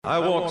I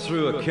walked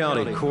through a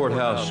county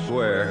courthouse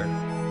square.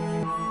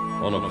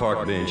 On a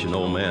park bench, an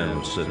old man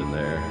was sitting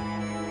there.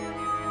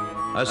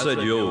 I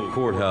said, "Your old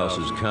courthouse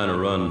is kind of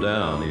run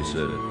down." He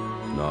said,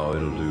 "No,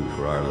 it'll do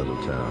for our little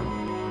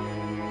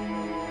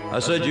town." I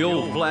said, "Your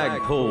old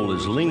flagpole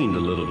is leaned a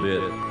little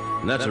bit,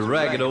 and that's a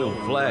ragged old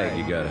flag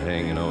you got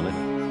hanging on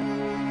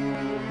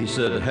it." He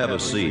said, "Have a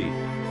seat,"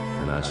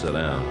 and I sat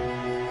down.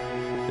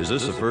 "Is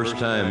this the first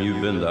time you've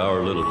been to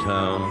our little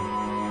town?"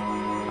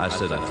 I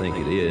said, "I think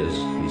it is."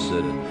 He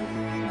said,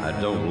 "I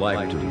don't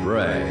like to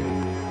brag,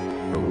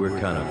 but we're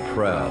kind of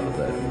proud of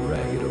that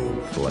ragged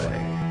old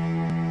flag."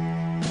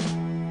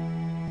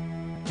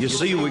 You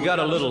see, we got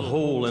a little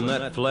hole in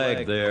that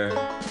flag there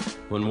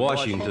when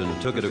Washington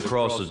took it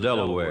across the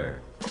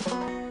Delaware.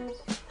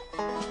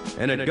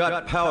 And it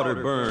got powder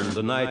burned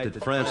the night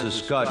that Francis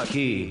Scott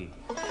Key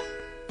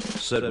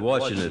said,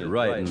 "Watching it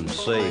right and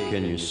say,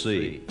 can you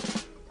see?"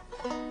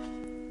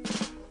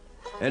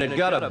 And it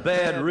got a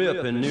bad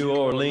rip in New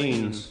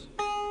Orleans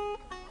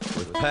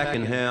with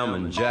Pakenham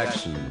and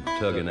Jackson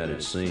tugging at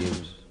its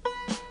seams.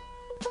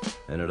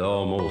 And it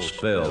almost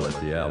fell at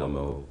the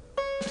Alamo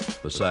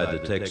beside the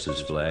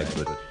Texas flag,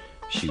 but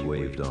she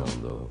waved on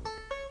though.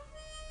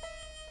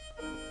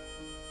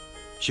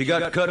 She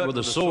got cut with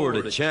a sword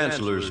at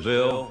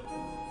Chancellorsville,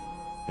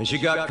 and she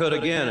got cut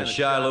again at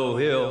Shiloh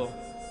Hill.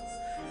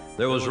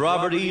 There was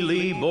Robert E.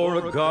 Lee,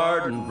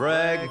 Beauregard, and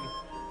Bragg,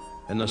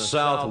 and the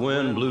south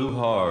wind blew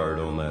hard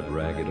on that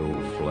ragged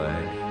old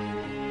flag.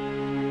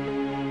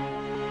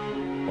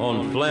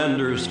 On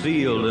Flanders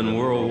Field in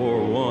World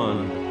War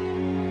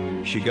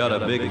I, she got a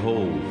big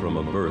hole from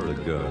a Bertha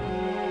gun.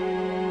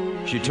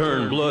 She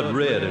turned blood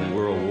red in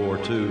World War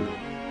II.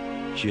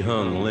 She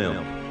hung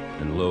limp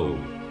and low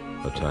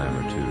a time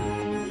or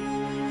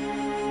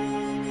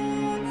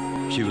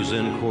two. She was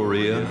in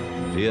Korea,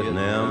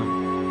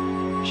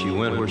 Vietnam. She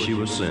went where she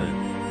was sent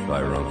by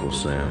her Uncle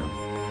Sam.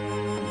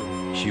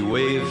 She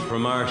waved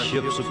from our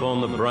ships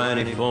upon the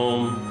briny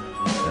foam,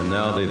 and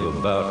now they've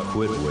about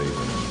quit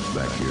waving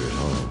back here at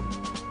home.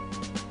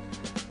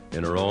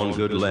 In her own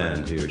good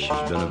land here,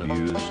 she's been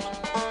abused.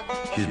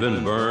 She's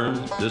been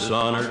burned,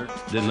 dishonored,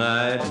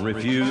 denied, and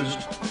refused.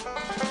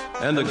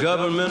 And the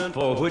government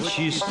for which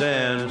she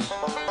stands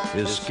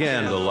is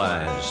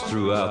scandalized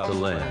throughout the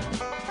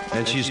land.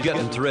 And she's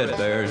getting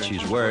threadbare and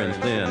she's wearing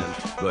thin,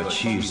 but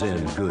she's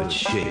in good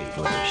shape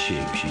for the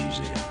shape she's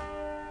in.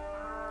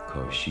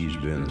 'Cause she's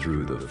been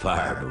through the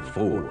fire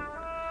before,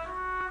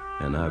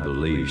 and I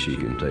believe she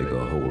can take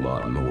a whole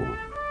lot more.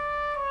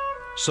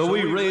 So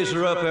we raise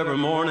her up every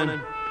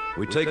morning,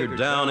 we take her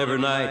down every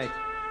night,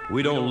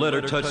 we don't let her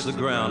touch the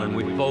ground, and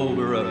we fold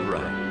her up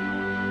right.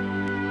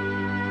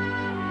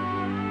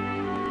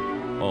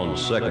 On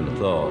second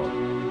thought,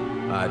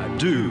 I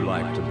do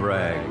like to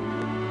brag,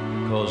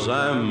 'cause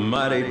I'm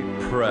mighty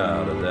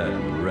proud of that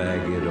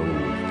ragged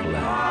old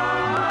flag.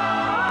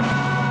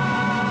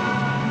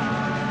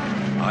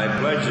 I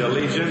pledge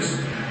allegiance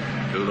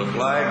to the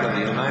flag of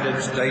the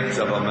United States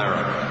of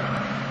America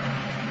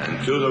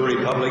and to the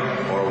republic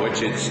for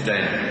which it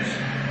stands,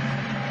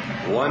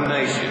 one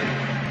nation,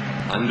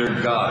 under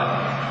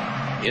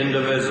God,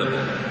 indivisible,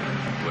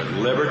 with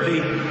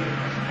liberty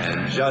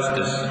and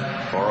justice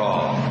for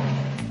all.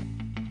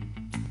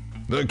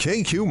 The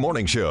KQ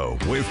Morning Show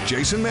with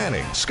Jason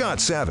Manning,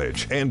 Scott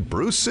Savage, and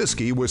Bruce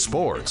Siskey with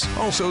sports.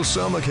 Also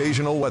some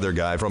occasional weather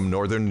guy from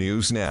Northern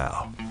News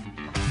Now.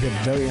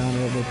 They're very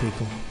honorable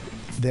people.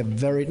 They're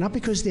very, not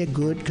because they're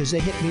good, because they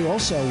hit me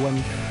also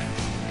when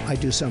I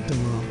do something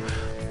wrong,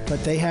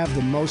 but they have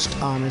the most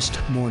honest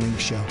morning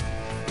show.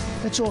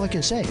 That's all I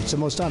can say. It's the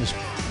most honest.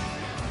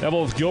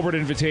 Devils Gilbert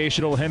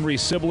Invitational. Henry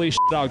Sibley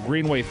shut out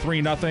Greenway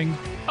 3-0.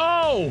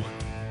 Oh!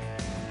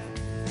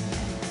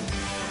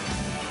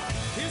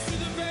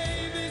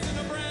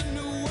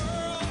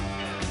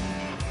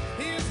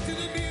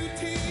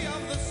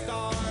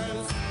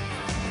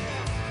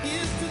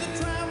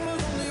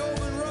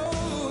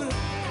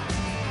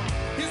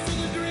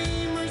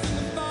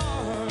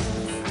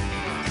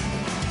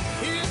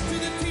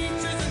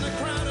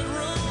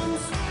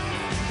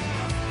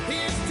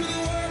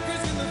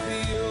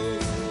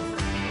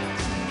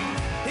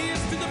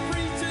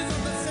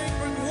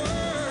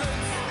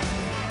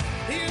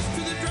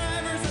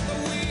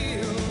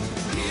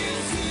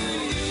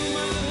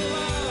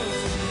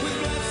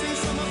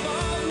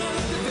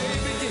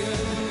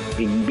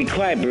 Be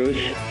quiet, Bruce.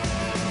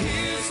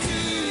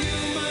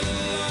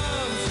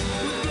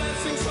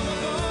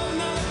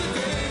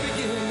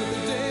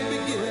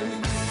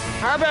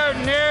 How about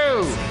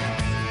new?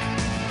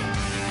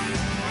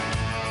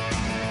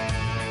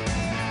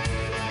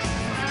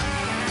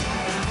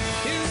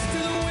 Here's to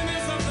the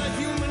winners of the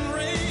human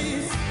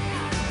race.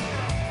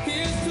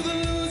 Here's to the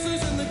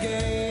losers in the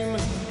game.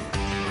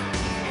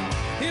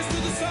 Here's to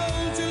the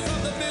soldiers of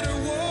the bitter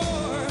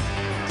war.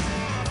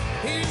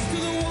 Here's to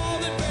the wall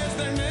that bears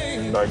their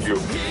name. Thank you.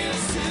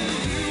 Here's to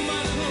you,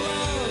 my little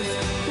loves,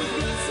 with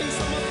blessings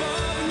from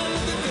above, none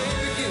of the day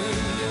begin.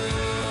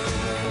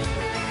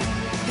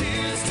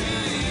 Here's to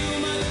you,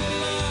 my little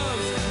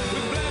loves,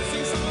 with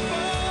blessings from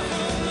above,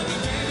 none of the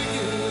day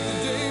begin.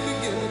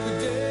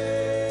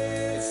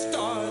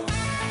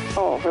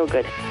 real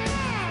good.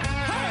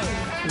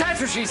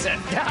 That's what she said.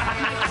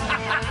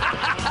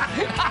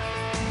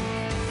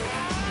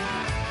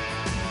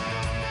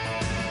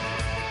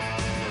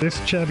 This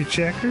is Chubby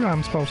Checker.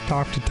 I'm supposed to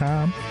talk to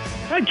Tom.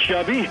 Hi,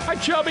 Chubby. Hi,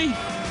 Chubby.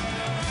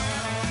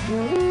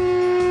 What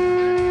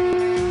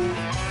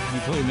are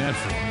you playing that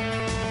for?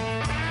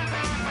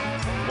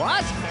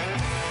 What?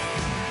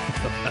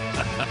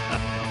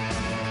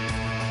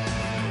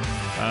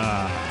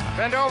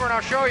 Bend over and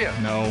I'll show you.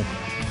 No.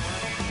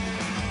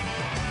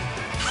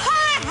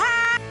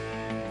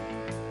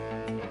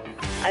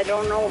 I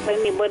don't know if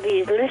anybody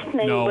is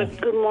listening, No. but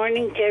good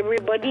morning to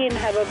everybody and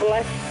have a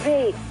blessed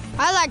day.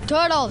 I like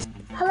turtles.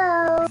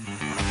 Hello.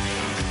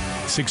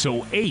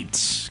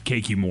 6:08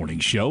 KQ Morning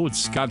Show.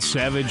 It's Scott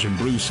Savage and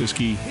Bruce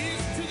Siskey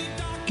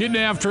getting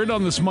after it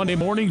on this Monday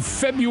morning,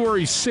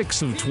 February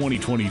 6th of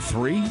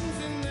 2023.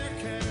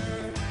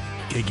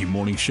 KQ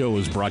Morning Show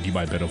is brought to you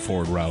by Beto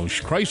Ford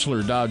Roush,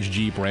 Chrysler, Dodge,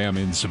 Jeep, Ram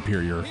in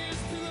Superior.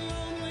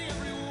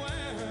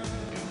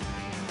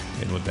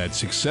 And with that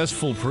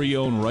successful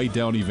pre-owned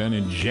write-down event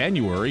in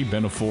January,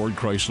 Beto Ford,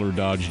 Chrysler,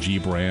 Dodge,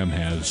 Jeep, Ram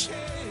has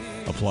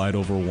applied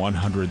over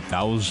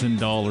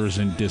 $100,000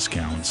 in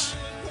discounts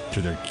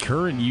to their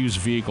current used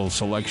vehicle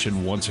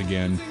selection once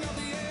again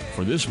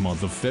for this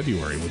month of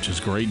February, which is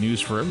great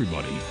news for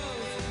everybody.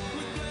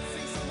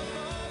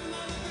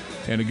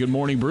 And a good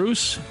morning,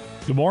 Bruce.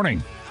 Good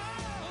morning.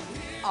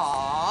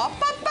 Aw,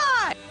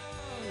 bye-bye.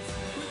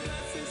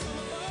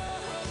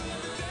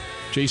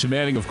 Jason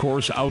Manning, of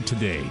course, out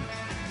today.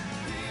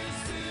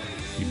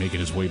 He's making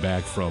his way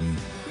back from,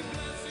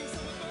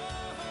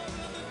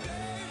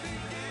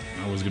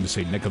 I was going to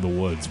say neck of the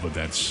woods, but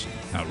that's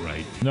not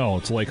right. No,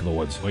 it's Lake of the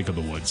Woods. Lake of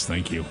the Woods,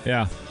 thank you.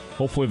 Yeah.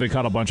 Hopefully they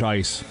caught a bunch of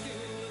ice.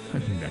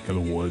 Neck of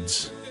the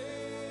Woods.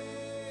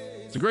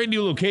 It's a great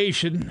new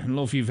location. I don't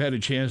know if you've had a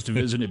chance to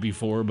visit it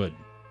before, but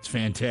it's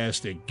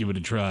fantastic. Give it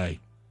a try.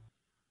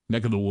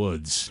 Neck of the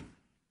Woods.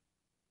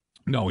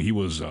 No, he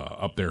was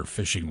up there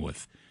fishing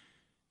with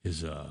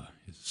his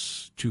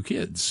two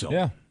kids. So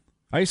Yeah.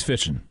 Ice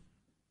fishing.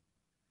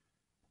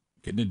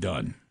 getting it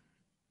done.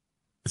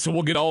 So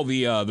we'll get all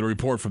the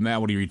report from that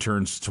when he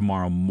returns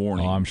tomorrow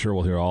morning. Oh, I'm sure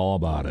we'll hear all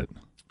about it.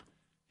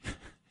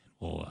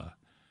 We'll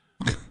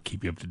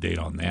keep you up to date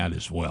on that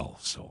as well.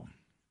 So,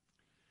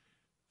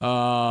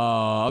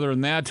 other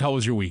than that, how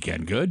was your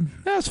weekend? Good?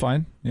 Yeah, it's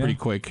fine. Yeah. Pretty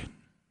quick.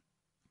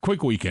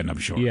 Quick weekend, I'm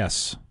sure.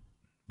 Yes.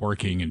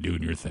 Working and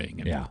doing your thing.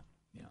 And Yeah.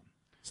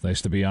 It's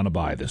nice to be on a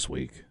bye this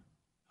week.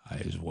 I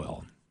as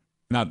well.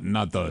 Not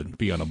the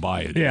be on a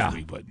bye this Yeah.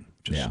 week, but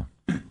just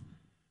Yeah.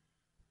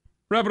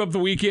 wrapping up the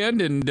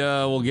weekend, and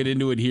we'll get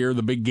into it here.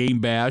 The big game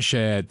bash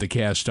at the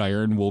Cast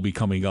Iron will be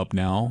coming up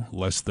now,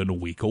 less than a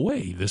week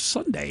away, this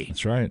Sunday.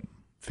 That's right.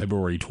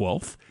 February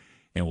 12th.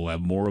 And we'll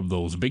have more of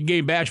those big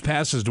game bash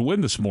passes to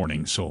win this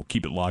morning. So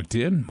keep it locked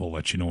in. We'll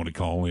let you know when to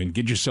call in.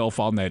 Get yourself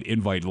on that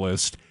invite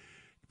list.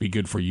 Be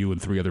good for you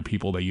and 3 other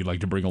people that you'd like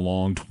to bring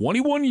along.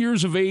 21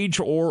 years of age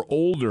or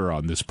older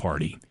on this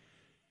party.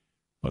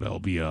 But it'll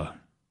be a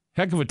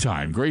heck of a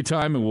time. Great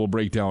time, and we'll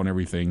break down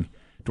everything.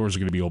 Doors are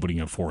going to be opening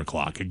at 4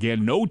 o'clock.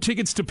 Again, no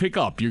tickets to pick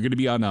up. You're going to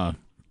be on a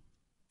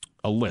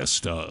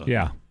list.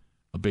 Yeah.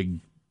 A big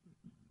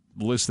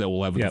list that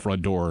we'll have at the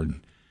front door and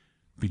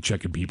be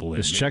checking people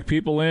in. Just check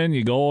people in.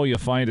 You go, you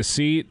find a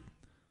seat.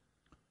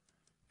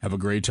 Have a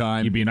great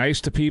time. You be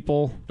nice to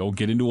people. Don't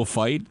get into a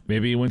fight.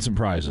 Maybe you win some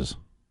prizes.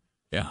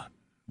 Yeah.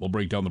 We'll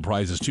break down the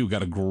prizes, too.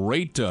 Got a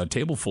great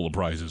table full of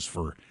prizes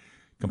for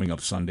coming up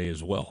Sunday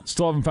as well.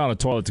 Still haven't found a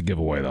toilet to give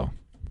away, though.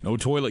 No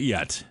toilet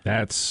yet.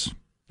 That's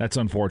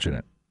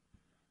unfortunate.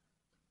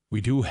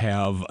 We do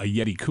have a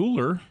Yeti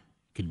cooler.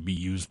 Could be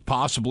used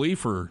possibly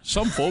for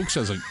some folks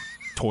as a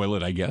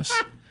toilet, I guess.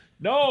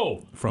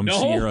 No. From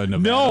Sierra,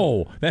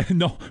 Nevada.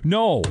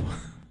 No.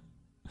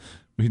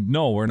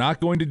 No, we're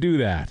not going to do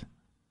that.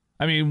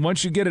 I mean,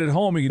 once you get it at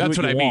home, you can That's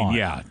do what what you I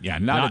mean. want. Yeah.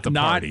 Not at the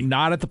party.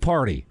 Not at the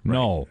party. Right.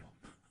 No.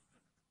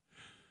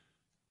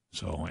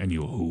 So,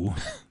 anywho.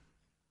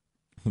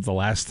 That's the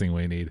last thing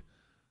we need.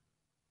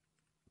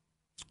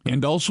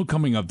 And also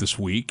coming up this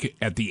week,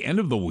 at the end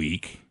of the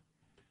week,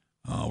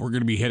 we're going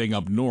to be heading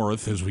up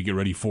north as we get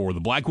ready for the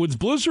Blackwoods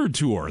Blizzard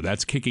Tour.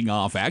 That's kicking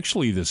off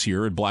actually this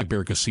year at Black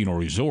Bear Casino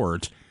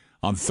Resort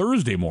on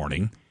Thursday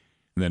morning,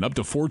 and then up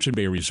to Fortune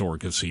Bay Resort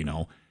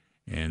Casino,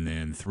 and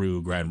then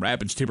through Grand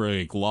Rapids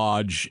Timberlake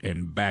Lodge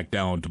and back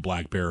down to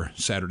Black Bear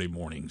Saturday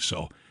morning.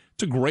 So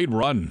it's a great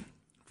run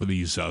for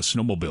these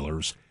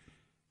snowmobilers.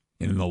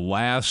 And in the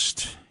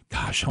last,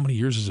 how many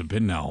years has it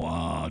been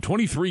now?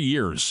 23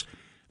 years.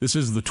 This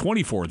is the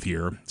 24th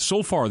year.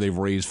 So far, they've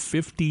raised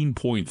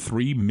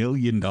 $15.3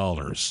 million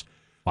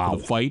for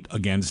the fight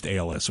against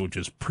ALS, which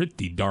is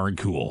pretty darn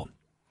cool.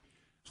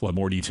 So we'll have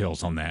more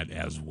details on that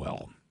as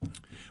well.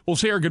 We'll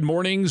say our good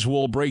mornings.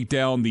 We'll break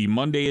down the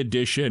Monday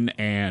edition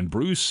and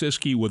Bruce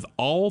Siskey with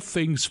all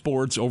things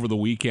sports over the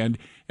weekend.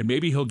 And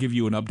maybe he'll give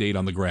you an update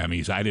on the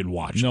Grammys. I didn't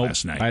watch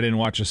last night. I didn't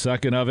watch a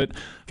second of it. Okay.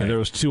 And there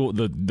was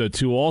the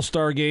two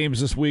All-Star games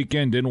this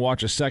weekend. Didn't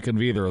watch a second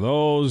of either of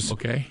those.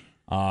 Okay.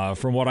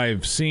 From what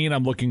I've seen,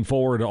 I'm looking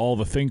forward to all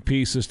the think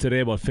pieces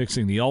today about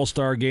fixing the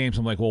All-Star games.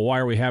 I'm like, well, why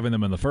are we having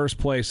them in the first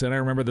place? And I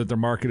remember that they're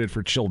marketed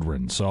for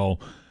children. So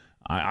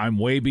I'm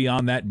way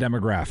beyond that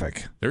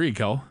demographic. There you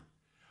go.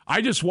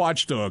 I just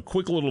watched a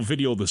quick little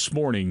video this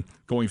morning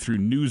going through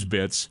news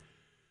bits.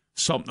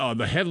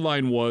 The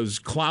headline was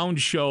Clown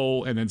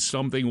Show, and then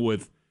something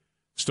with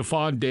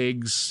Stefan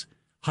Diggs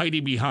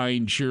hiding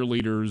behind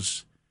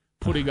cheerleaders,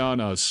 putting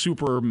on a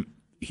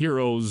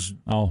superheroes,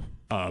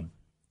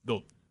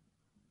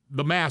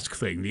 the mask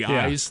thing, the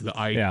eyes, the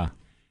eye,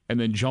 and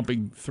then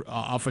jumping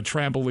off a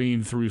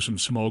trampoline through some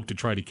smoke to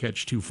try to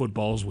catch 2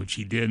 footballs, which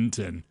he didn't.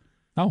 And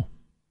all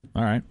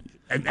right.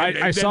 And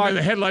I saw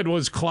the headline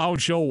was Clown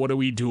Show. What are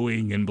we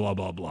doing? And blah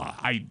blah blah.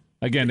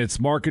 Again, it's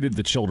marketed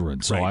to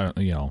children, so right.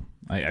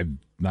 I'm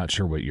not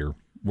sure what you're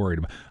worried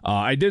about.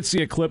 I did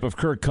see a clip of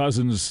Kirk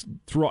Cousins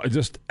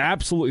just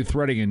absolutely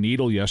threading a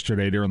needle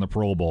yesterday during the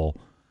Pro Bowl.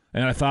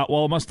 And I thought,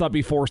 well, it must not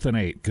be 4th and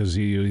 8 because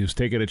he was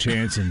taking a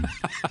chance and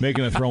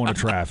making a throw into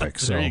traffic.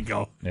 So, there you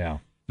go. Yeah.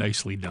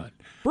 Nicely done.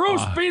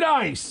 Bruce, be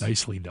nice.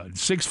 Nicely done.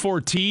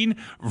 6:14,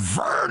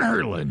 Vern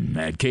Herlin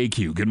at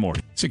KQ. Good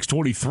morning.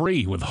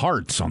 6:23 with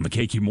Hearts on the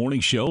KQ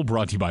Morning Show,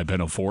 brought to you by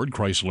Benno Ford,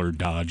 Chrysler,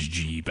 Dodge,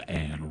 Jeep,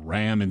 and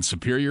Ram in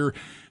Superior.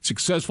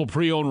 Successful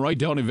pre-owned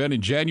write-down event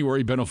in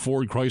January. Benno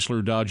Ford,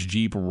 Chrysler, Dodge,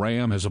 Jeep,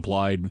 Ram has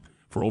applied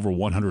for over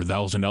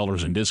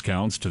 $100,000 in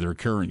discounts to their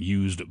current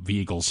used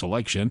vehicle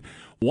selection.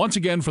 Once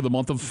again for the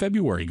month of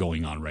February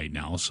going on right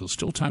now, so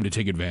still time to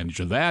take advantage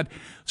of that.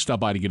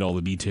 Stop by to get all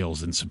the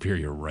details in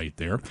Superior right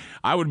there.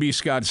 I would be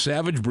Scott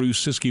Savage.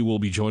 Bruce Siskey will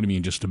be joining me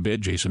in just a bit.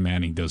 Jason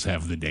Manning does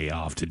have the day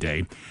off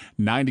today.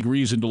 9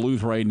 degrees in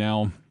Duluth right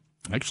now.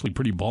 Actually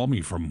pretty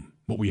balmy from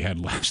what we had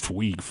last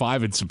week.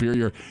 5 in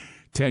Superior,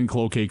 10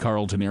 Cloquet,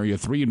 Carlton area,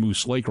 3 in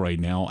Moose Lake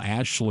right now.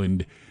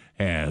 Ashland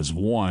has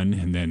 1,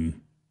 and then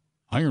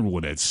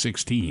Ironwood at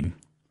 16.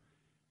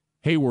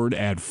 Hayward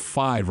at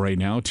 5 right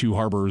now. 2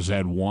 Harbors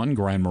at 1.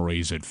 Grand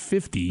Marais at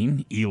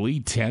 15. Ely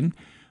 10.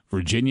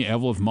 Virginia,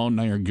 Evelyn, Mountain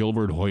Iron,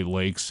 Gilbert, Hoyt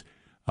Lakes.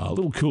 A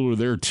little cooler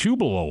there. 2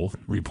 below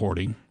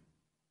reporting.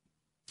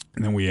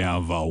 And then we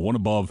have 1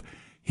 above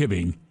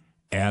Hibbing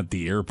at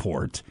the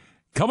airport.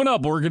 Coming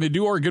up, we're going to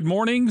do our good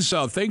mornings.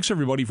 Thanks,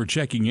 everybody, for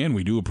checking in.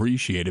 We do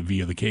appreciate it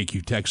via the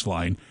KQ text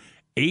line,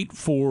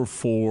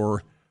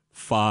 844-54.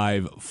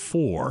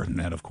 And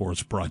that, of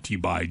course, brought to you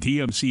by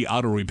DMC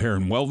Auto Repair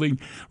and Welding,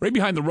 right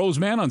behind the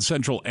Roseman on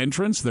Central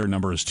Entrance. Their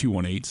number is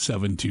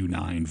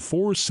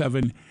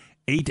 218-729-4788.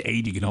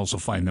 You can also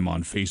find them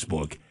on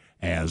Facebook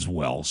as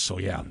well. So,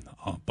 yeah,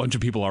 a bunch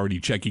of people already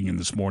checking in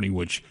this morning,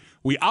 which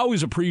we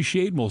always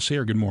appreciate. And we'll say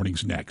our good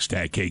mornings next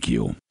at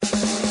KQ.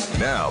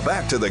 Now,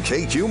 back to the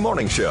KQ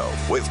Morning Show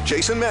with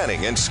Jason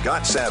Manning and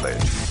Scott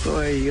Savage.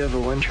 Boy, you have a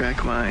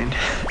one-track mind.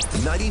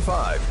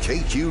 95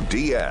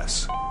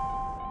 KQDS.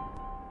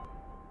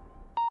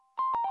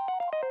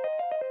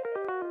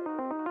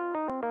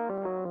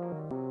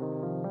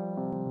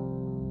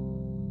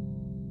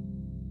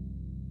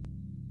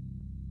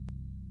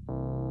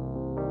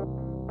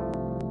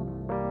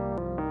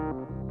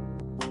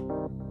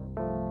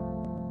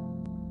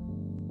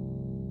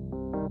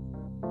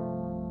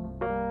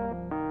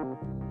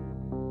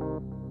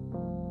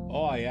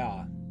 Oh,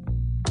 yeah.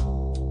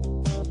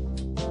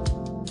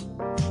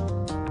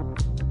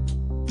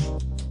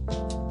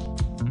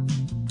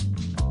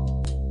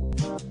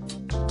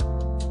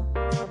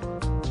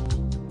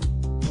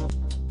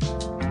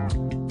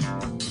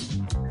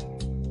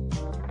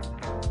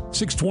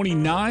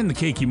 .629, the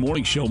KQ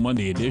Morning Show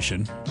Monday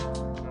edition.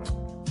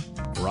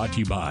 Brought to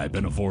you by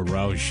Benno Ford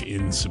Roush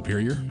in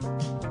Superior.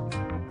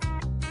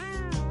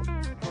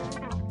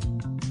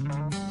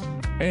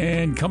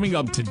 And coming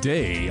up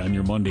today on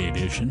your Monday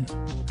edition,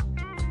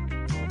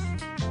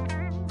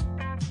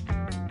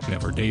 we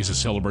have our Days of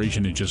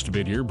Celebration in just a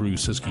bit here.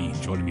 Bruce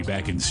Siskey joining me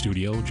back in the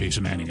studio.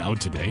 Jason Manning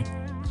out today.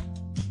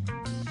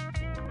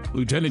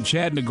 Lieutenant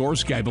Chad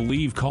Nagorski, I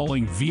believe,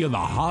 calling via the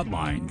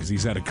hotline because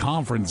he's at a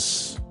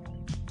conference,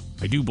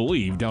 I do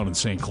believe, down in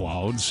St.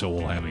 Cloud. So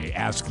we'll have a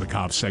Ask the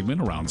Cop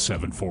segment around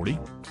 7:40.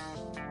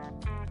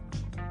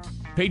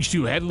 Page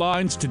 2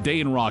 headlines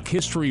today in rock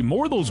history.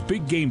 More of those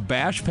big game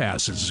bash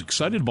passes.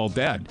 Excited about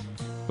that.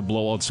 To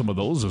blow out some of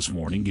those this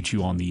morning. Get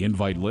you on the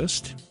invite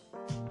list.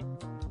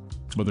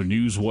 Some other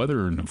news,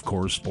 weather, and of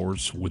course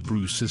sports with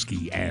Bruce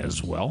Siskey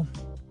as well.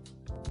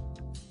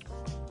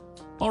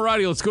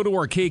 Alrighty, let's go to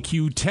our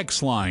KQ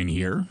text line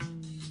here.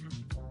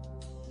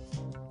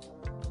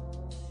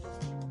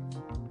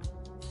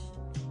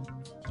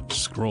 I'm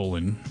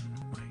scrolling.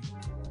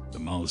 The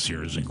mouse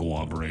here isn't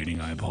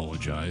cooperating. I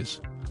apologize.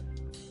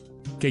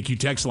 KQ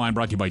text line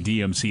brought to you by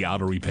DMC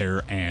Auto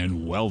Repair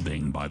and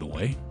Welding, by the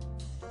way.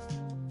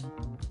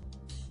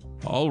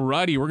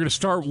 Alrighty, we're going to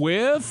start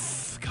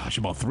with,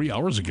 about 3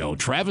 hours ago,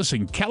 Travis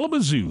in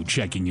Kalamazoo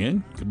checking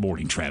in. Good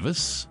morning,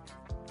 Travis.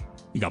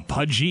 You got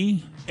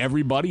Pudgy,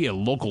 everybody at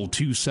Local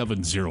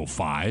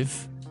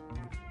 2705.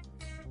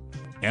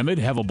 Emmett,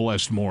 have a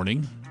blessed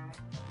morning.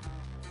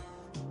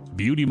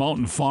 Beauty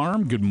Mountain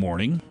Farm, good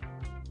morning.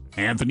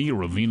 Anthony,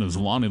 Ravina's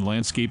Lawn and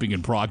Landscaping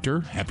in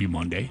Proctor. Happy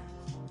Monday.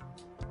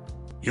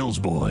 Hills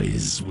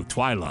Boys with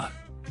Twyla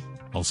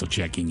also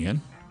checking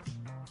in.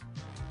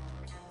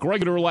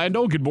 Greg in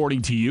Orlando, good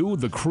morning to you.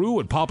 The crew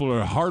at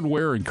Popular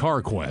Hardware and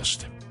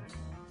CarQuest.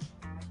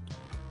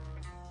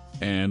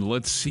 And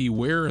let's see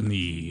where in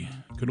the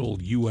good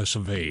old US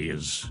of A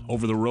is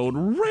over the road.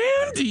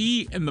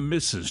 Randy and the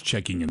missus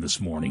checking in this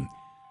morning.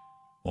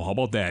 Well, how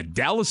about that?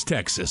 Dallas,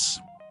 Texas.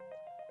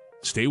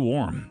 Stay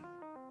warm.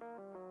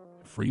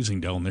 Freezing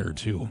down there,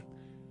 too.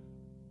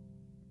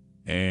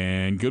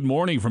 And good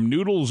morning from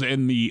Noodles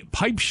and the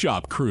Pipe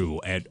Shop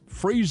crew at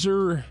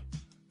Fraser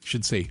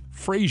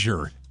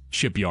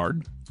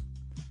Shipyard.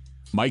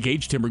 Mike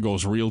H. Timber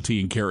Goes Realty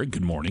in Carrick,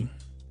 good morning.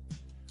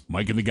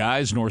 Mike and the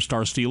guys, North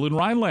Star Steel in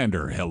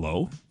Rhinelander,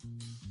 hello.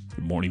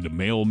 Good morning to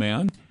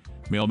Mailman.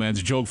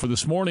 Mailman's joke for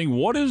this morning: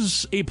 what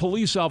is a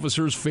police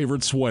officer's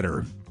favorite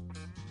sweater?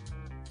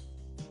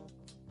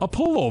 A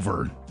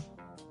pullover.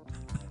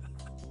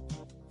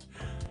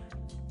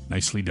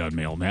 Nicely done,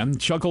 Mailman.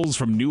 Chuckles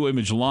from New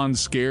Image Lawn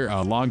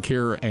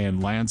Care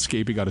and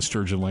Landscaping out of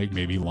Sturgeon Lake,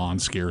 maybe Lawn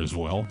Scare as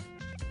well.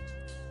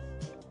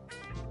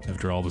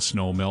 After all the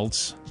snow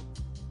melts.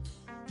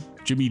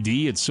 Jimmy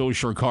D at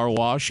Soshore Car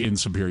Wash in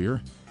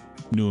Superior.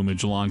 New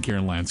Image Lawn Care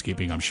and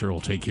Landscaping, I'm sure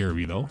will take care of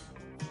you, though.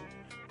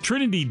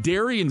 Trinity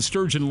Dairy in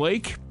Sturgeon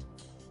Lake.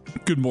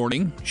 Good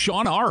morning.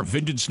 Sean R.,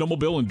 Vintage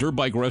Snowmobile and Dirt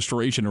Bike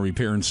Restoration and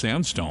Repair in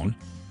Sandstone.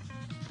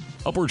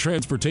 Upward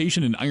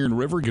Transportation in Iron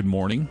River, good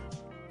morning.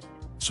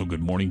 So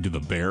good morning to the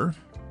Bear.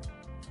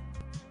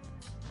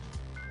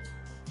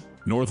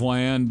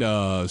 Northland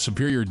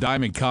Superior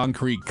Diamond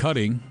Concrete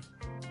Cutting.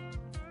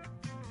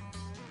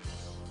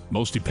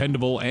 Most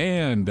dependable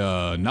and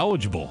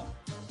knowledgeable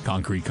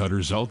concrete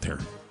cutters out there.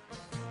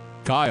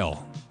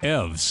 Kyle,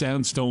 Ev,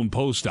 Sandstone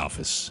Post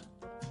Office.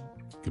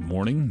 Good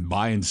morning.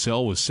 Buy and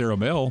sell with Sarah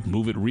Mel,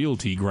 Move It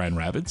Realty, Grand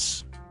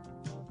Rapids.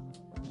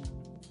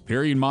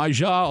 Perry and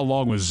Maja,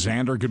 along with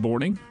Xander, good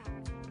morning.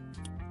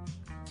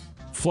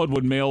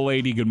 Floodwood Mail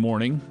Lady, good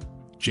morning.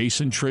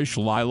 Jason, Trish,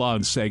 Lila,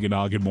 and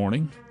Saginaw, good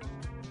morning.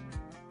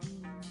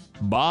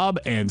 Bob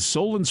and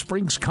Solon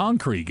Springs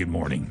Concrete, good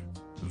morning.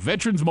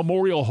 Veterans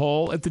Memorial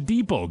Hall at the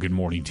Depot, good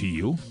morning to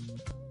you.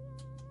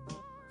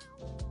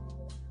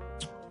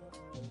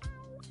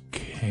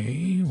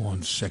 Okay,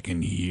 1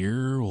 second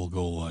here. We'll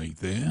go like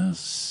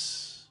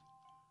this.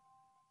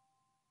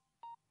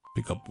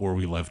 Pick up where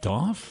we left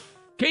off.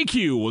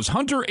 KQ, was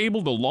Hunter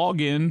able to log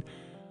in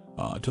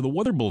to the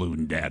weather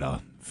balloon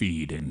data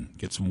feed and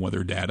get some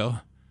weather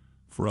data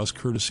for us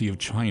courtesy of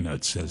China,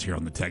 it says here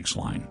on the text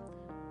line.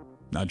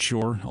 Not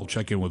sure. I'll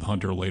check in with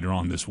Hunter later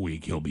on this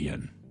week. He'll be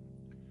in.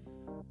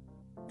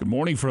 Good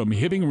morning from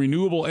Hibbing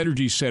Renewable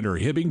Energy Center,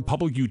 Hibbing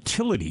Public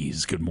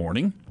Utilities. Good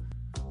morning.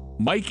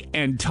 Mike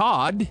and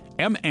Todd,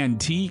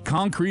 M&T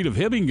Concrete of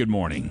Hibbing. Good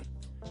morning.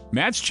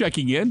 Matt's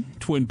checking in.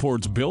 Twin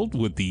Ports built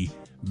with the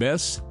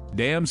best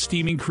damn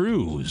steaming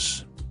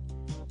crews.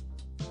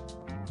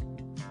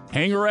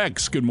 Hangar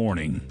X, good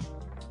morning.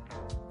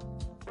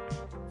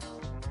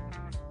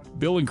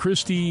 Bill and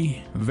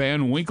Christy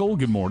Van Winkle,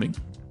 good morning.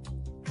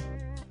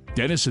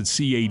 Dennis at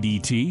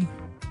CADT.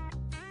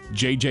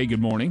 JJ,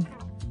 good morning.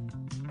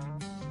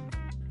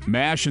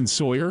 Mash and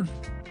Sawyer,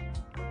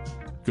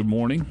 good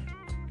morning.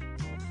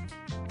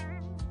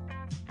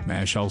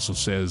 Mash also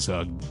says,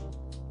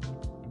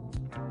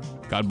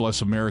 God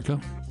bless America.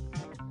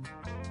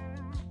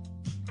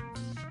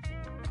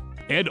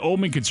 Ed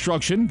Omen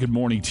Construction, good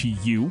morning to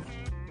you.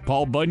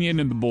 Paul Bunyan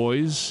and the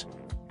boys.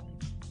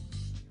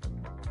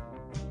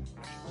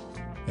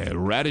 At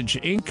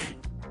Radich Inc.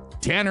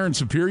 Tanner and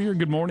Superior,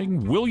 good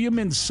morning. William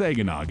and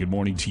Saginaw, good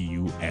morning to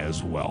you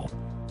as well.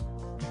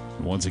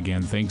 Once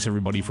again, thanks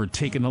everybody for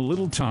taking a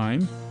little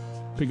time.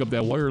 Pick up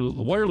that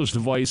wireless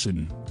device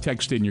and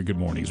text in your good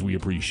mornings. We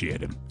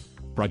appreciate it.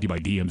 Brought to you by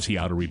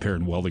DMC Auto Repair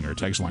and Welding. Our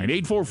text line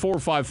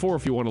 84454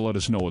 if you want to let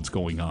us know what's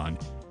going on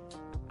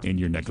in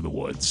your neck of the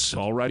woods.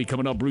 Alrighty,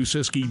 coming up, Bruce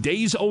Siskey.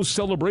 Days O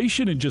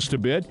celebration in just a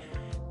bit.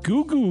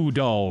 Goo Goo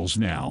Dolls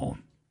now.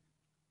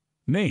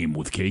 Name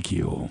with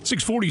KQ.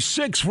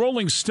 646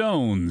 Rolling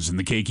Stones in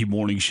the KQ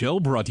Morning Show.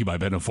 Brought to you by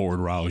Benna Ford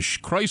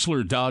Roush,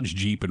 Chrysler, Dodge,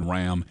 Jeep, and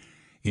Ram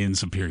in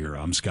Superior.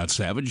 I'm Scott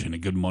Savage, and a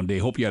good Monday.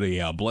 Hope you had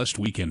a blessed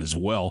weekend as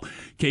well.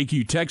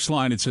 KQ text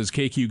line, it says,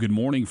 KQ, good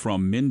morning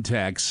from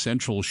Mintax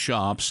Central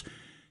Shops.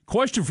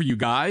 Question for you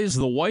guys.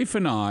 The wife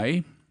and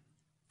I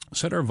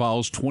set our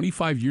vows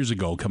 25 years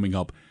ago, coming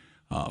up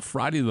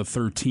Friday the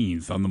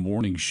 13th on the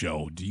morning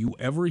show. Do you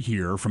ever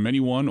hear from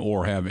anyone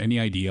or have any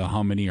idea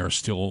how many are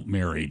still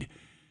married?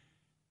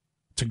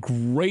 It's a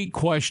great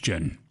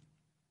question.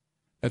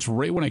 That's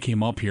right when I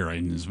came up here.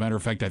 And as a matter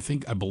of fact,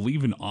 I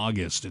believe in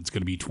August, it's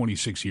going to be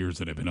 26 years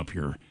that I've been up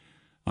here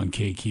on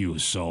KQ.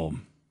 So,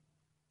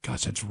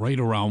 gosh, that's right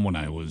around when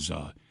I was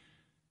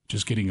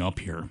just getting up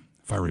here,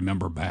 if I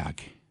remember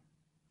back.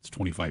 It's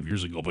 25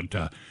 years ago.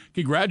 But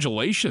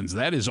congratulations.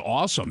 That is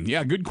awesome.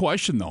 Yeah, good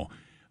question, though.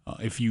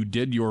 If you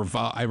did your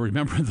vow, I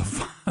remember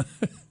the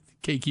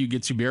KQ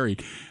gets you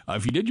married.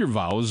 If you did your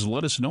vows,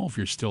 let us know if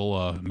you're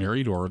still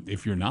married or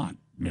if you're not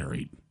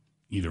married.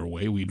 Either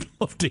way, we'd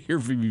love to hear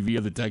from you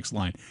via the text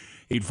line,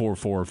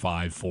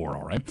 844-54,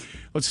 all right?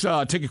 Let's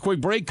take a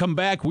quick break, come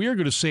back. We are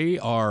going to say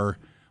find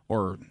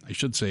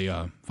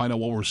out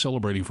what we're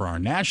celebrating for our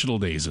National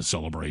Days of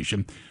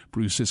Celebration.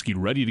 Bruce Siskey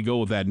ready to go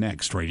with that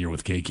next, right here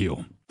with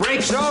KQ.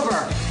 Break's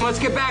over. Let's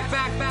get back.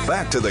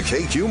 Back to the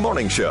KQ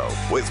Morning Show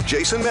with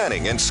Jason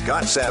Manning and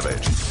Scott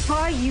Savage.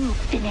 Are you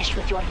finished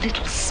with your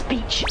little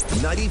speech?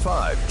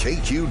 95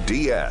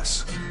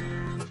 KQDS.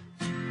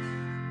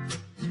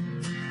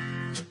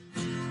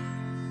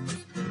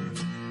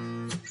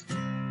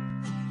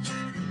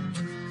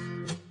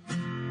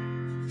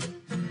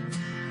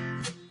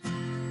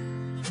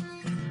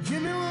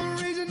 Give me one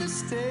reason to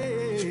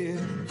stay,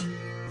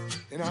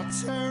 and I'll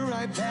turn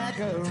right back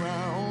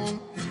around.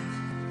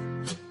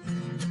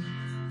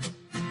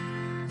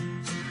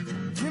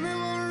 Give me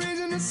one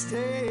reason to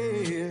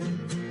stay,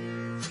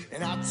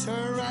 and I'll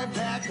turn right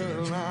back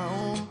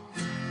around.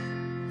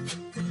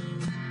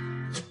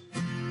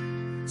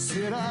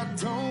 Said I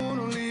don't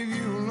wanna leave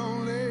you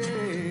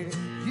lonely.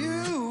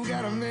 You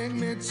gotta make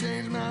me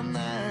change my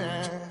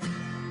mind.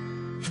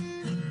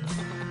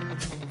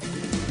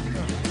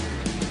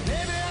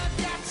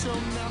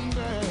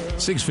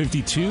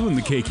 6:52 in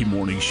the KQ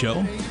Morning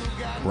Show.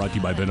 Brought to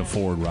you by Bennett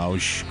Ford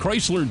Roush,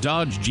 Chrysler,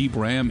 Dodge, Jeep,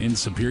 Ram in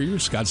Superior.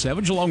 Scott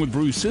Savage along with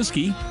Bruce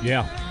Siskey.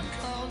 Yeah.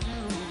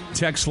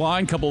 Text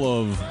line, couple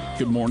of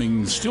good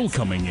mornings still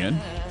coming in.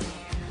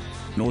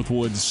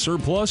 Northwoods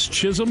Surplus,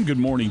 Chisholm, good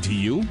morning to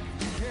you.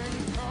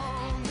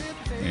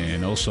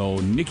 And also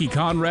Nikki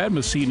Conrad,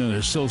 Messina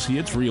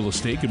Associates, Real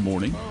Estate, good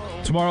morning.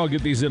 Tomorrow I'll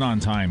get these in on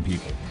time,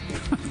 people.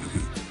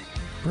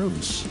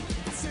 Bruce.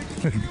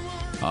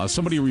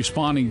 Somebody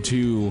responding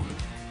to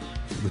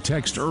the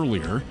text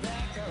earlier.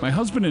 My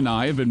husband and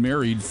I have been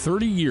married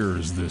 30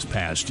 years this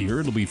past year.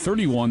 It'll be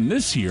 31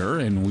 this year,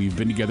 and we've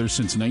been together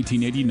since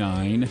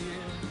 1989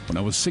 when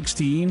I was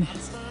 16,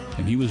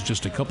 and he was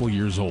just a couple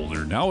years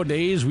older.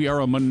 Nowadays, we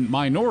are a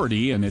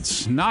minority, and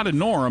it's not a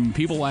norm.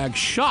 People act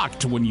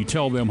shocked when you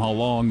tell them how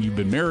long you've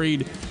been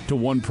married to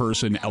one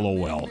person,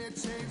 LOL.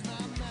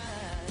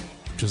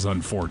 Which is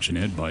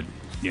unfortunate, but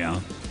yeah.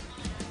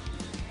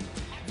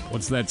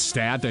 What's that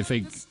stat? I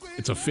think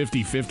it's a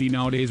 50-50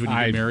 nowadays when you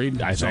get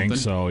married. I think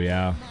so,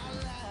 yeah.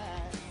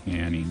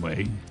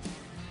 Anyway.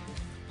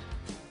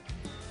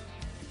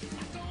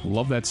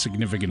 Love that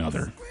significant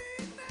other.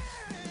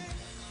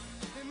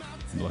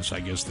 Unless I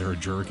guess they're a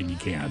jerk and you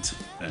can't.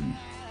 Then.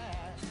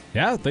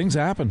 Yeah, things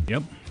happen.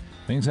 Yep.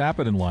 Things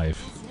happen in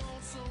life.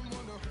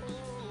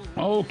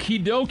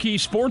 Okie dokie.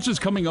 Sports is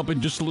coming up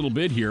in just a little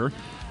bit here.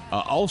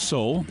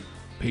 Also,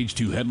 page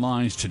 2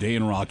 headlines today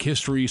in rock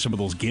history. Some of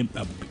those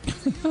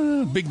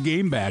big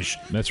game bash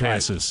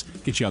passes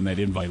get you on that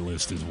invite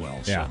list as well.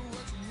 Yeah. So.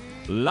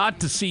 Lot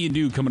to see and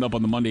do coming up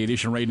on the Monday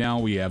edition. Right now,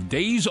 we have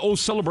Days O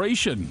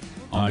Celebration.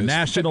 On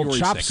National February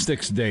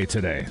Chopsticks 2nd. Day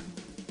today.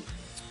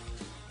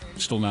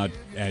 Still not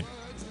at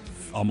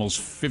almost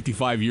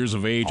 55 years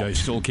of age. I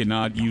still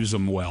cannot use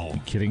them well. Are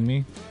you kidding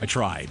me? I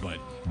try, but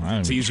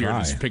it's easier to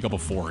just pick up a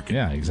fork.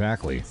 Yeah,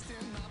 exactly.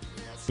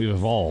 We've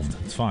evolved.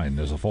 It's fine.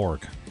 There's a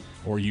fork.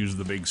 Or use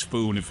the big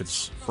spoon if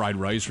it's fried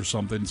rice or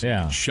something. So you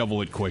can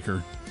shovel it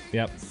quicker.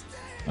 Yep.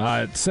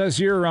 It says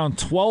here around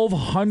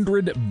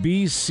 1200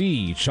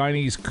 BC,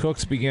 Chinese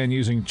cooks began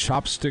using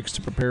chopsticks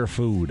to prepare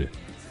food.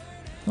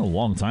 A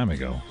long time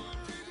ago.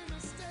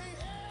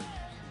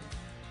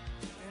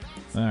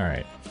 All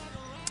right.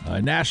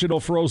 National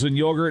Frozen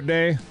Yogurt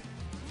Day.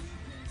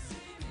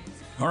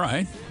 All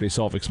right. Pretty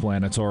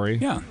self-explanatory.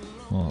 Yeah.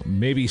 Well,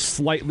 maybe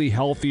slightly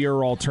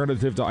healthier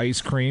alternative to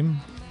ice cream.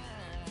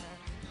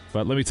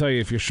 But let me tell you,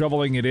 if you're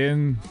shoveling it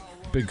in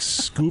big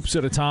scoops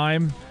at a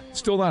time,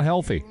 still not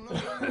healthy.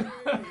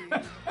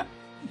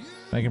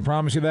 I can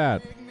promise you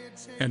that.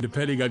 And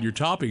depending on your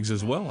toppings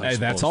as well, I suppose.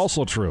 That's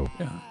also true.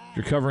 Yeah. If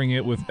you're covering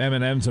it with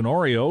M&Ms and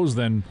Oreos,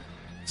 then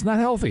it's not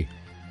healthy.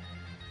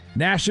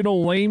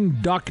 National Lame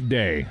Duck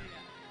Day.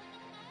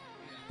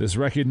 This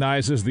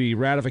recognizes the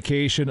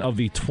ratification of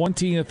the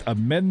 20th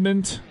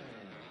Amendment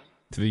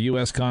to the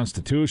U.S.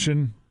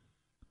 Constitution.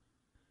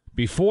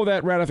 Before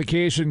that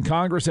ratification,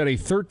 Congress had a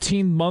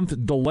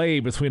 13-month delay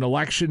between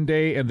Election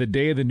Day and the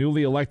day the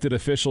newly elected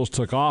officials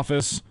took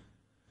office.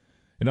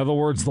 In other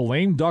words, the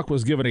lame duck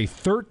was given a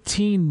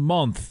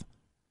 13-month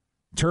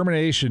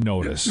termination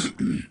notice,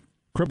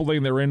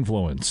 crippling their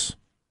influence.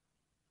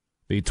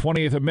 The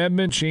 20th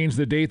Amendment changed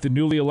the date the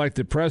newly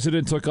elected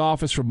president took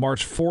office from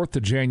March 4th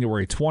to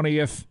January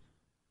 20th,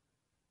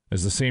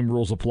 as the same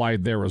rules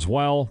applied there as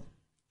well.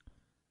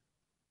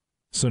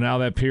 So now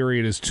that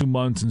period is 2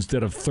 months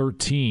instead of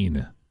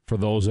 13 for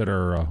those that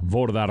are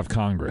voted out of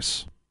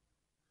Congress.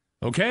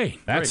 Okay.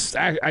 That's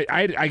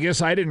I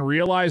guess I didn't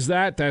realize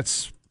that.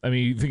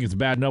 You think it's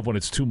bad enough when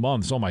it's 2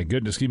 months. Oh, my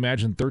goodness. Can you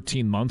imagine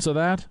 13 months of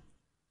that?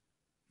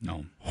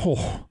 No.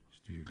 Oh.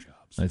 Just do your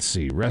jobs. Let's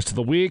see. Rest of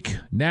the week,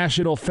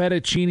 National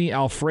Fettuccine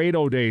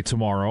Alfredo Day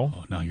tomorrow.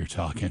 Oh, now you're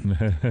talking.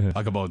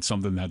 Talk about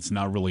something that's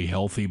not really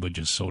healthy, but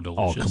just so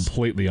delicious. Oh,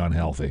 completely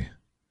unhealthy.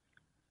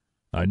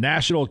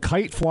 National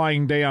Kite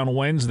Flying Day on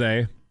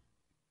Wednesday.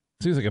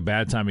 Seems like a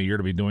bad time of year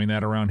to be doing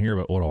that around here,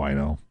 but what do I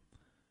know?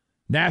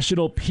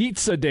 National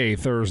Pizza Day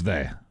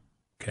Thursday.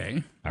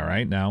 Okay. All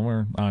right, now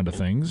we're on to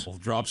things. We'll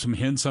drop some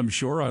hints, I'm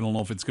sure. I don't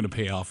know if it's going to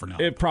pay off or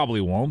not. It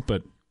probably won't,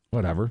 but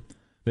whatever.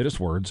 They're just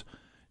words.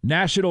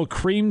 National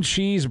Cream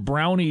Cheese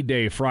Brownie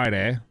Day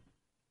Friday.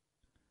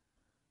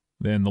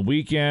 Then the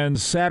weekend,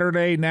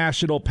 Saturday,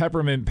 National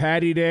Peppermint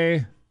Patty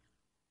Day.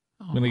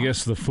 I'm going to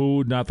guess the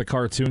food, not the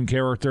cartoon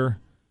character.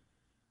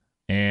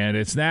 And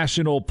it's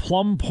National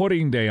Plum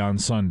Pudding Day on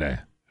Sunday.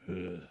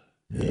 So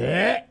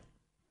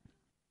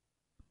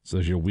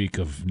there's your week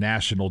of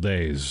national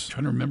days.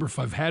 Trying to remember if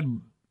I've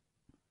had...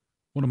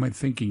 What am I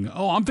thinking?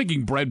 Oh, I'm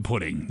thinking bread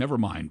pudding. Never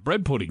mind.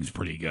 Bread pudding's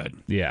pretty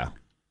good. Yeah.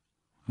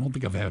 I don't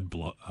think I've had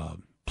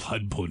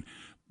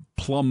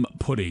plum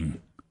pudding.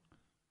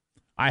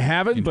 I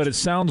haven't, but it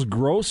sounds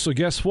gross, so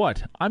guess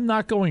what? I'm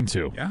not going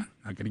to. Yeah?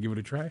 Not going to give it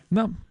a try?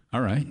 No.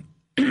 All right.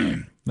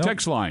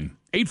 Text line,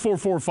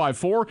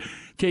 84454.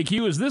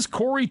 KQ, is this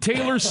Corey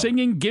Taylor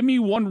singing Give Me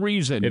One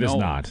Reason? It is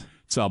not.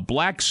 It's a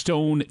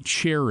Blackstone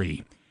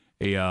Cherry,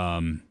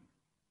 a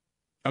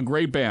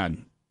great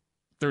band.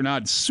 They're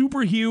not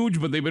super huge,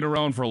 but they've been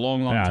around for a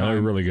long time. Yeah,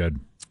 they're really good.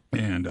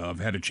 And I've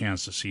had a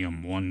chance to see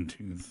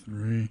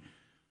them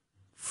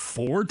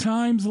 4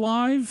 times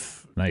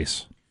live.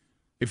 Nice.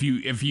 If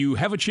you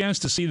have a chance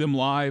to see them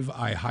live,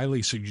 I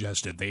highly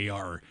suggest it. They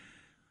are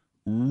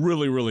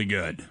really, really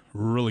good.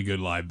 Really good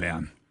live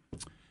band.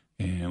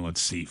 And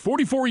let's see.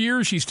 44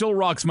 years, she still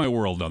rocks my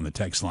world on the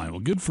text line.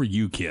 Well, good for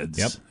you, kids.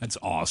 Yep. That's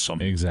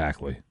awesome.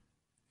 Exactly.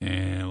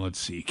 And let's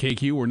see.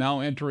 KQ, we're now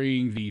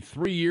entering the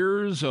 3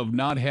 years of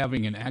not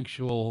having an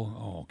actual...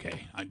 Oh,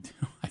 okay. I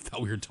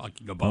thought we were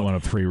talking about... I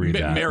want to pre-read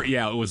that.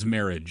 Yeah, it was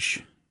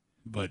marriage.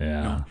 But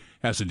no,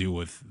 has to do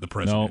with the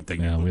president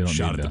thing. Yeah, we don't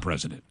shot need at the to.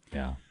 president.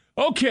 Yeah.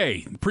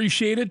 Okay,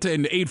 appreciate it.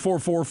 And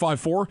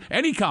 84454.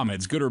 Any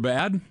comments, good or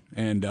bad?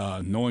 And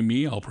knowing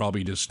me, I'll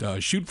probably just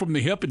shoot from the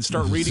hip and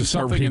start reading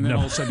something, and then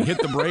all of a sudden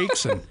hit the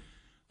brakes, and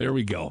there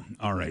we go.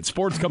 All right,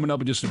 sports coming up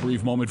in just a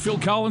brief moment. Phil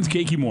Collins,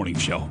 KQ Morning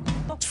Show.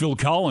 It's Phil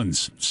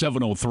Collins,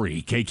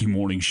 7:03, KQ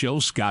Morning Show.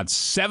 Scott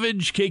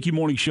Savage, KQ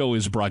Morning Show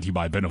is brought to you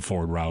by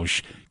Benaford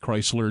Roush,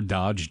 Chrysler,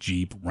 Dodge,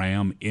 Jeep,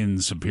 Ram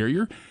in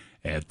Superior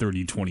at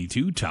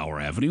 3022 Tower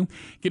Avenue.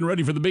 Getting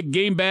ready for the big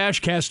game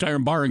bash, Cast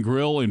Iron Bar and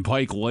Grill in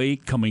Pike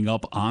Lake coming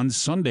up on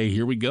Sunday.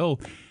 Here we go.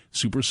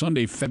 Super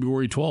Sunday,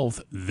 February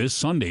 12th, this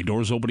Sunday.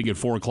 Doors opening at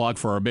 4 o'clock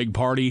for our big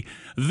party.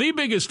 The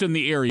biggest in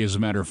the area, as a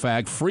matter of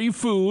fact. Free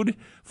food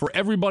for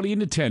everybody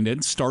in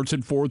attendance. Starts at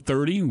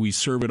 4:30. We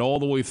serve it all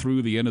the way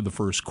through the end of the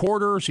first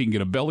quarter, so you can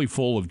get a belly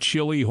full of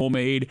chili,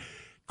 homemade,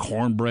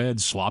 cornbread,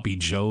 sloppy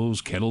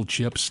joes, kettle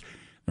chips.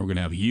 And we're going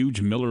to have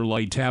huge Miller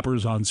Lite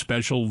tappers on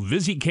special.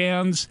 Vizzy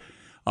cans,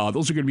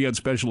 those are going to be on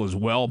special as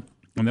well.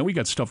 And then we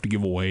got stuff to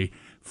give away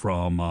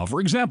from,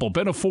 for example,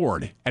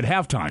 Benaford at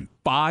halftime,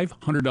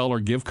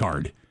 $500 gift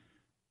card.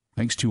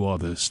 Thanks to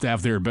the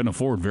staff there at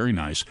Benaford. Very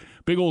nice.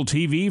 Big old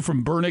TV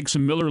from Burnix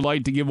and Miller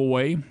Lite to give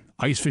away.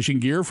 Ice fishing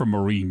gear from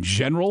Marine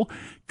General.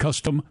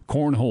 Custom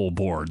cornhole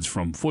boards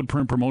from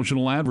Footprint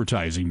Promotional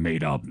Advertising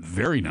made up.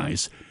 Very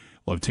nice.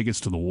 We'll have tickets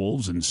to the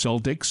Wolves and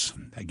Celtics.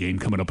 That game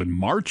coming up in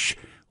March.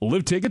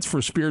 Live tickets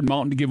for Spirit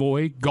Mountain to give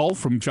away. Golf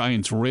from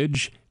Giants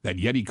Ridge. That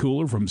Yeti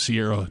cooler from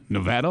Sierra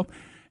Nevada.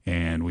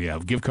 And we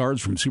have gift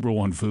cards from Super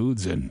One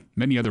Foods and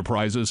many other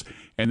prizes.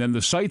 And then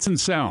the sights and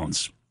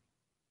sounds.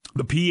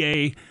 The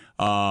PA,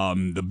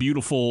 the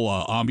beautiful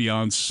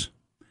ambiance,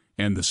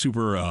 and the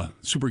super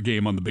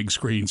game on the big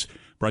screens.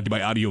 Brought to you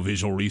by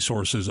Audiovisual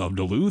Resources of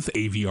Duluth,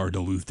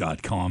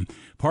 avrduluth.com.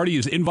 Party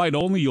is invite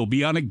only. You'll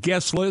be on a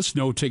guest list.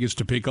 No tickets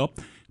to pick up.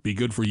 Be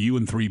good for you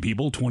and 3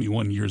 people,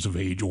 21 years of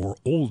age or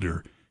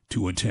older,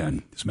 to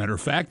attend. As a matter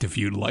of fact, if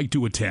you'd like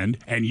to attend,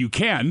 and you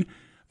can,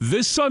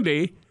 this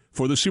Sunday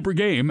for the Super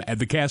Game at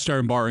the Cast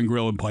Iron Bar and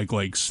Grill in Pike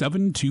Lake,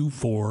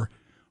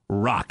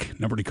 724-ROCK.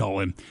 Number to call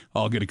in.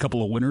 I'll get a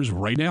couple of winners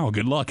right now.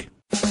 Good luck.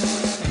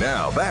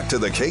 Now back to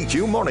the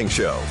KQ Morning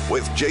Show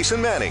with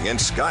Jason Manning and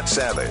Scott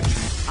Savage.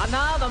 And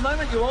now the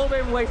moment you've all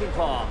been waiting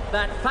for.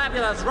 That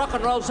fabulous rock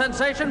and roll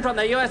sensation from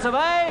the US of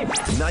A.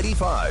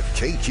 95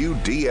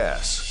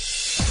 KQDS.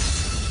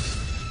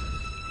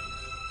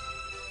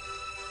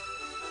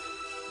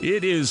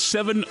 It is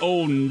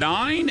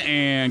 7:09,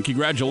 and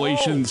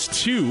congratulations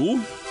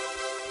to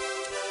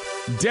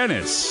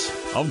Dennis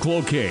of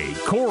Cloquet,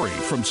 Corey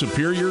from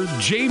Superior,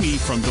 Jamie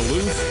from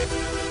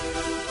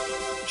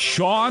Duluth,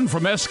 Sean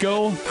from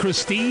Esco,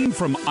 Christine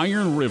from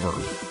Iron River.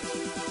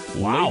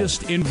 Wow.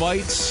 Latest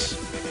invites,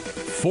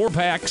 4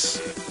 packs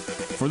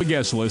for the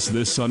guest list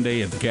this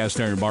Sunday at the Cast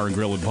Iron Bar and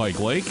Grill in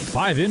Pike Lake.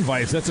 5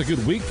 invites. That's a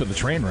good week for the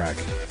train wreck.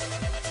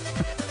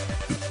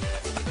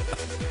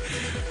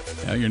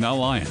 Yeah, you're not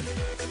lying.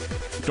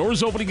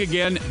 Doors opening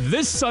again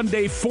this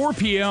Sunday, 4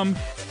 p.m.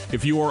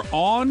 If you are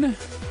on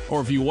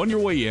or if you won your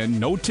way in,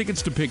 no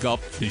tickets to pick up.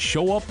 Just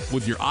show up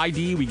with your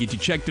ID. We get you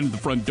checked into the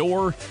front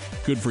door.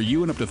 Good for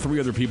you and up to 3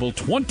 other people,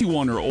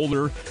 21 or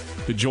older,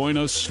 to join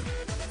us.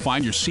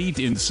 Find your seat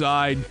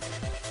inside.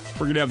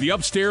 We're going to have the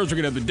upstairs, we're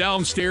going to have the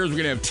downstairs,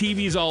 we're going to have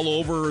TVs all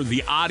over,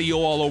 the audio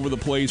all over the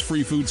place.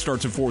 Free food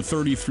starts at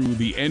 4:30 through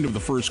the end of the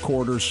first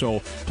quarter, so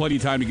plenty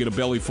of time to get a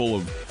belly full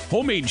of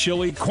homemade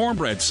chili,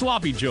 cornbread,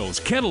 sloppy joes,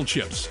 kettle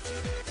chips.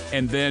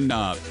 And then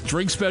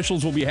drink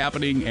specials will be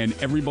happening, and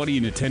everybody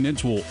in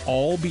attendance will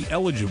all be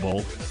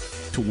eligible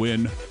to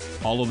win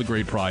all of the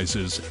great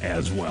prizes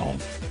as well.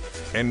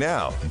 And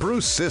now,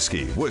 Bruce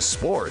Siskey with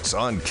sports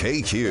on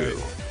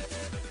KQ.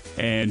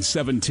 And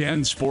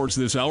 710 Sports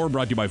this hour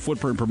brought to you by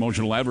Footprint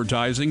Promotional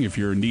Advertising. If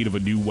you're in need of a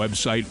new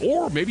website,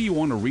 or maybe you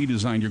want to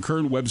redesign your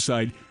current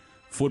website,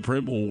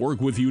 Footprint will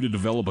work with you to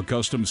develop a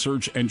custom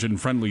search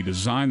engine-friendly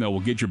design that will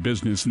get your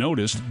business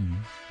noticed.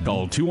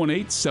 Call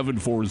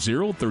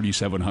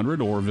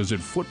 218-740-3700 or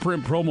visit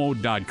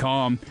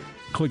footprintpromo.com.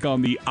 Click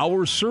on the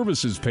Our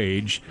Services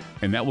page,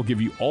 and that will give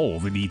you all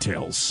the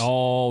details.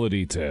 All the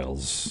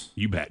details.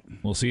 You bet.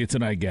 We'll see you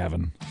tonight,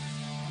 Gavin.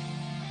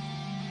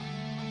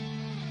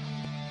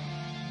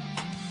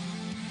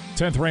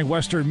 10th-ranked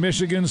Western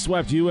Michigan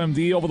swept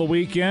UMD over the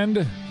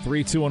weekend.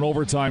 3-2 in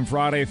overtime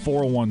Friday,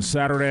 4-1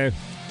 Saturday.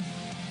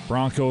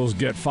 Broncos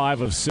get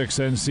 5 of 6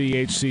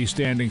 NCHC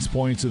standings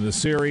points in the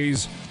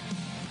series.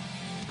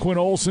 Quinn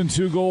Olson,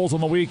 2 goals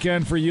on the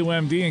weekend for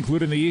UMD,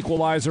 including the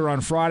equalizer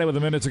on Friday with a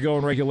minute to go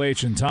in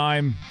regulation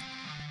time.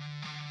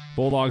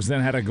 Bulldogs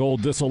then had a goal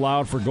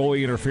disallowed for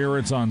goalie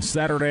interference on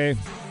Saturday.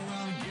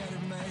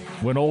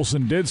 When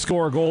Olson did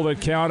score a goal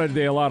that counted,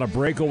 they allowed a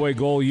breakaway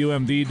goal.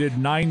 UMD did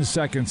 9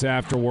 seconds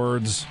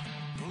afterwards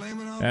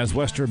as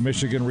Western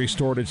Michigan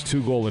restored its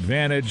 2-goal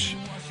advantage.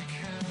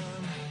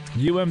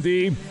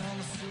 UMD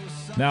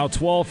now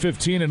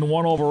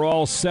 12-15-1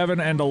 overall,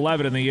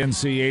 7-11 in the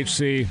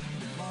NCHC.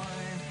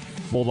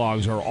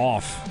 Bulldogs are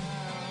off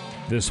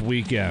this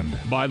weekend.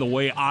 By the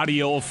way,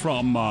 audio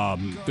from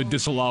the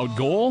disallowed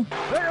goal.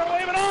 They're going to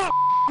leave it off,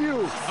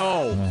 you.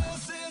 Oh.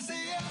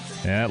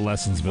 Yeah, that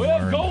lesson's been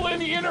learned. Goal in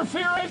the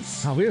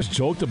interference. Oh, we just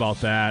joked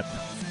about that.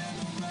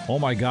 Oh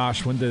my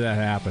gosh, when did that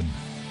happen?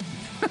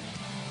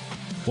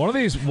 One of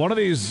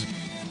these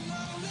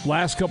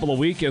last couple of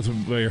weekends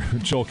we were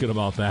joking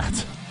about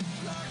that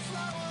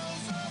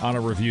on a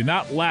review.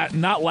 Not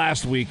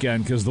last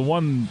weekend, because the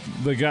one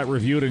that got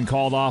reviewed and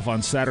called off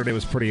on Saturday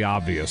was pretty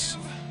obvious.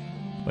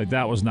 Like,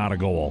 that was not a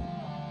goal.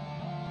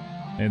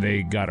 And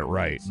they got it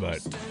right.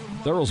 But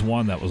there was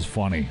one that was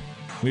funny.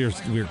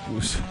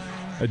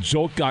 A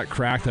joke got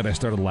cracked and I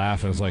started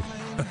laughing. I was like,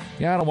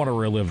 yeah, I don't want to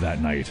relive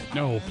that night.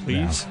 No,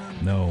 please.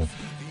 No.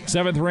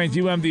 7th-ranked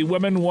UMD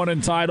women won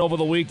and tied over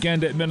the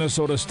weekend at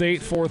Minnesota State.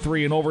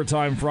 4-3 in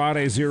overtime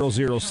Friday,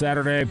 0-0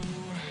 Saturday.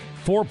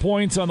 4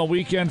 points on the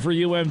weekend for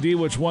UMD,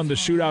 which won the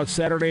shootout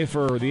Saturday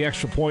for the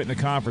extra point in the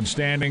conference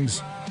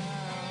standings.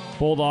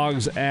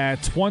 Bulldogs at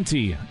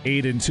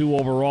 20-8-2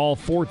 overall,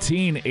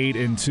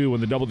 14-8-2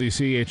 in the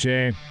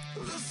WCHA.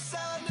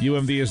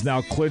 UMD has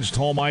now clinched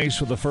home ice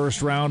for the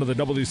first round of the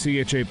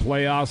WCHA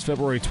playoffs,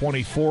 February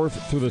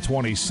 24th through the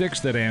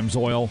 26th at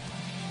Amsoil.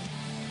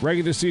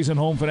 Regular season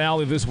home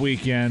finale this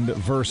weekend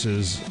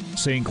versus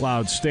St.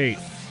 Cloud State.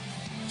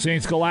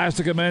 St.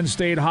 Scholastica men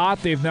stayed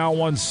hot. They've now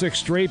won 6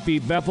 straight,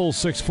 beat Bethel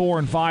 6-4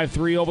 and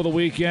 5-3 over the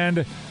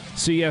weekend.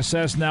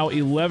 CSS now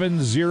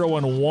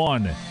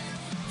 11-0-1.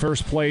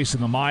 First place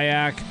in the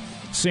MIAC.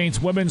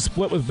 Saints women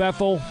split with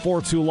Bethel,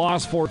 4-2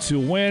 loss,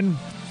 4-2 win.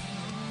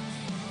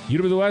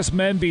 UWS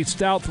men beat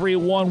Stout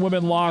 3-1.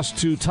 Women lost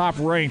to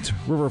top-ranked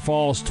River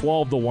Falls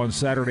 12-1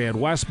 Saturday at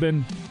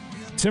Westman.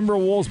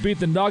 Timberwolves beat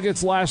the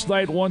Nuggets last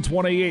night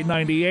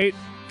 128-98.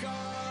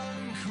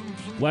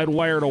 Led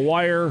wire to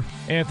wire.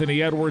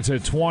 Anthony Edwards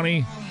at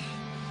 20.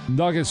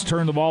 Nuggets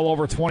turned the ball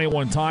over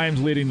 21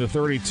 times, leading to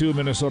 32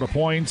 Minnesota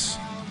points.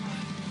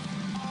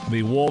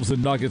 The Wolves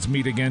and Nuggets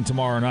meet again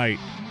tomorrow night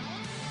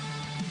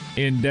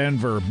in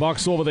Denver.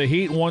 Bucks over the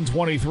Heat,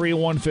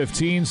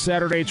 123-115.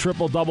 Saturday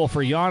triple-double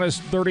for Giannis,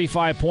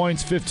 35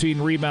 points, 15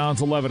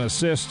 rebounds, 11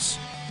 assists.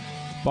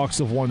 Bucks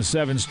have won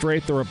 7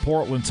 straight. They're at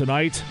Portland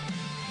tonight.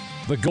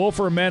 The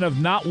Gopher men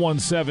have not won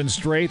 7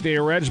 straight. They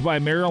are edged by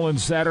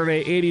Maryland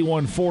Saturday,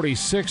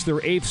 81-46, their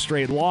 8th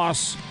straight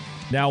loss.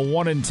 Now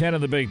 1-10 in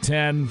the Big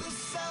Ten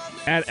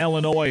at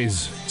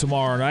Illinois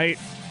tomorrow night.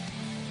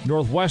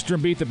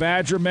 Northwestern beat the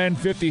Badger men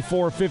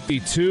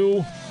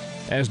 54-52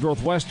 as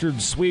Northwestern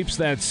sweeps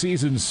that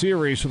season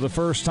series for the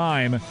first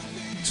time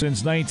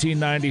since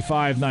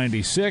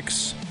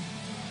 1995-96.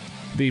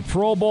 The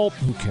Pro Bowl,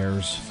 who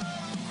cares?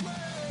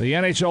 The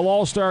NHL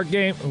All-Star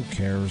Game, who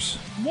cares?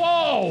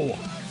 Whoa!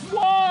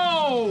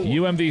 Whoa!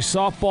 UMD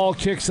softball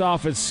kicks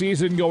off its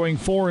season going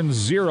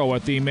 4-0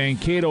 at the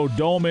Mankato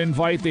Dome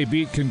Invite. They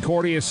beat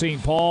Concordia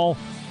St. Paul,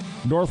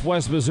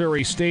 Northwest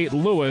Missouri State,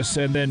 Lewis,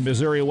 and then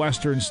Missouri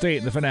Western State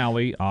in the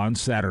finale on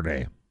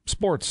Saturday.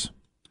 Sports.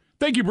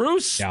 Thank you,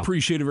 Bruce. Yeah.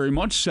 Appreciate it very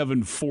much.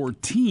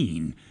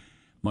 7:14.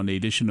 Monday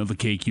edition of the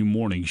KQ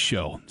Morning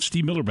Show.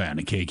 Steve Miller Band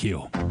at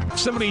KQ.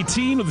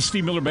 7:18 of the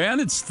Steve Miller Band.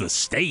 It's The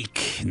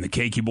Steak in the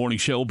KQ Morning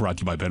Show, brought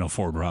to you by Benno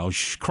Ford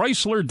Roush.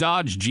 Chrysler,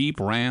 Dodge, Jeep,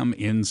 Ram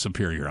in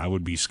Superior. I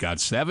would be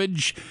Scott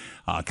Savage.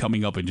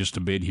 Coming up in just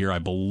a bit here, I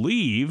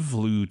believe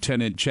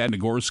Lieutenant Chad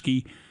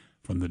Nagorski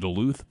from the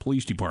Duluth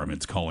Police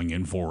Department's calling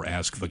in for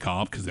Ask the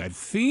Cop, because I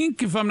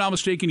think, if I'm not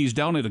mistaken, he's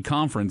down at a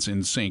conference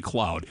in St.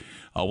 Cloud.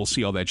 We'll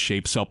see how that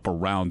shapes up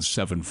around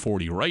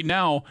 7:40. Right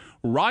now,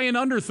 Ryan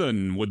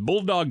Underthun with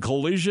Bulldog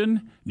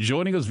Collision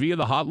joining us via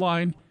the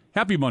hotline.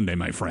 Happy Monday,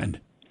 my friend.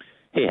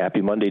 Hey,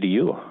 happy Monday to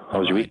you. How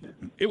was your week?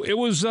 It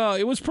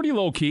was pretty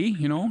low key,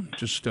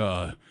 just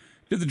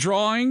did the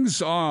drawings,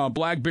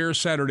 Black Bear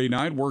Saturday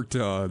night, worked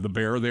the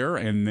bear there,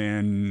 and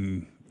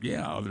then,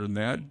 other than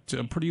that,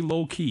 pretty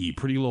low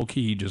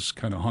key, just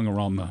kind of hung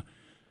around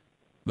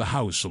the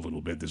house a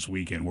little bit this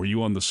weekend. Were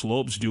you on the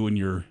slopes doing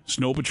your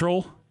snow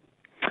patrol?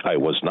 I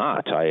was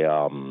not. I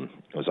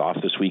was off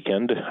this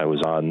weekend. I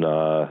was on,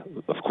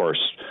 of course,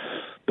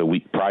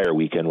 the prior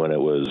weekend when it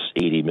was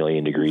 80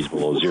 million degrees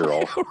below zero,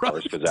 right. Of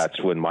course, because that's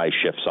when my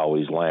shifts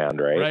always land,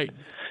 right? Right.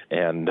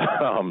 And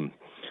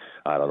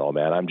I don't know,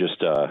 man. I'm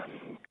just a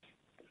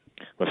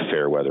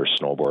fair weather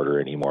snowboarder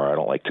anymore. I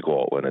don't like to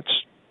go out when it's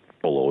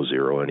below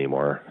zero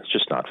anymore. It's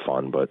just not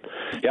fun. But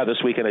yeah,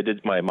 this weekend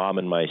my mom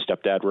and my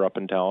stepdad were up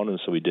in town, and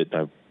so I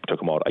took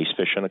them out ice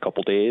fishing a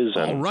couple days.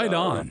 And, right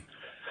on.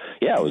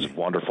 Yeah, it was a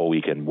wonderful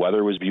weekend.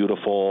 Weather was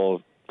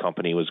beautiful.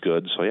 Company was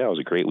good. So yeah, it was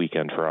a great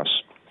weekend for us.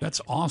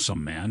 That's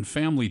awesome, man.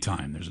 Family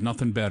time. There's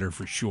nothing better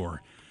for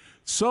sure.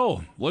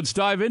 So let's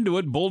dive into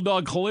it.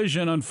 Bulldog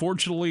Collision,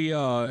 unfortunately,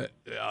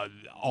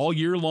 all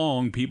year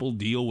long, people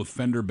deal with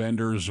fender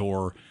benders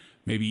or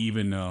maybe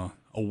even a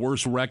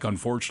worse wreck,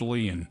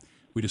 unfortunately, and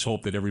we just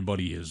hope that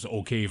everybody is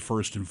okay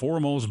first and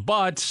foremost.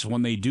 But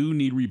when they do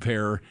need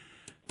repair,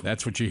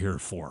 that's what you're here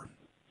for.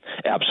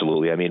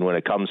 Absolutely. I mean, when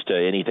it comes to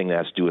anything that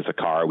has to do with a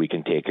car, we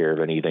can take care of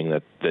anything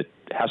that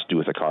has to do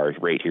with a car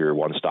right here,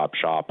 one-stop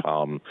shop.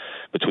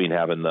 Between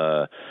having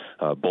the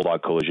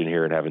Bulldog Collision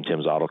here and having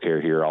Tim's Auto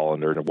Care here all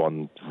under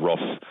one roof,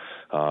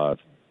 there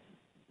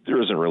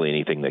isn't really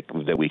anything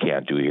that we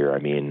can't do here. I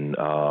mean,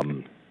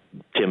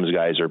 Tim's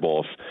guys are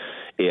both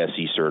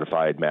ASE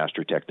certified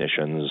master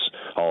technicians.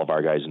 All of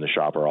our guys in the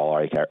shop are all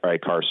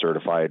iCar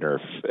certified and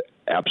are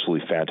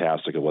absolutely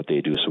fantastic at what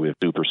they do. So we have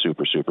super,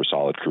 super, super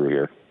solid crew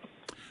here.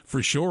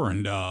 For sure,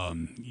 and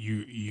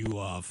you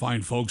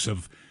fine folks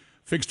have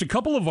fixed a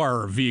couple of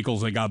our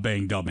vehicles that got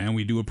banged up, man.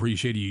 We do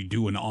appreciate you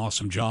do an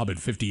awesome job at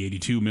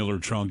 5082 Miller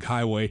Trunk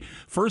Highway.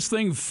 First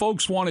thing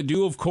folks want to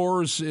do, of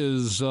course,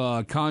 is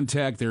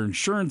contact their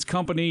insurance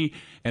company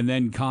and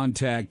then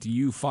contact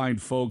you fine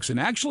folks. And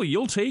actually,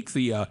 you'll take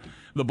the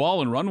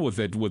ball and run with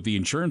it with the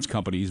insurance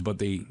companies,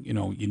 but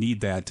you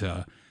need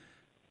that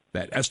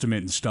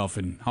estimate and stuff.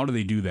 And how do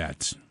they do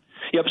that?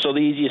 Yep, so the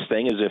easiest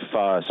thing is if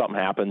something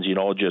happens,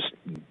 just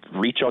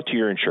reach out to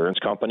your insurance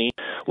company.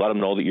 Let them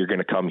know that you're going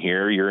to come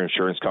here. Your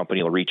insurance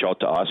company will reach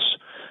out to us.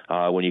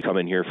 When you come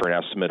in here for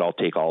an estimate, I'll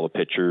take all the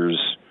pictures,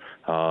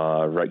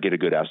 get a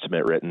good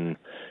estimate written,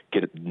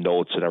 get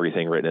notes and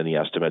everything written in the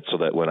estimate so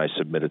that when I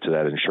submit it to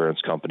that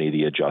insurance company,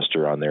 the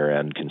adjuster on their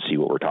end can see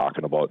what we're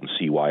talking about and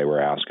see why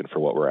we're asking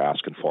for what we're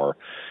asking for.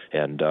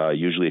 And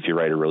usually if you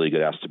write a really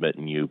good estimate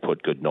and you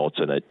put good notes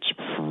in it, it's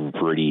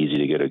pretty easy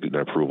to get an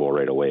approval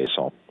right away.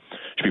 So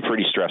should be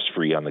pretty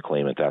stress-free on the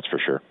claimant, that's for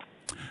sure.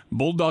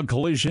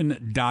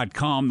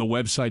 BulldogCollision.com, the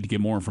website to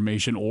get more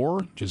information,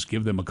 or just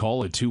give them a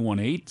call at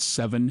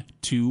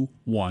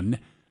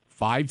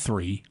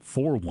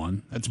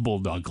 218-721-5341. That's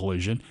Bulldog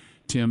Collision.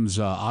 Tim's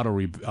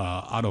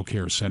Auto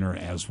Care Center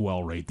as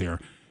well right there.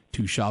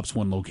 2 shops,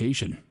 1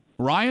 location.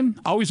 Ryan,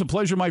 always a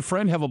pleasure, my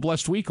friend. Have a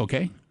blessed week,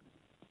 okay?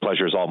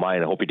 Pleasure is all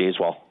mine. I hope your day's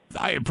well.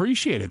 I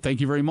appreciate it.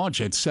 Thank you very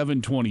much. At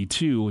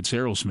 7:22, it's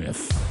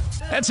Aerosmith.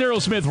 That's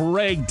Aerosmith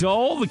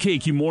Ragdoll, the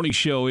KQ Morning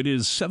Show. It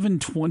is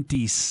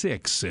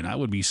 7:26, and I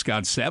would be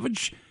Scott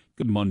Savage.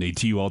 Good Monday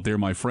to you out there,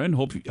 my friend.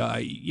 Hope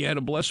you had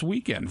a blessed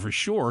weekend for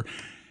sure.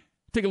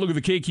 Take a look at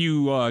the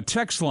KQ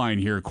text line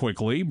here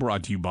quickly,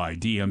 brought to you by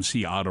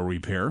DMC Auto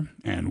Repair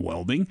and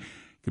Welding.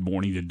 Good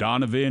morning to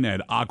Donovan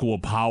at Aqua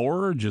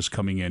Power, just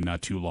coming in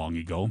not too long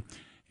ago.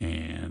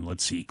 And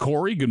let's see,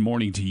 Corey, good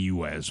morning to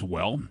you as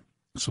well.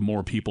 Some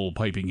more people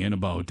piping in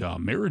about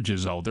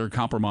marriages out there.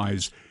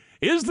 Compromise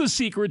is the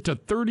secret to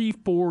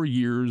 34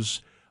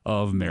 years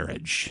of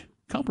marriage.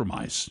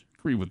 Compromise.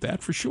 Agree with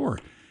that for sure.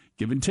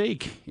 Give and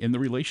take in the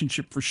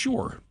relationship for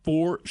sure.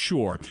 For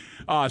sure.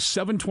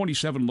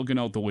 727 looking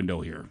out the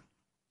window here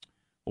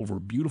over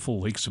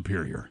beautiful Lake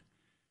Superior.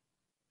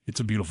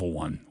 It's a beautiful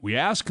one. We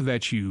ask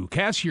that you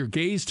cast your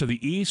gaze to the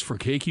east for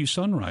KQ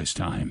sunrise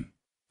time.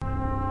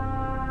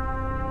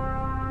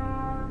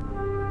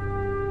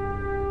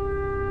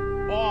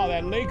 Oh,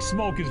 that lake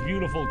smoke is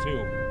beautiful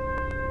too.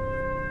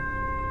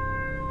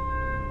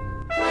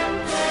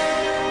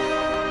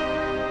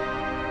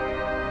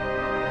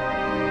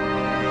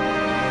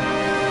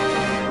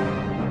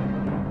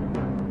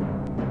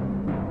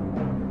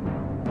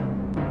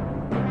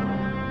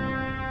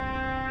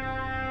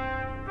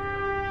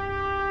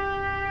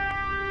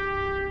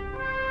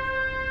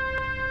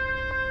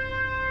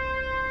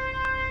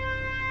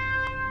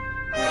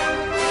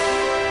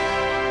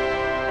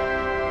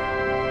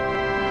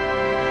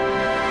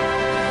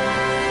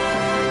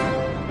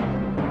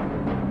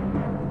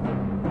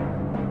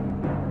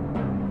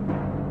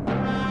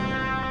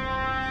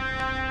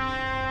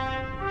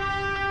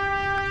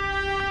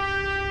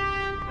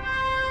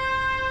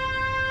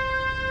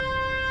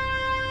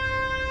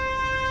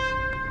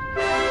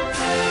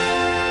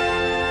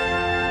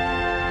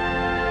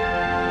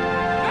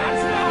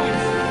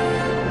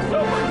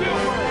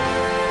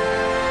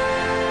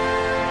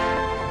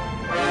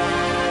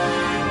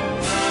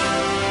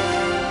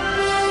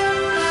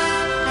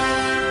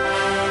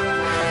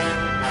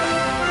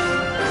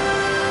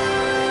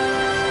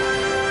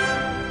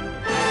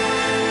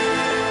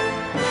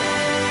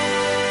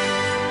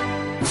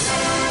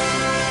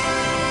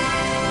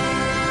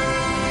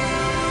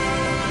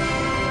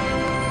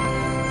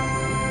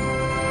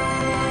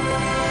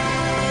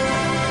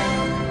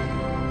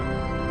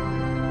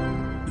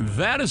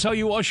 That is how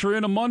you usher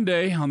in a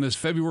Monday on this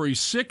February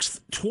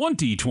 6th,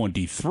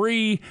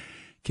 2023,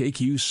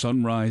 KQ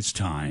Sunrise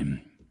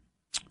Time.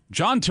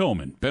 John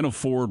Tillman, Benna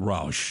Ford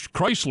Roush,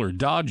 Chrysler,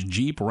 Dodge,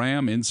 Jeep,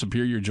 Ram in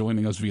Superior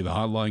joining us via the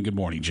hotline. Good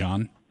morning,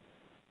 John.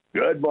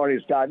 Good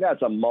morning, Scott.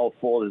 That's a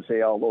mouthful to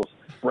say all those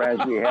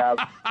brands we have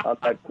on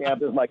that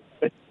campus.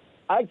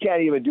 I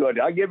can't even do it.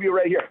 I'll give you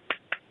right here.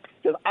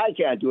 Because I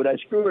can't do it. I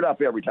screw it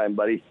up every time,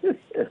 buddy.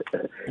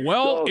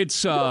 Well,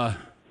 it's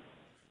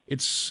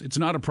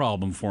not a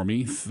problem for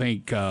me,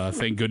 thank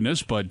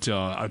goodness. But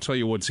I'll tell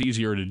you what's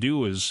easier to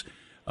do is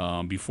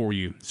before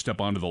you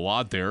step onto the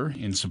lot there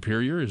in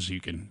Superior is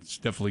you can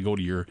definitely go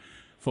to your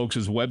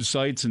folks'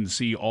 websites and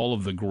see all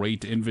of the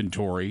great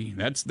inventory.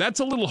 That's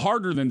a little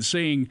harder than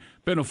saying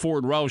Benna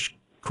Ford Roush,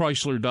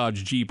 Chrysler,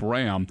 Dodge, Jeep,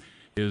 Ram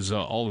is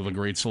all of the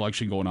great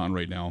selection going on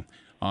right now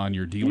on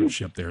your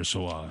dealership there.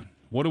 So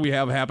what do we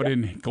have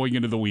happening going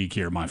into the week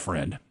here, my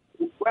friend?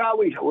 Well,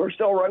 we're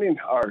still running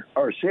our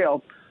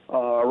sale,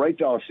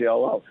 write-down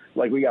sale.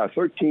 Like we got a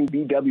 13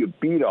 BW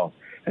Beetle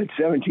at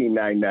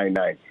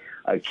 $17,999.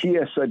 A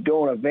Kia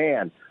Sedona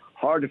van,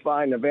 hard to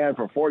find a van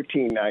for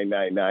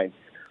 $14,999.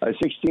 A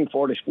 16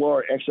 Ford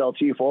Explorer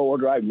XLT four-wheel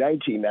drive,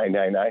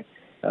 $19,999.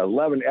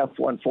 11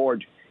 F1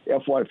 Ford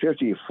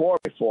F-150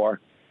 4x4,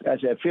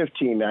 that's at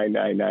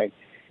 $15,999.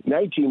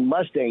 19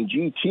 Mustang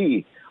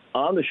GT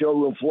on the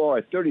showroom floor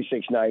at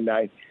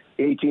 $36,999.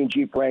 18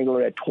 Jeep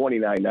Wrangler at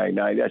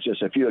 $29,999. That's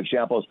just a few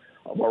examples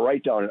of our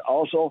write-down. And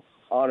also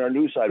on our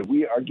new side,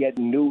 we are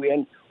getting new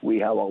in. We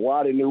have a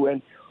lot of new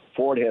in.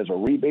 Ford has a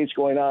rebates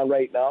going on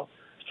right now.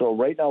 So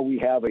right now we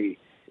have a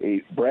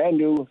brand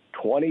new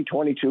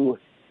 2022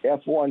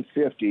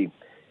 F-150,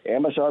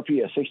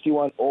 MSRP at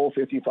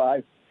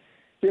 $61,055,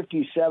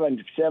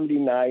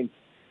 $57,799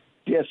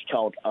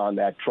 discount on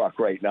that truck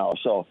right now.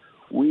 So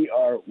we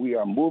are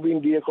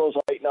moving vehicles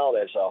right now.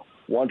 That's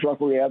one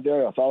truck we have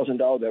there,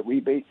 $1,000. That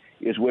rebate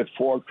is with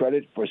Ford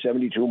credit for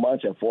 72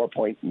 months at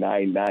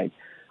 4.99.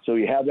 So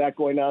you have that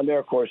going on there.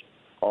 Of course,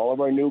 all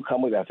of our new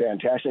come with a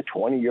fantastic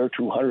 20-year,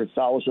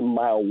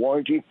 200,000-mile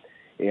warranty,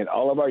 and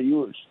all of our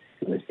used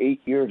with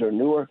 8 years or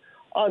newer,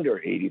 under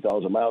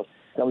 80,000 miles,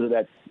 comes with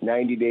that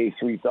 90-day,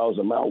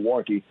 3,000-mile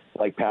warranty,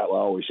 like Pat will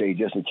always say,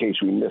 just in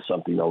case we miss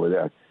something over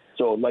there.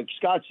 So like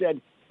Scott said,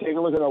 take a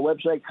look at our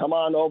website. Come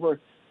on over.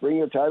 Bring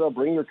your title.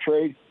 Bring your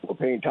trade. We're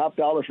paying top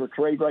dollars for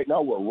trade right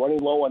now. We're running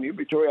low on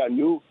inventory on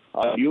new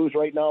used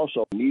right now,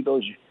 so we need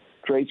those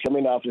trades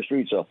coming off the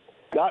street. So,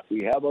 Scott,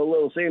 we have a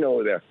little saying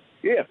over there.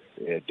 If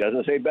it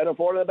doesn't say Benna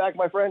Ford on the back,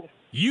 my friend,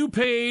 you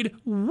paid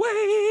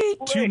way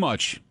too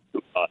much.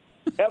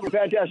 Have a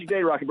fantastic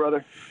day, Rocky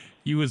brother.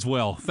 You as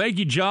well. Thank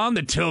you, John,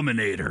 the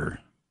Tillmanator.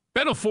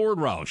 Benna Ford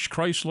Roush,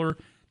 Chrysler,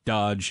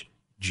 Dodge,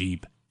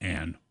 Jeep,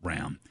 and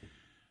Ram.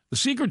 The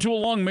secret to a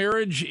long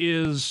marriage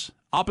is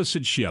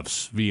opposite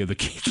shifts via the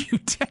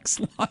KQ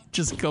text line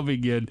just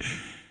coming in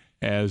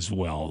as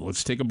well.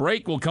 Let's take a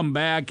break. We'll come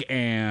back,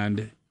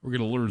 and we're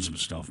going to learn some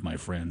stuff, my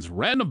friends.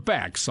 Random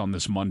facts on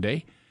this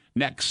Monday.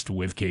 Next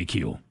with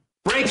KQ.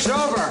 Break's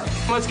over.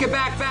 Let's get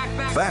back.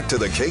 Back to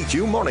the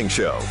KQ Morning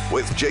Show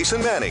with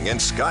Jason Manning and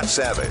Scott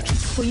Savage.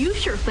 Well, you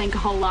sure think a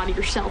whole lot of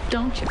yourself,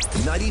 don't you?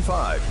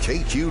 95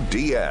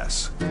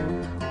 KQDS.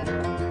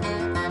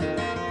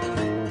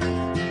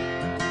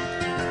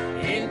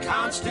 In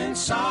constant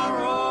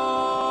sorrow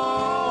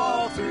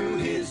all through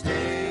his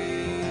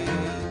days,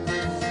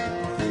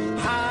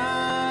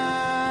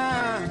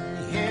 I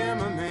am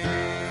a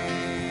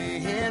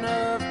man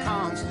of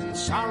constant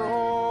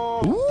sorrow.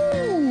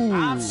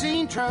 I've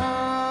seen trouble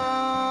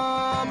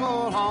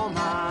all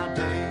my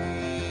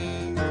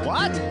days.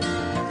 What?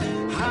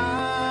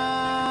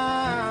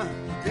 I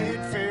bid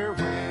farewell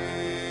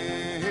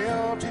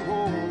to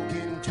old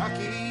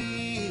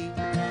Kentucky,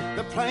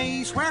 the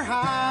place where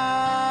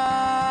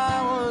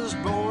I was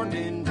born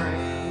and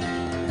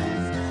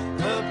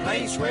raised, the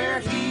place where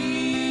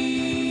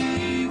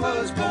he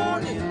was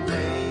born and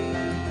raised.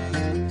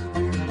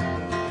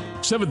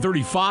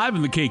 7:35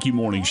 in the KQ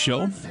Morning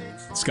Show.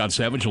 Scott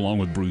Savage along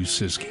with Bruce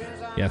Siski.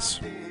 Yes.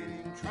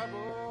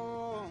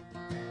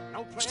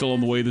 Still on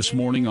the way this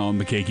morning on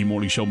the KQ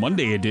Morning Show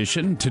Monday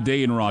edition.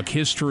 Today in rock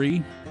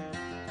history,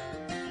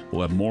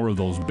 we'll have more of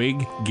those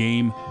big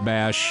game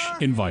bash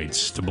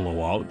invites to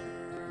blow out.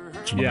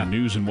 Some of the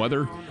news and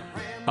weather.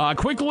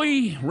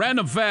 Quickly,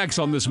 random facts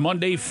on this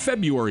Monday,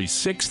 February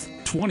 6th,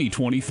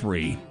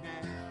 2023.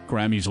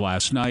 Grammys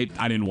last night.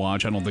 I didn't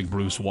watch. I don't think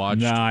Bruce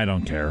watched. No, I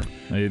don't care.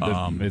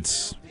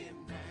 It's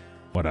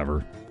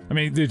whatever. I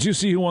mean, did you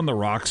see who won the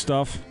rock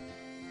stuff?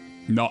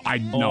 No,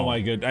 no. Oh my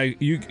god!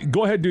 You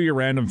go ahead and do your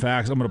random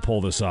facts. I'm going to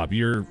pull this up.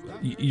 You're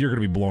going to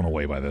be blown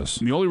away by this.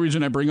 The only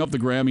reason I bring up the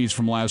Grammys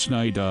from last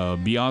night,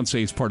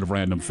 Beyonce is part of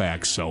random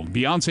facts. So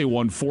Beyonce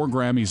won 4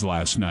 Grammys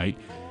last night,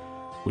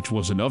 which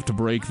was enough to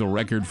break the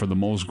record for the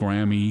most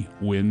Grammy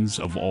wins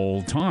of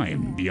all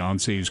time.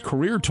 Beyonce's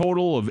career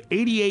total of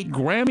 88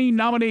 Grammy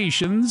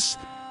nominations.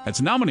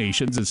 That's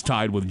nominations. It's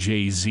tied with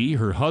Jay-Z,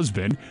 her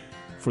husband,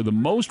 for the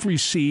most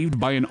received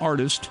by an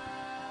artist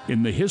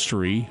in the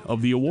history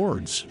of the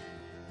awards.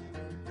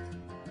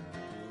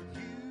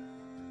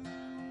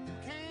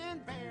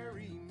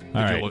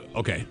 All right.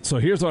 Okay. So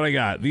here's what I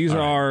got. These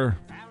are.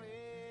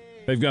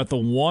 They've got the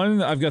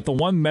one. I've got the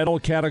one medal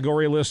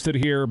category listed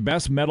here.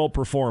 Best medal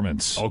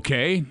performance.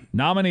 Okay.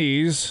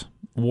 Nominees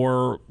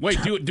were.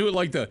 Wait. Do it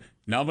like the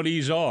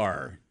nominees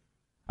are.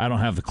 I don't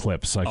have the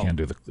clips, so I can't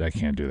do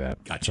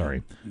that. Gotcha.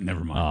 Sorry.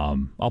 Never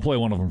mind. I'll play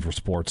one of them for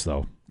sports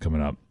though.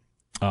 Coming up.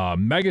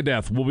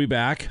 Megadeth will be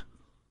back.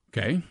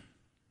 Okay.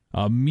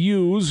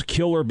 Muse,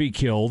 Kill or Be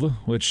Killed,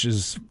 which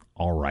is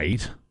all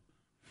right.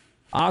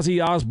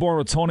 Ozzy Osbourne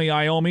with Tony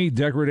Iommi,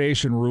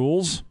 Degradation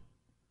Rules.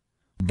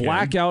 Okay.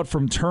 Blackout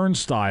from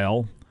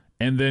Turnstile,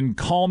 and then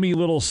Call Me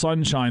Little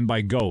Sunshine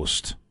by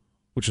Ghost,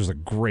 which is a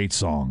great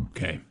song.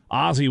 Okay.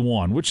 Ozzy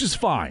won, which is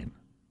fine.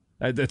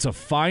 It's a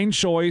fine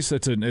choice.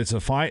 It's a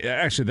fine.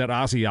 Actually, that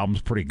Ozzy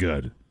album's pretty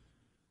good.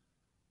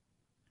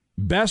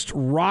 Best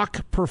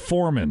rock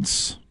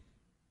performance.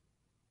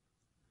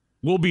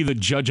 We'll be the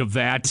judge of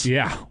that.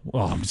 Yeah.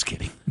 Well, I'm just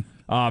kidding.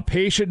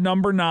 Patient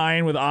Number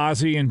 9 with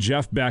Ozzy and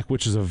Jeff Beck,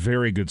 which is a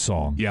very good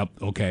song. Yep.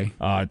 Okay.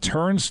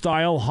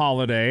 Turnstile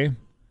Holiday.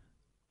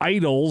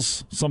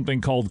 Idols,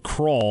 something called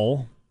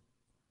Crawl.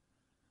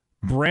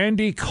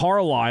 Brandy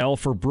Carlisle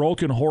for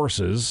Broken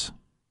Horses.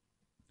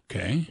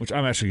 Okay. Which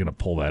I'm actually going to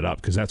pull that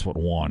up because that's what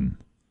won.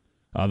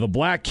 The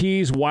Black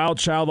Keys, Wild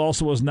Child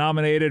also was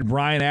nominated.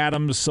 Bryan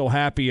Adams, So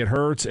Happy It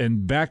Hurts.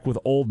 And Beck with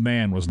Old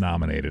Man was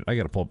nominated. I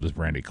got to pull up this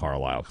Brandy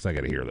Carlisle because I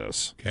got to hear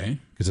this. Okay.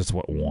 Because that's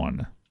what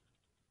won.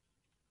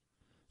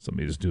 So let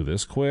me just do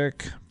this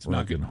quick. It's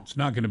not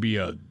going to be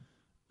a...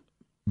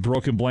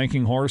 Broken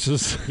Blanking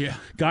Horses? Yeah.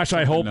 Gosh,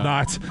 I hope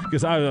not.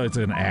 Because it's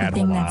an ad.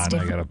 Hold on. I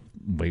got to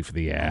wait for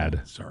the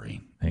ad.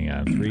 Sorry. Hang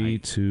on. 3,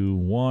 2,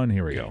 1.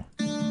 Here we go.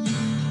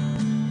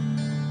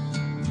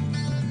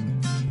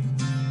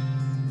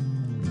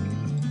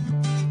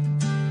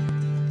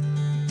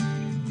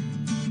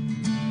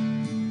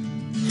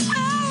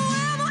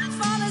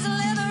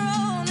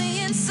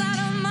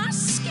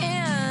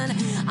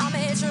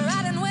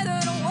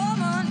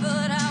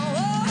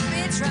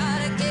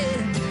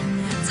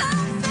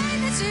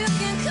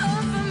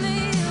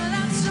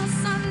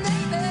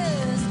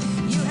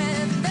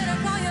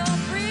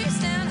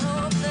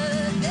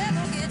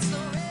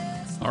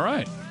 All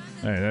right.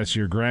 Hey, that's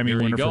your Grammy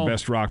winner for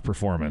Best Rock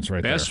Performance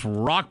right there. Best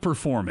Rock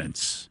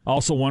Performance.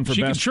 Also one for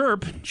She Best... can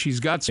chirp. She's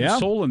got some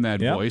soul in that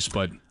voice,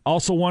 but...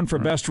 Also one for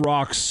Best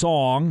Rock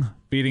Song,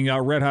 beating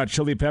out Red Hot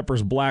Chili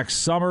Peppers' Black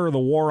Summer, The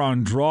War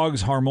on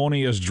Drugs,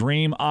 Harmonious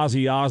Dream.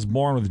 Ozzy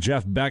Osbourne with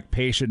Jeff Beck,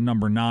 Patient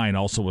Number 9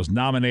 also was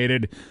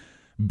nominated.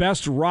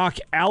 Best Rock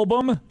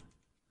Album,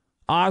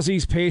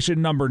 Ozzy's Patient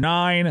Number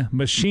 9,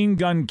 Machine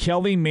Gun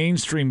Kelly,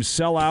 Mainstream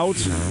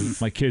Sellout.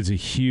 My kid's a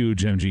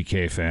huge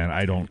MGK fan.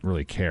 I don't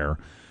really care.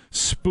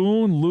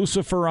 Spoon,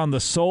 Lucifer on the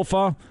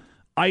Sofa,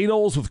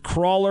 Idols with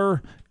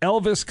Crawler,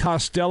 Elvis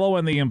Costello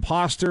and the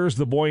Imposters,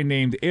 The Boy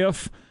Named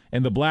If,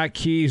 and the Black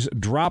Keys'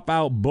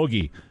 Dropout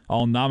Boogie,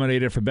 all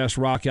nominated for Best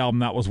Rock Album.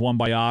 That was won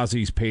by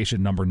Ozzy's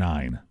Patient Number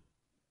 9.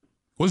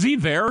 Was he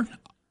there?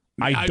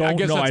 I don't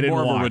know. I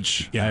didn't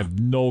watch. I have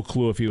no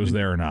clue if he was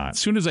there or not. As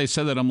soon as I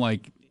said that, I'm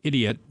like,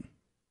 idiot.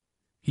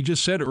 He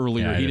just said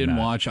earlier he didn't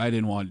watch. I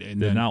didn't watch.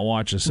 Did not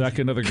watch a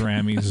second of the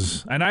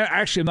Grammys. And I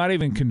actually am not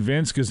even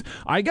convinced because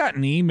I got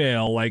an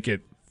email like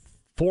at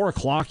 4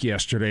 o'clock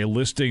yesterday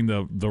listing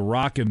the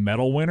rock and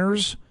metal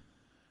winners.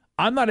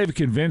 I'm not even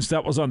convinced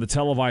that was on the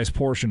televised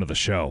portion of the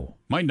show.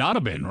 Might not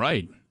have been,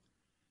 right.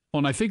 Well,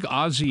 and I think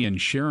Ozzy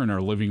and Sharon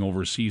are living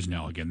overseas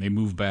now again. They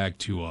moved back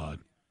to, I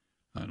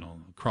don't know,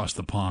 across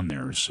the pond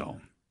there,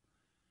 so.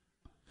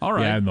 All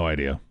right. Yeah, I have no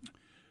idea.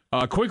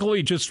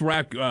 Quickly, just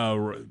back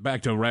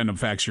to random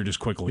facts here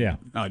just quickly. Yeah.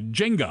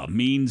 Jenga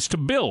means to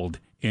build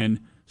in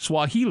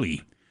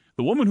Swahili.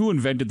 The woman who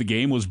invented the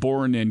game was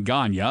born in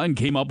Ghana and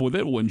came up with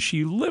it when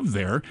she lived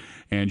there,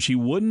 and she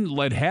wouldn't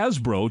let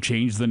Hasbro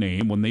change the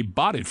name when they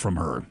bought it from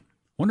her.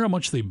 Wonder how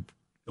much they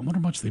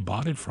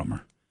bought it from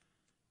her.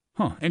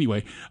 Huh.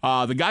 Anyway,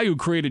 the guy who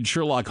created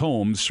Sherlock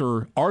Holmes,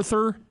 Sir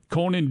Arthur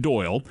Conan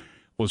Doyle,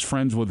 was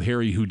friends with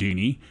Harry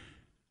Houdini.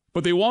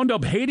 But they wound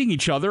up hating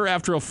each other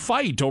after a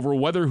fight over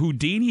whether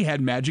Houdini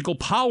had magical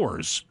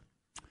powers.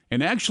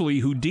 And actually,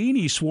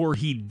 Houdini swore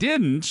he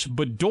didn't,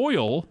 but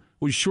Doyle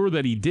was sure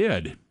that he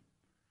did.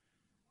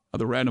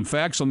 Other random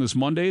facts on this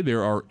Monday,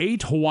 there are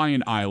 8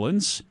 Hawaiian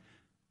islands,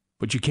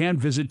 but you can't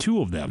visit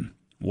 2 of them.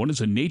 One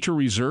is a nature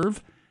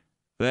reserve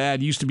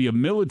that used to be a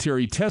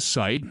military test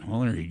site. Well,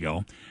 there you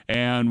go.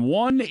 And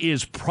one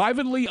is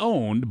privately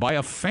owned by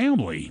a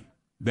family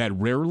that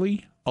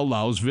rarely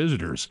allows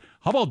visitors.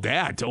 How about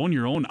that, to own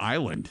your own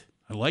island?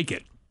 I like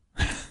it.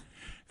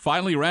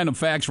 Finally, random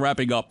facts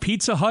wrapping up.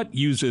 Pizza Hut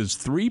uses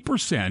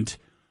 3%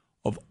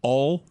 of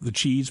all the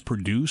cheese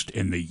produced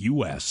in the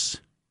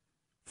U.S.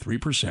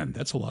 3%.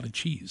 That's a lot of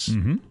cheese.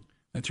 Mm-hmm.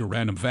 That's your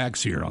random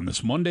facts here on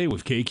this Monday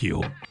with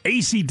KQ.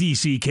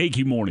 AC/DC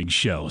KQ Morning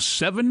Show,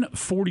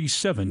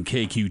 7:47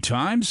 KQ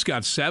time.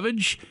 Scott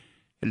Savage,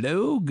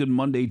 hello. Good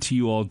Monday to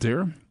you out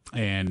there.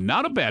 And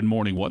not a bad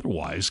morning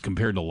weather-wise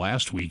compared to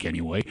last week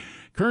anyway.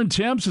 Current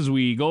temps as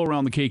we go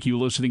around the KQ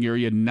listening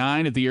area,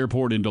 9 at the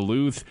airport in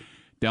Duluth.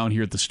 Down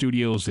here at the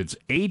studios, it's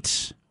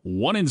 8.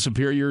 1 in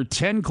Superior,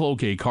 10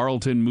 Cloquet,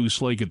 Carlton,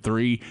 Moose Lake at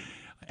 3,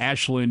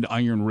 Ashland,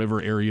 Iron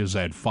River areas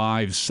at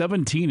 5,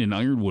 17 in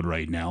Ironwood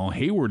right now.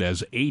 Hayward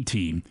has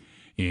 18.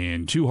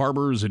 In Two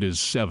Harbors, it is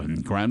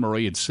 7. Grand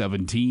Marais at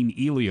 17,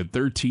 Ely at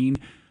 13,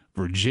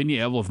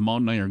 Virginia, Evelyn,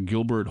 Mountain Iron,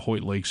 Gilbert,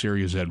 Hoyt Lakes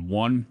areas at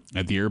 1.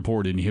 At the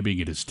airport in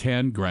Hibbing, it is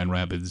 10. Grand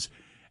Rapids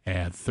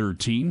at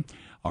 13.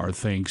 Our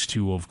thanks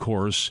to, of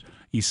course,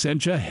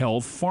 Essentia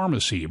Health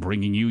Pharmacy,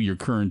 bringing you your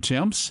current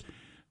temps.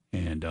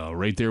 And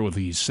right there with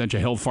the Essentia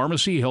Health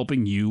Pharmacy,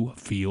 helping you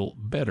feel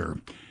better.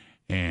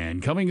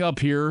 And coming up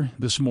here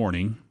this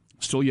morning,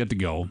 still yet to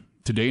go,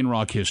 Today in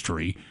Rock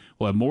History,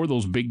 we'll have more of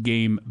those big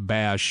game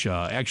bash,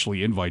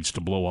 actually invites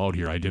to blow out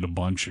here. I did a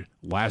bunch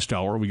last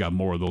hour. We got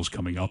more of those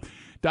coming up.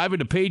 Dive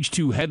into page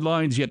 2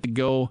 headlines yet to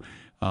go.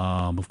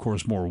 Of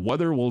course, more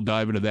weather. We'll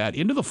dive into that.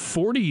 Into the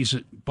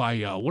 40s by,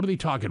 what are they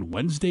talking,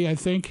 Wednesday, I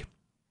think?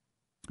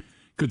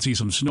 Could see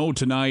some snow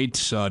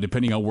tonight,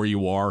 depending on where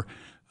you are.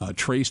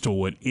 Trace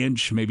to an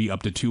inch, maybe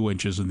up to 2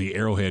 inches in the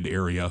Arrowhead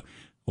area.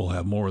 We'll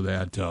have more of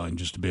that in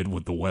just a bit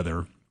with the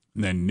weather.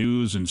 And then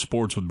news and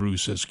sports with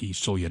Bruce Siskey,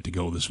 still yet to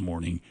go this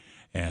morning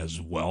as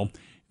well. And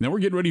then we're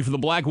getting ready for the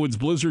Blackwoods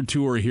Blizzard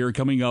Tour here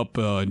coming up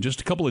in just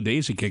a couple of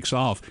days. It kicks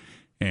off.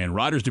 And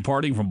riders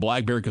departing from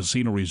Black Bear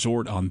Casino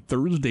Resort on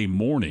Thursday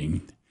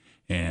morning.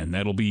 And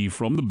that'll be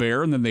from the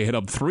Bear. And then they head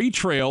up 3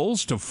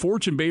 trails to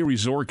Fortune Bay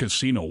Resort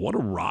Casino. What a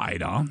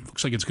ride, huh?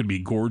 Looks like it's going to be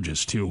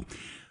gorgeous, too.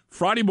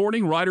 Friday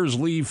morning, riders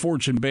leave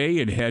Fortune Bay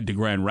and head to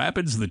Grand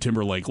Rapids, the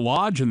Timberlake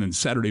Lodge. And then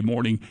Saturday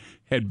morning,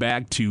 head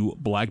back to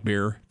Black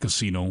Bear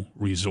Casino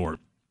Resort.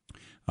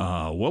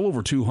 Well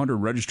over 200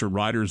 registered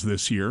riders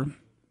this year.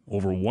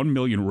 Over 1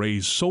 million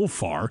raised so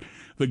far.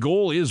 The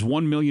goal is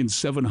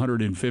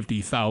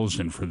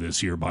 $1,750,000 for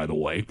this year, by the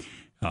way.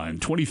 In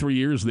 23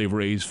 years, they've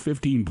raised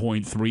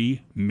 $15.3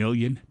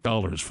 million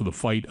for the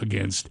fight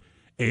against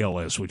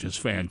ALS, which is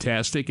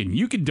fantastic. And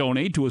you can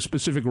donate to a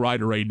specific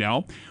rider right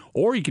now,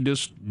 or you can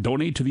just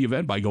donate to the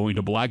event by going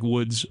to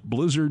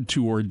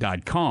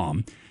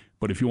blackwoodsblizzardtour.com.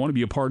 But if you want to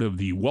be a part of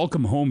the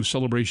Welcome Home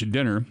Celebration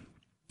Dinner,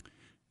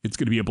 it's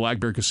going to be at Black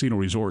Bear Casino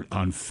Resort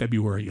on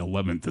February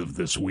 11th of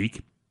this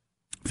week.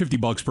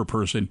 $50 per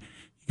person.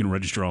 You can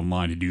register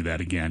online to do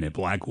that again at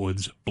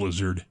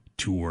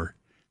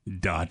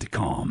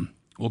blackwoodsblizzardtour.com.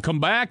 We'll come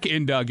back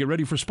and get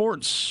ready for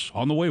sports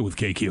on the way with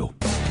KQ.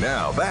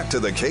 Now, back to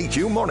the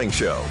KQ Morning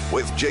Show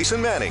with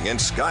Jason Manning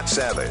and Scott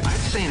Savage. I'd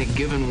say in a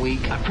given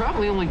week, I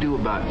probably only do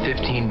about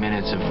 15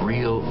 minutes of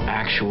real,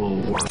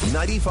 actual work.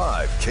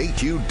 95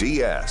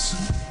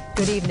 KQDS.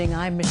 Good evening,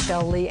 I'm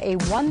Michelle Lee. A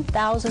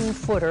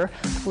 1,000-footer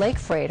lake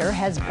freighter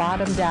has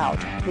bottomed out.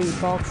 The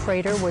bulk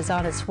freighter was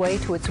on its way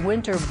to its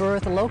winter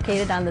berth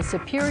located on the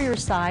Superior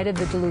side of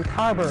the Duluth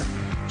Harbor.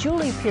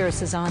 Julie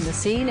Pierce is on the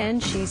scene,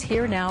 and she's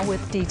here now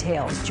with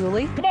details.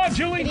 Julie? Come on,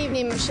 Julie! Good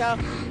evening, Michelle.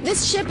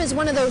 This ship is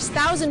one of those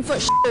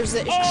 1,000-foot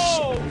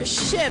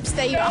ships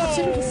that you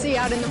often see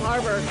out in the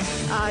harbor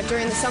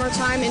during the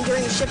summertime and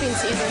during the shipping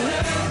season.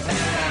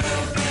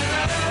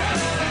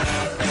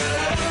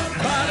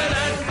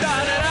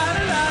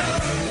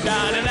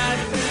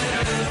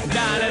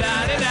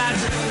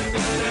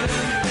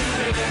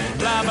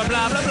 Blah,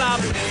 blah, blah, blah.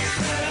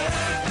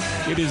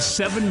 It is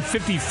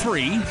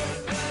 7:53.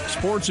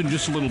 Sports in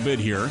just a little bit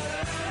here.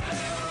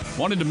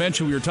 Wanted to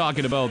mention we were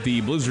talking about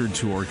the Blizzard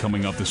Tour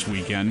coming up this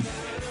weekend.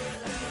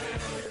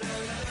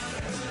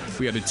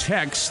 We had a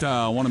text.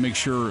 I want to make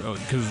sure,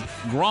 because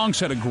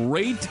Gronks had a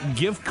great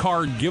gift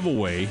card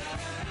giveaway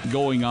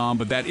going on,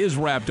 but that is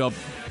wrapped up.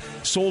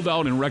 Sold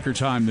out in record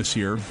time this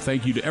year.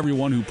 Thank you to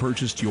everyone who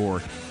purchased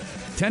your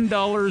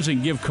 $10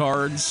 in gift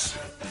cards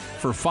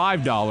for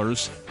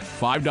 $5.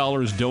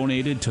 $5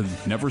 donated to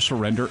Never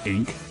Surrender,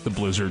 Inc., the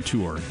Blizzard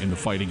Tour, in the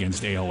fight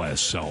against ALS.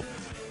 So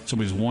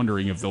somebody's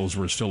wondering if those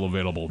were still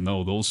available.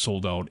 No, those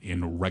sold out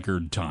in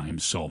record time.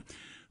 So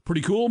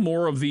pretty cool.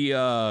 More of the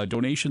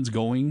donations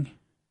going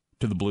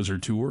to the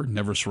Blizzard Tour,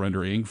 Never Surrender,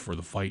 Inc., for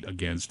the fight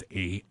against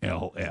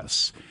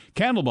ALS.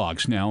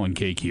 Candlebox now in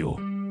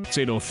KQ. It's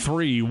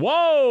 8:03.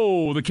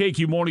 Whoa! The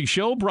KQ Morning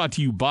Show brought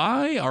to you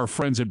by our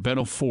friends at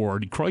Benno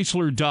Ford,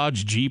 Chrysler,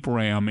 Dodge, Jeep,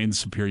 Ram in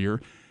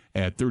Superior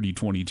at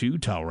 3022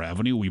 Tower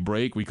Avenue. We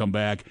break, we come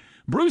back.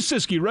 Bruce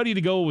Siskey ready to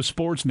go with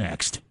sports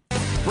next.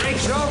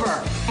 Break's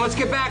over. Let's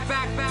get back.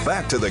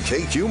 Back to the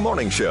KQ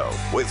Morning Show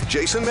with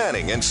Jason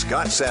Manning and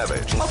Scott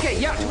Savage. Okay,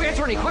 yeah, to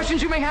answer any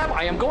questions you may have,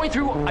 I am going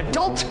through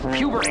adult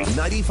puberty.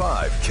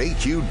 95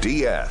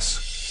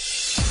 KQDS.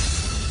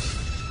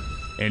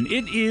 And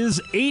it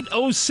is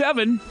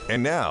 8:07.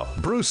 And now,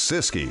 Bruce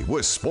Siskey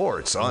with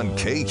sports on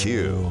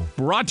KQ.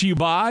 Brought to you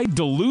by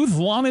Duluth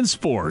Lawn and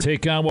Sport.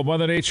 Take on what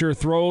Mother Nature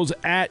throws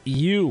at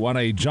you on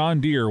a John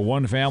Deere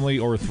 1 Family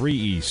or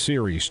 3E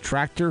Series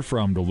tractor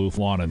from Duluth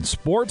Lawn and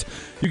Sport.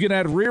 You can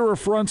add rear or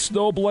front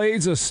snow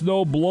blades, a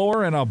snow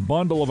blower, and a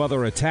bundle of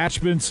other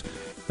attachments.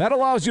 That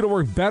allows you to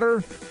work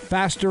better,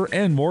 faster,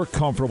 and more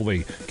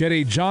comfortably. Get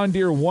a John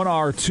Deere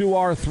 1R,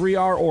 2R,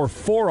 3R, or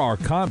 4R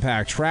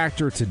compact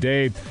tractor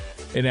today,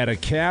 and add a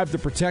cab to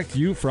protect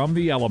you from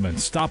the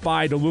elements. Stop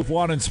by Duluth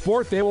Lawn and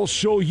Sport. They will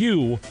show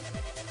you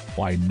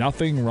Why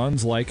nothing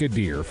runs like a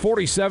deer.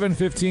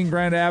 4715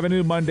 Grand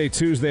Avenue, Monday,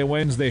 Tuesday,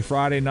 Wednesday,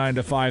 Friday, 9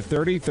 to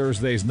 5:30.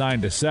 Thursdays,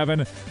 9 to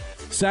 7.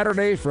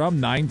 Saturday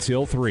from 9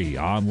 till 3.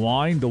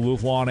 Online,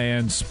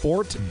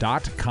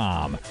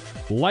 DuluthLawnandSport.com.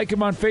 Like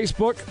them on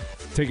Facebook.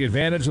 Take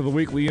advantage of the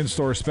weekly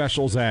in-store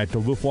specials at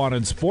Duluth Lawn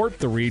and Sport,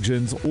 the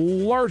region's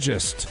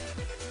largest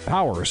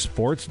power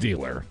sports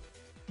dealer.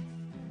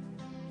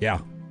 Yeah.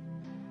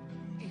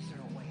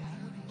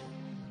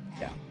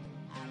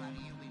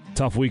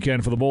 Tough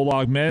weekend for the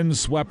Bulldog men,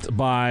 swept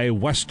by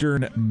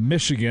Western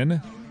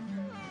Michigan.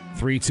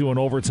 3-2 in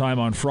overtime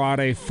on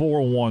Friday,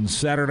 4-1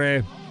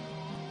 Saturday.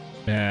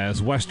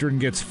 As Western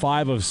gets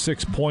 5 of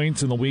 6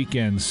 points in the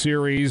weekend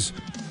series.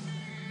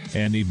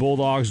 And the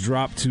Bulldogs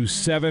drop to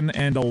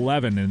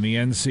 7-11 in the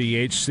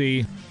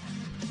NCHC.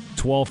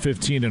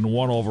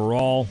 12-15-1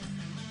 overall.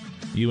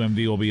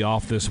 UMD will be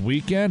off this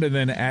weekend and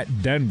then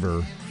at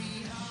Denver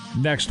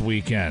next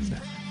weekend.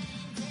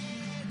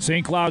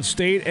 St. Cloud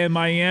State and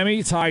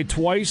Miami tied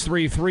twice,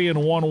 3-3 and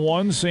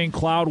 1-1. St.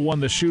 Cloud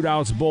won the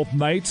shootouts both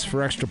nights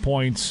for extra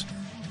points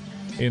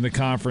in the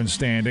conference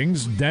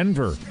standings.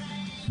 Denver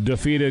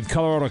defeated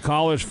Colorado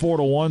College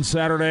 4-1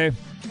 Saturday,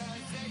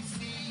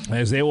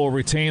 as they will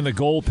retain the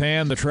gold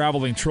pan, the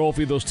traveling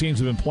trophy those teams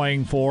have been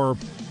playing for,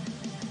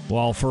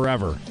 well,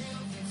 forever.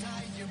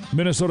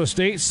 Minnesota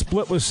State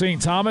split with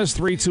St. Thomas,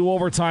 3-2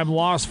 overtime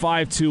loss,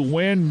 5-2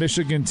 win.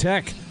 Michigan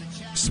Tech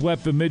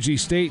swept Bemidji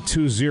State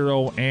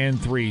 2-0 and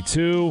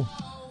 3-2.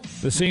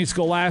 The St.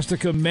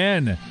 Scholastica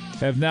men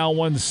have now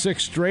won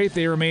 6 straight.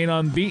 They remain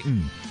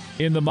unbeaten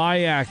in the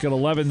MIAC at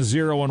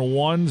 11-0 and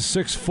 1,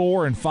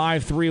 6-4 and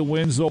 5-3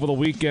 wins over the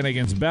weekend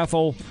against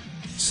Bethel.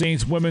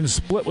 Saints women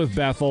split with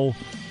Bethel,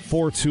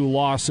 4-2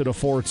 loss and a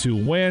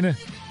 4-2 win.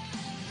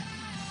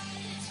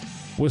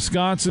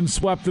 Wisconsin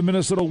swept the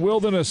Minnesota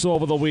Wilderness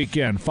over the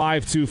weekend,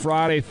 5-2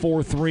 Friday,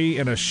 4-3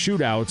 and a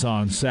shootout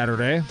on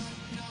Saturday.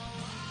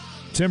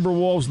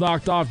 Timberwolves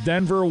knocked off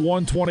Denver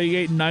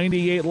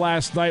 128-98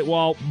 last night,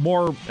 while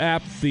more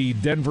apt the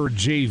Denver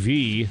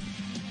JV.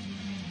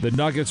 The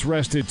Nuggets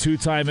rested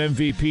 2-time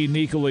MVP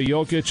Nikola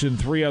Jokic and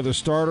 3 other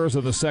starters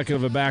on the second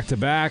of a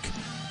back-to-back.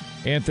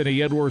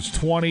 Anthony Edwards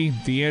 20,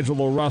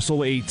 D'Angelo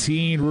Russell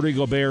 18, Rudy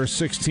Gobert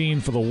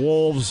 16 for the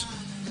Wolves,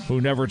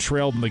 who never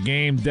trailed in the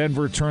game.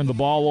 Denver turned the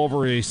ball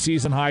over a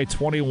season-high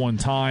 21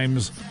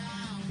 times,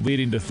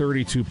 leading to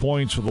 32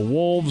 points for the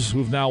Wolves,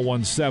 who've now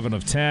won 7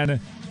 of 10.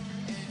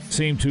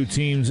 Same 2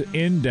 teams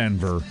in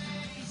Denver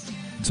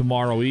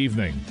tomorrow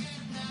evening.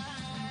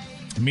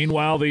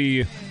 Meanwhile,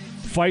 the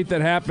fight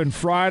that happened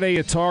Friday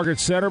at Target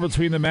Center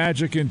between the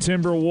Magic and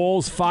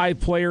Timberwolves,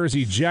 5 players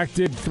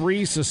ejected,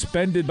 3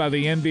 suspended by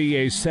the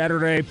NBA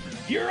Saturday.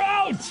 You're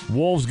out!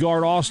 Wolves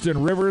guard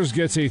Austin Rivers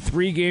gets a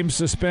 3-game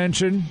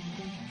suspension.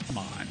 Come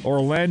on.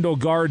 Orlando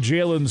guard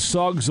Jalen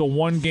Suggs, a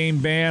 1-game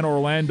ban.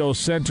 Orlando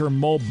center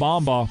Mo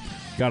Bamba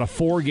got a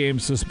 4-game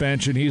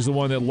suspension. He's the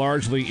one that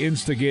largely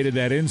instigated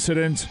that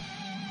incident.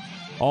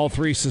 All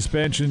 3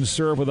 suspensions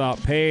served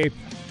without pay.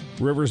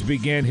 Rivers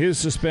began his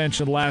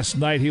suspension last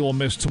night. He will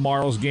miss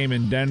tomorrow's game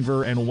in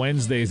Denver and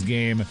Wednesday's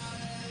game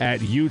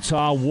at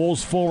Utah.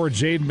 Wolves forward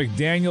Jaden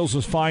McDaniels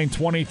was fined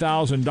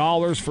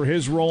 $20,000 for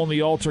his role in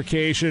the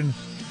altercation.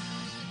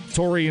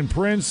 Taurean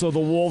Prince of the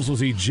Wolves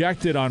was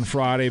ejected on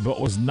Friday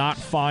but was not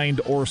fined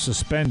or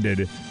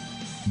suspended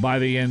by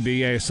the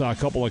NBA. I saw a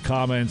couple of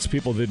comments,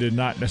 people that did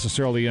not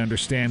necessarily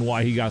understand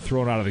why he got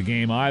thrown out of the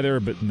game either,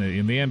 but in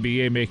the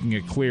NBA making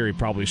it clear he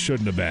probably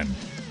shouldn't have been.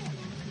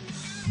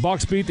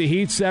 Bucks beat the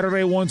Heat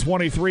Saturday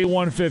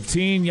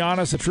 123-115.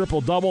 Giannis a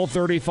triple-double,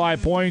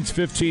 35 points,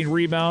 15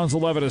 rebounds,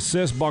 11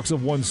 assists. Bucks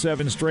have won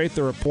 7 straight.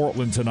 They're at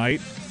Portland tonight.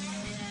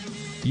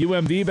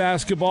 UMD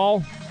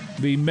basketball,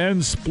 the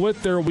men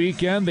split their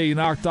weekend. They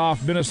knocked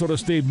off Minnesota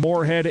State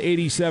Moorhead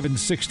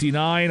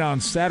 87-69 on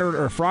Saturday,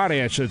 or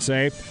Friday, I should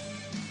say.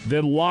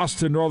 Then lost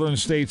to Northern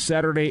State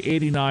Saturday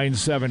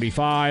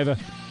 89-75.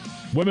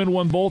 Women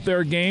won both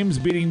their games,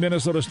 beating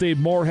Minnesota State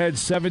Moorhead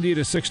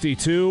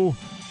 70-62.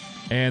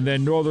 And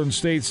then Northern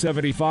State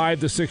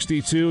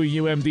 75-62.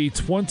 UMD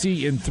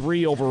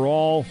 20-3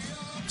 overall,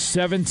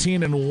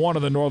 17-1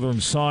 of the Northern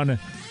Sun.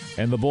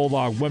 And the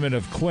Bulldog women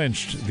have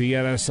clinched the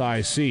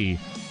NSIC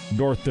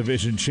North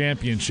Division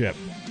Championship.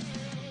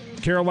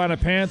 Carolina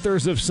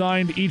Panthers have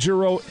signed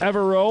Ejiro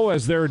Evero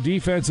as their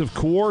defensive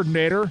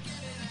coordinator.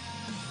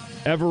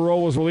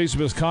 Evero was released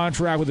from his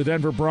contract with the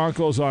Denver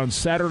Broncos on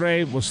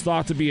Saturday, was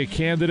thought to be a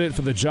candidate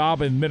for the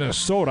job in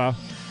Minnesota,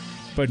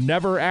 but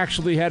never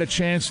actually had a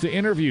chance to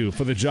interview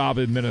for the job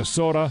in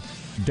Minnesota.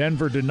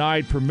 Denver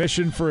denied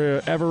permission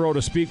for Evero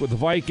to speak with the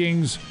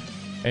Vikings,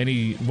 and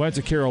he went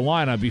to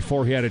Carolina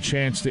before he had a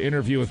chance to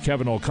interview with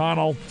Kevin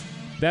O'Connell.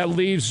 That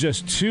leaves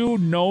just 2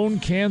 known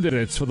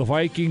candidates for the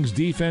Vikings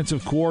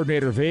defensive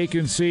coordinator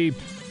vacancy.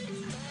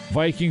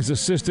 Vikings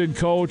assistant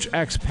coach,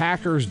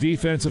 ex-Packers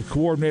defensive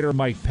coordinator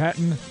Mike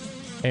Pettin,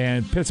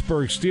 and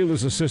Pittsburgh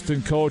Steelers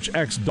assistant coach,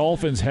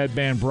 ex-Dolphins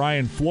headman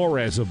Brian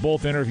Flores have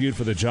both interviewed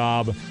for the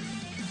job.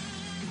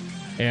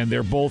 And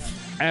they're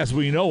both as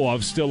we know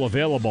of, still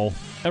available.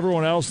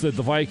 Everyone else that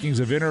the Vikings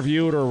have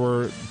interviewed or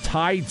were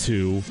tied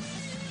to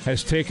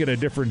has taken a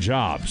different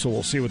job. So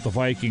we'll see what the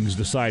Vikings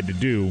decide to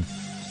do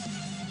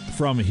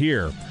from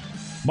here.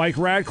 Mike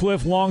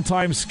Radcliffe,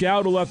 longtime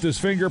scout who left his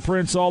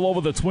fingerprints all over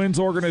the Twins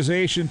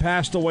organization,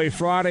 passed away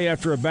Friday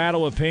after a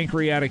battle with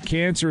pancreatic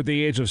cancer at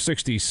the age of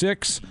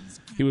 66.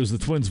 He was the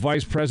Twins'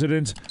 vice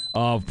president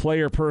of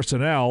player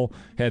personnel,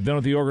 had been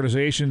with the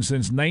organization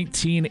since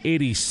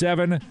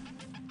 1987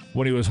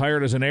 when he was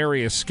hired as an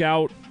area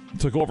scout,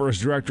 took over as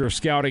director of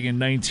scouting in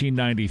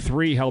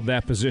 1993, held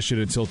that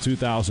position until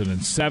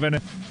 2007.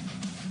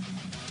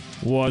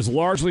 Was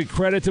largely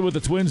credited with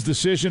the Twins'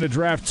 decision to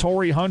draft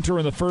Torrey Hunter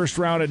in the first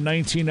round in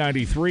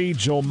 1993.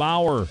 Joe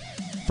Mauer,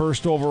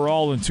 first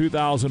overall in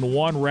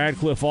 2001.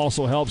 Radcliffe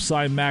also helped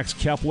sign Max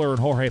Kepler and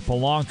Jorge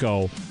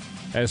Polanco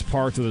as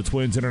part of the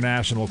Twins'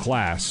 international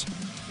class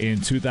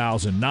in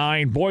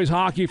 2009. Boys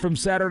hockey from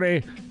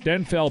Saturday.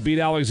 Denfeld beat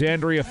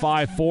Alexandria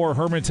 5-4.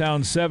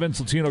 Hermantown 7.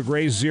 Saltino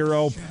Grays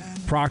 0.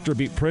 Proctor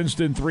beat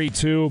Princeton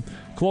 3-2.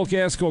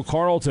 Cloquesco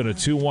Carleton a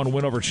 2-1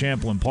 win over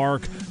Champlain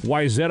Park.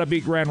 Wayzata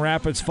beat Grand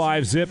Rapids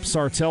 5-0.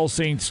 Sartell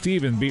St.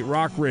 Stephen beat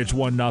Rockridge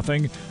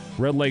 1-0.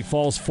 Red Lake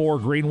Falls 4,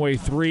 Greenway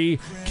 3.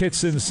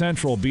 Kitson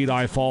Central beat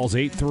I Falls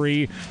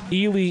 8-3.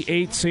 Ely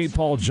 8, St.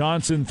 Paul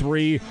Johnson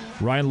 3.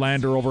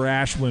 Rhinelander over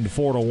Ashland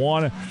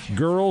 4-1.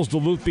 Girls,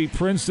 Duluth beat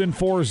Princeton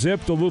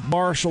 4-0. Duluth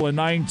Marshall a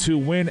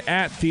 9-2 win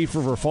at Thief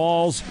River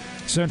Falls.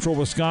 Central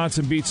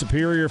Wisconsin beat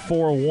Superior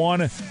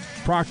 4-1.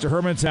 Proctor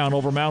Hermantown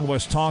over Mount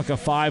West Tonka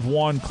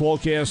 5-1.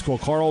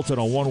 Cloquesco Carleton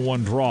a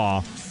 1-1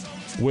 draw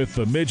with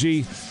the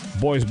Midgie.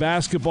 Boys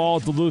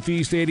basketball, Duluth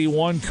East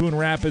 81, Coon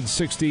Rapids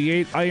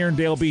 68,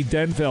 Irondale beat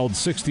Denfeld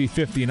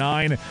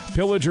 60-59,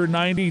 Pillager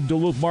 90,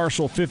 Duluth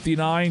Marshall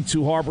 59,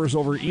 Two Harbors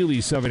over Ely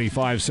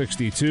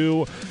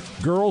 75-62.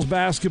 Girls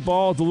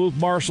basketball, Duluth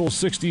Marshall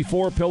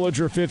 64,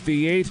 Pillager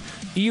 58,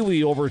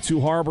 Ely over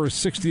Two Harbors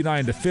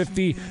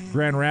 69-50,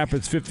 Grand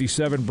Rapids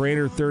 57,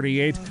 Brainerd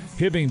 38,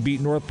 Hibbing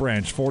beat North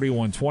Branch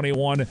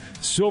 41-21,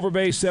 Silver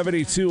Bay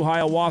 72,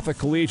 Hiawatha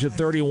Collegiate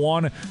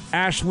 31,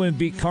 Ashland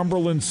beat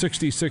Cumberland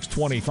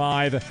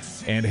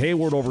 66-25, and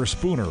Hayward over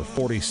Spooner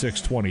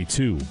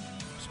 46-22.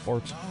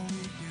 Sports.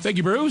 Thank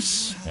you,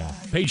 Bruce. Yeah.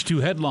 Page 2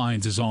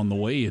 headlines is on the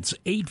way. It's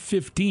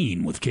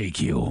 8:15 with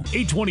KQ.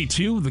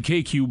 8:22, the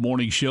KQ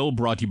Morning Show,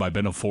 brought to you by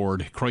Benna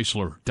Ford,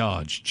 Chrysler,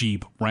 Dodge,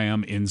 Jeep,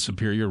 Ram in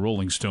Superior,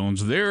 Rolling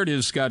Stones. There it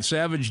is, Scott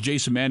Savage.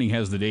 Jason Manning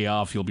has the day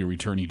off. He'll be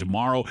returning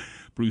tomorrow.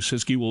 Bruce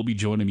Siskey will be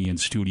joining me in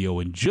studio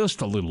in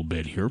just a little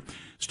bit here.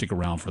 Stick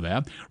around for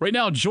that. Right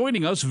now,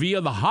 joining us via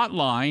the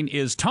hotline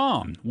is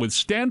Tom with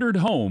Standard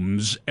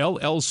Homes,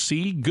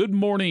 LLC. Good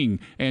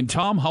morning. And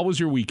Tom, how was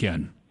your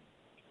weekend?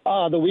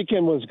 The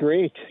weekend was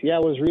great. Yeah,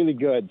 it was really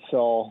good.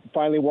 So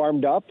finally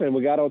warmed up and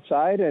we got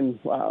outside and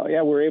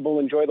we were able to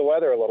enjoy the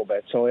weather a little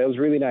bit. So it was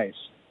really nice.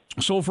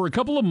 So for a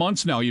couple of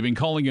months now, you've been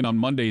calling in on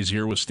Mondays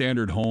here with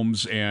Standard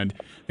Homes, and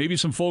maybe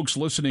some folks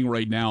listening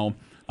right now,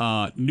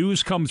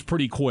 news comes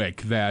pretty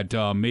quick that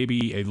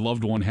maybe a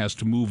loved one has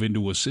to move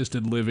into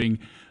assisted living.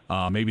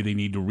 Maybe they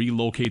need to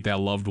relocate that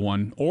loved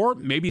one, or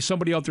maybe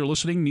somebody out there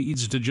listening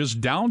needs to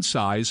just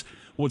downsize.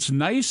 What's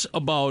nice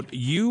about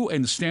you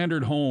and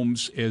Standard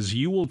Homes is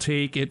you will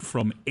take it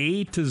from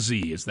A to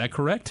Z. Is that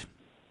correct?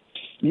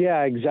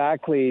 Yeah,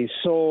 exactly.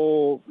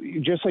 So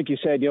just like you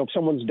said, if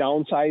someone's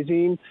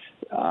downsizing,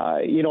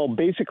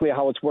 basically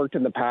how it's worked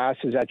in the past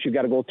is that you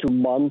got to go through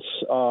months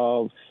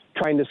of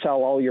trying to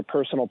sell all your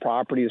personal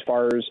property as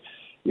far as,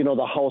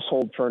 the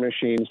household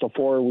furnishings, the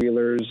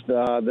four-wheelers,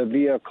 the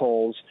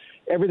vehicles,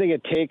 everything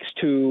it takes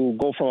to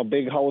go from a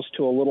big house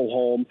to a little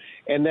home.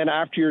 And then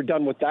after you're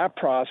done with that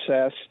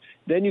process,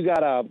 then you got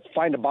to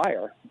find a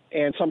buyer.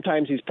 And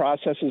sometimes these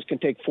processes can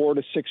take 4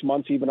 to 6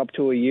 months, even up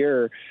to a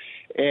year.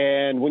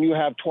 And when you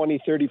have 20,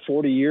 30,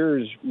 40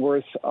 years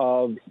worth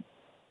of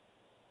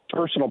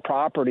personal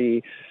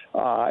property,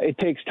 it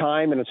takes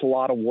time and it's a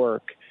lot of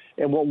work.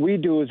 And what we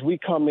do is we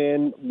come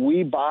in,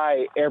 we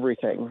buy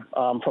everything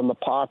from the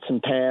pots and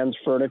pans,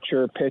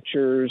 furniture,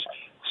 pitchers,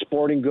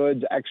 sporting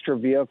goods, extra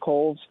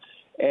vehicles,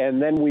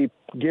 and then we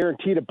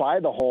guarantee to buy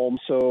the home.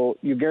 So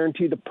you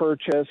guarantee the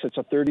purchase. It's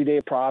a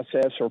 30-day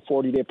process or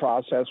 40-day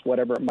process,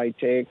 whatever it might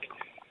take.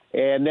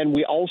 And then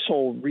we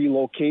also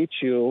relocate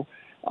you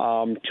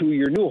to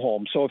your new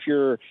home. So if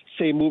you're,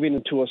 say, moving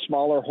into a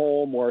smaller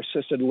home or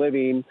assisted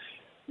living,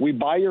 we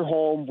buy your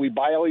home, we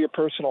buy all your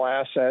personal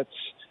assets,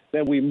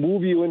 then we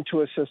move you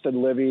into assisted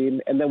living,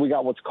 and then we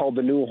got what's called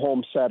the new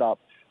home setup.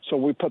 So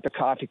we put the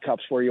coffee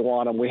cups where you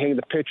want them, we hang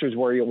the pictures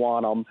where you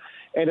want them,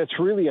 and it's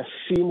really a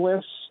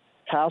seamless,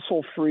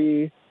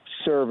 hassle-free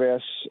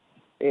service,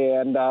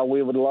 and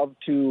we would love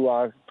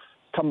to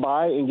come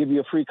by and give you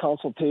a free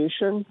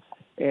consultation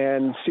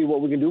and see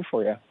what we can do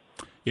for you.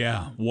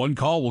 Yeah, one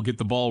call will get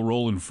the ball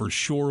rolling for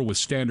sure with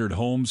Standard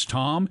Homes.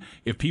 Tom,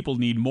 if people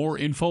need more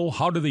info,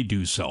 how do they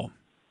do so?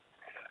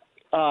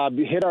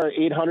 Hit our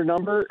 800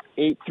 number,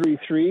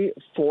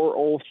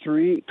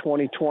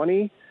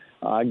 833-403-2020.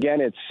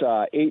 Again, it's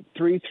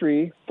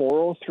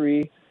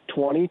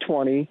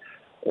 833-403-2020.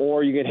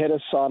 or you can hit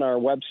us on our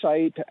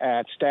website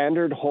at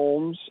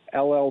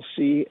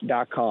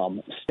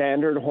standardhomesllc.com.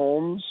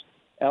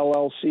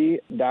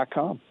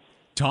 standardhomesllc.com.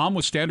 Tom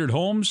with Standard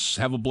Homes,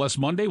 have a blessed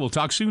Monday. We'll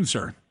talk soon,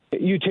 sir.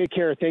 You take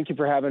care. Thank you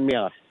for having me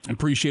on.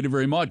 Appreciate it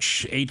very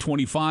much.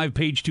 8:25,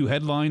 Page 2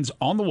 headlines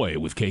on the way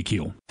with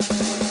KQ.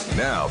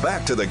 Now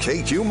back to the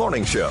KQ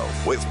Morning Show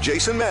with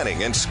Jason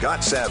Manning and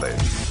Scott Savage.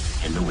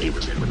 I knew he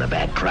was in with a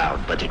bad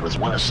crowd, but it was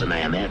worse than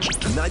I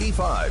imagined.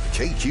 95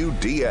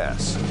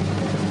 KQDS.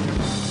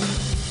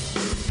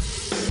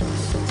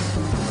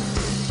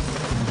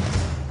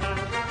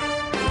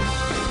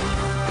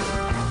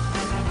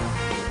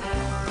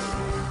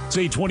 It's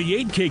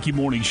 8:28 KQ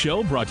Morning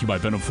Show, brought to you by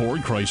Benna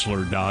Ford,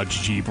 Chrysler,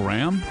 Dodge, Jeep,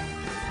 Ram.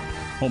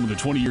 Home of the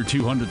 20-year,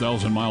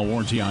 200,000-mile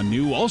warranty on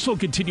new. Also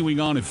continuing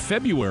on in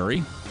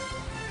February,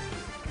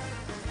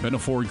 Benna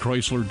Ford,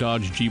 Chrysler,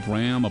 Dodge, Jeep,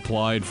 Ram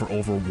applied for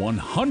over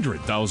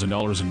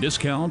 $100,000 in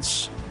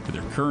discounts for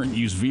their current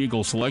used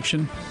vehicle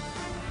selection.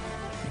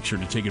 Make sure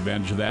to take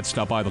advantage of that.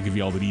 Stop by. They'll give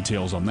you all the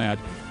details on that.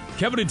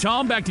 Kevin and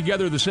Tom back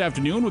together this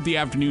afternoon with the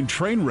afternoon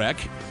train wreck.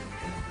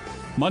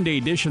 Monday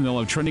edition, they'll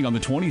have trending on the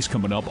 20s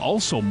coming up.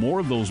 Also, more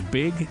of those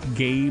big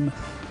game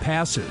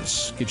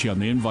passes. Get you on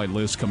the invite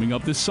list coming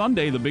up this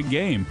Sunday, the big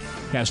game.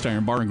 Cast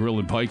Iron Bar and Grill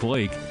in Pike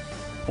Lake.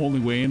 Only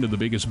way into the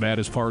biggest,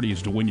 baddest party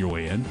is to win your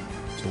way in.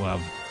 So we'll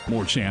have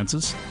more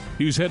chances.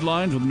 News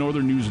headlines with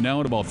Northern News Now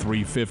at about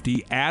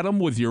 3:50. Adam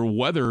with your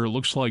weather.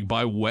 Looks like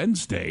by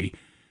Wednesday,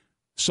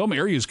 some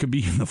areas could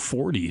be in the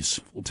 40s.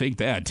 We'll take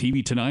that.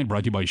 TV Tonight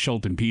brought to you by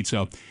Shelton Pizza.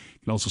 You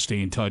can also stay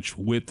in touch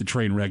with the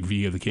train wreck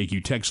via the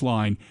KQ text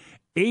line.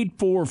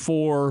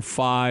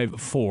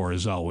 84454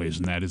 as always,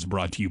 and that is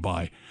brought to you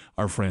by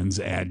our friends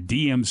at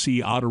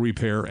DMC Auto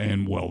Repair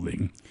and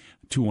Welding.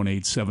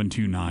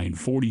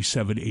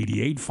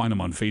 218-729-4788. Find them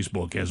on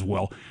Facebook as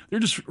well. They're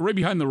just right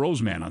behind the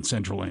Roseman on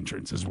Central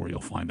Entrance is where you'll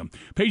find them.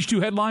 Page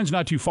 2 headlines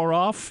not too far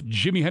off.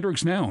 Jimi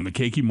Hendrix now on the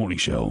KQ Morning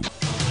Show.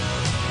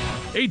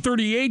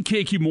 8:38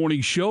 KQ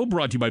Morning Show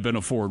brought to you by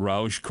Benna Ford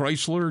Roush,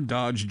 Chrysler,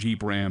 Dodge,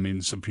 Jeep, Ram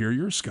in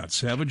Superior. Scott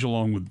Savage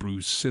along with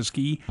Bruce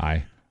Siskey.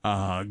 Hi.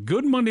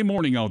 Good Monday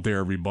morning out there,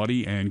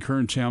 everybody. And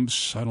current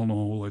temps, I don't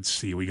know, let's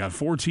see. We got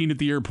 14 at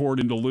the airport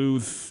in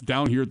Duluth.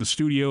 Down here at the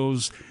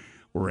studios,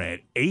 we're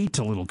at 8,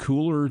 a little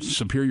cooler.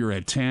 Superior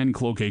at 10.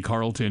 Cloquet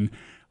Carlton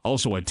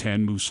also at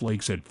 10. Moose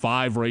Lake's at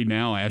 5 right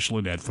now.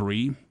 Ashland at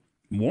 3.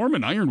 Warm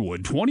in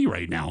Ironwood, 20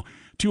 right now.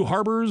 2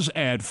 Harbors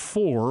at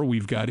 4.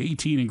 We've got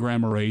 18 in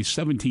Grand Marais,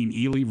 17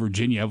 Ely,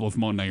 Virginia, Evelyn,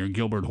 Mountain Iron,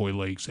 Gilbert, Hoy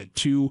Lakes at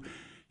 2.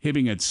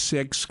 Hibbing at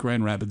 6.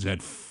 Grand Rapids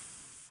at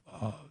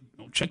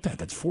check that.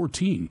 That's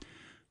 14.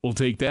 We'll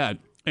take that.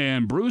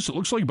 And Bruce, it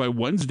looks like by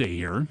Wednesday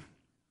here,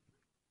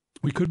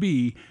 we could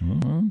be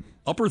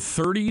upper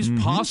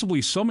 30s,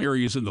 possibly some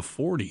areas in the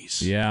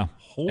 40s. Yeah.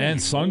 Holy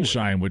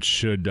sunshine, which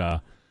should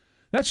that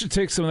should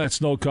take some of that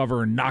snow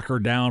cover and knock her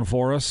down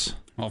for us.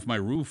 Off my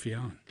roof,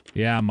 yeah.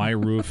 Yeah, my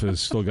roof has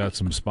still got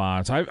some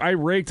spots. I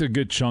raked a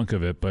good chunk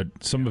of it,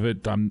 but some of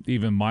it,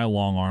 even my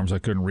long arms, I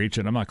couldn't reach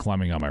it. I'm not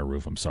climbing on my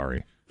roof. I'm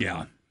sorry.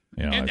 Yeah.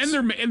 You know,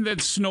 and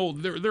that snow,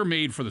 they're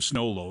made for the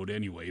snow load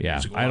anyway.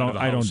 Yeah, I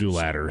don't do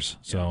ladders,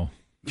 so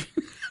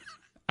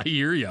I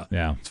hear you.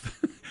 Yeah,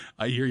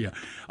 I hear you.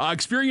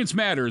 Experience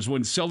matters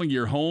when selling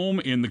your home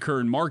in the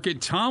current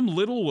market. Tom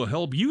Little will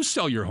help you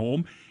sell your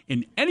home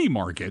in any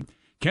market.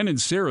 Ken and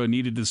Sarah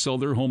needed to sell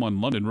their home on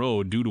London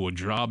Road due to a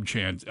job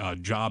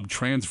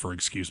transfer.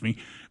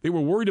 They were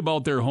worried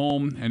about their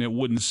home and it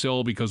wouldn't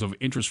sell because of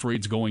interest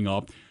rates going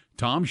up.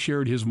 Tom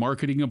shared his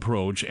marketing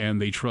approach,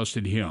 and they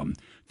trusted him.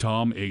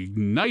 Tom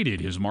ignited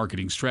his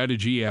marketing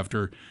strategy.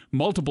 After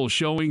multiple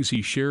showings,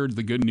 he shared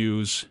the good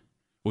news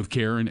with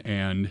Karen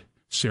and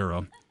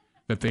Sarah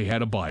that they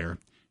had a buyer,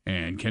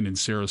 and Ken and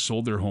Sarah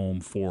sold their home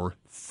for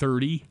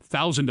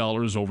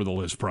 $30,000 over the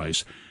list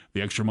price.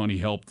 The extra money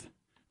helped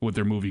with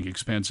their moving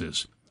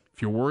expenses.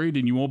 If you're worried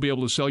and you won't be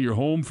able to sell your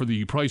home for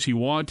the price you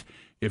want,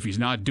 if he's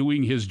not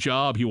doing his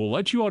job, he will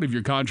let you out of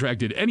your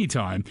contract at any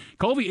time.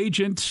 Call the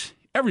agent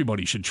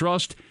everybody should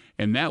trust,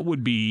 and that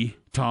would be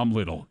Tom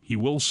Little. He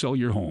will sell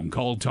your home.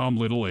 Call Tom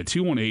Little at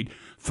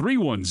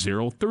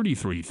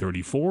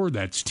 218-310-3334.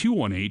 That's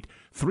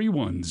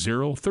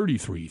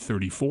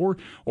 218-310-3334.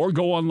 Or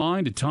go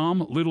online to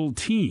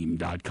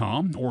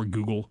TomLittleTeam.com or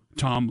Google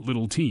Tom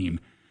Little Team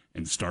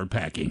and start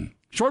packing.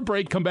 Short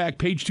break, come back.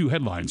 Page 2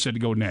 headlines set to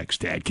go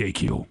next at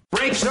KQ.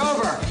 Break's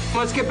over.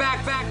 Let's get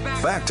back.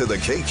 Back to the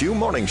KQ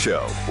Morning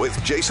Show with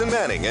Jason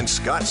Manning and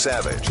Scott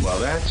Savage. Well,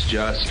 that's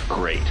just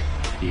great.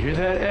 You hear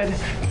that, Ed?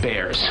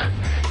 Bears.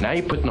 Now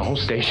you're putting the whole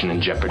station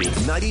in jeopardy.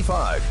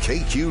 95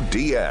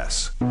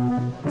 KQDS.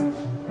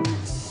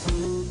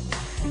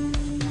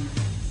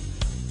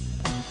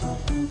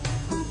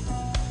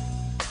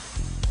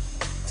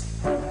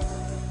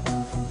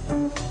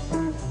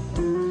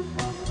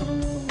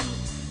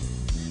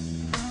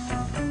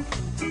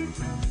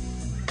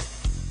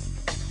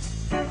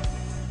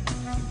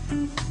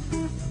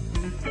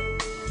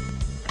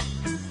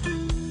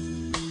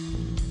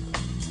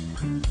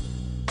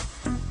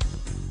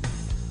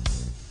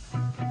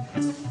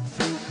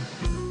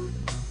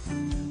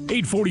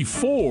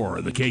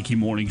 8:44, the KQ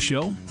Morning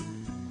Show.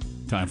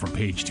 Time for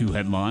Page 2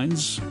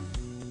 headlines.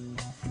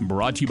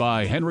 Brought to you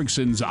by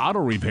Hendrickson's Auto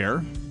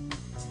Repair.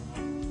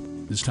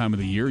 This time of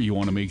the year, you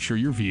want to make sure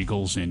your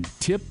vehicle's in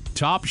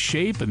tip-top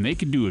shape, and they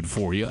can do it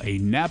for you. A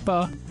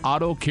Napa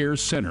Auto Care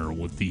Center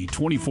with the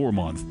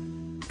 24-month,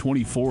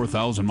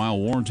 24,000-mile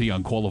warranty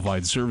on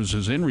qualified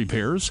services and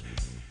repairs.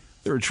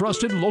 They're a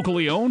trusted,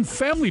 locally owned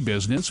family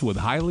business with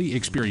highly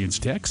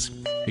experienced techs,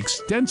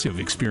 extensive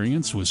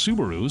experience with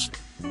Subarus,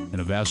 and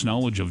a vast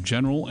knowledge of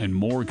general and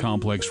more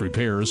complex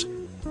repairs.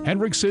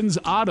 Hendrickson's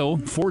Auto,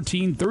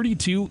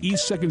 1432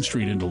 East 2nd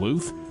Street in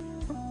Duluth.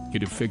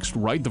 Get it fixed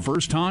right the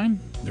first time.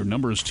 Their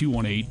number is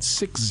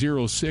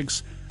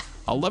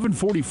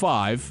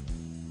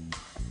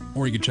 218-606-1145.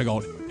 Or you can check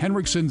out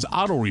Hendrickson's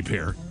Auto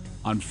Repair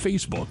on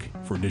Facebook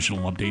for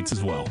additional updates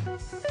as well.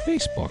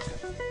 Facebook.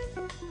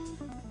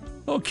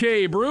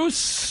 Okay,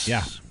 Bruce.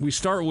 Yeah. We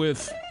start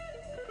with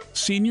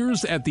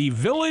seniors at the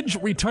Village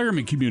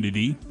Retirement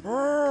Community.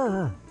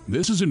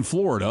 This is in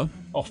Florida.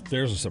 Oh,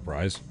 there's a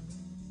surprise.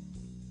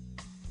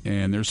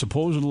 And they're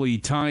supposedly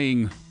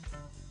tying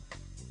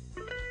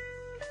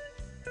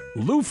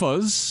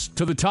loofahs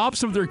to the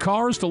tops of their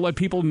cars to let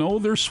people know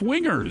they're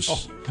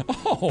swingers.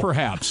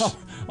 Perhaps.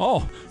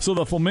 So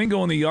the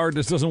flamingo in the yard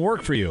just doesn't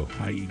work for you.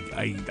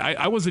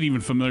 I wasn't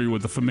even familiar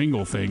with the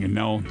flamingo thing, and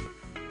now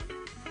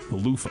the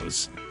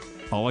loofahs.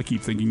 All I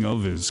keep thinking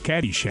of is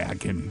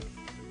Caddyshack, and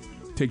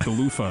take the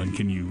loofah and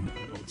can you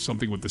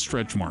something with the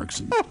stretch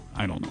marks, and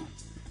I don't know.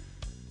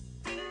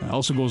 It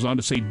also goes on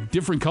to say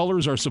different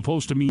colors are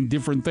supposed to mean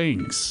different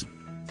things.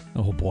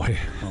 Oh, boy.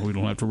 Well, we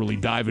don't have to really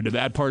dive into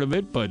that part of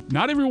it, but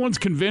not everyone's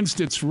convinced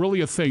it's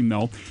really a thing,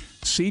 though.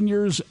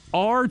 Seniors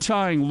are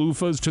tying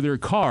loofahs to their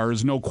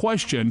cars, no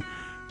question,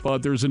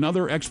 but there's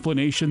another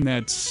explanation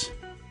that's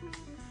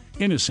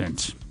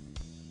innocent.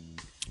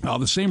 Now,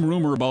 the same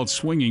rumor about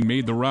swinging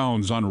made the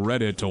rounds on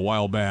Reddit a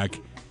while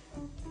back,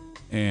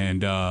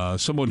 and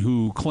someone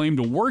who claimed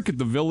to work at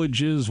the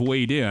Villages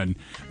weighed in.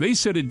 They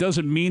said it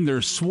doesn't mean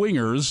they're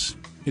swingers,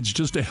 it's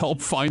just to help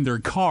find their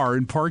car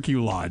in parking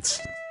lots.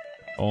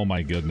 Oh,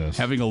 my goodness.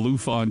 Having a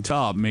loofah on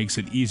top makes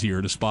it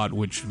easier to spot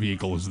which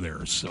vehicle is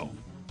theirs, so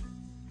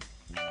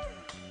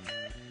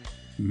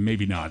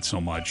maybe not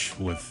so much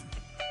with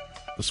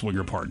the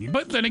swinger party.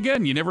 But then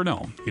again, you never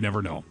know. You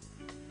never know.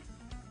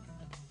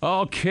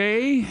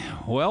 Okay,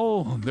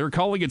 well, they're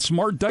calling it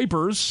smart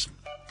diapers.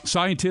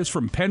 Scientists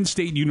from Penn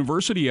State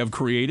University have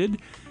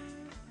created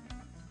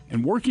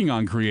and working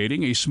on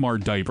creating a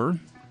smart diaper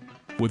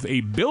with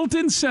a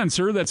built-in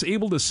sensor that's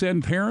able to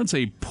send parents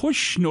a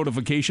push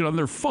notification on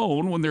their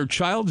phone when their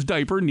child's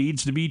diaper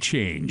needs to be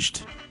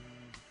changed.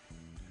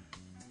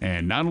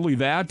 And not only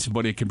that,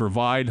 but it can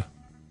provide,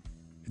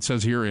 it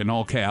says here in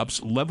all caps,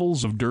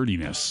 levels of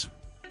dirtiness.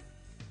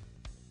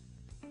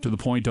 To the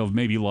point of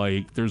maybe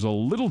like there's a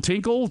little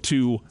tinkle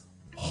to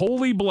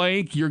holy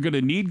blank, you're going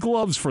to need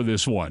gloves for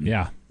this one.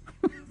 Yeah.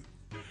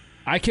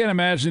 I can't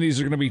imagine these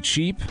are going to be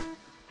cheap.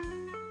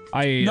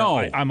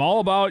 I'm all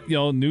about,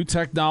 new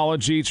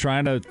technology,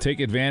 trying to take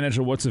advantage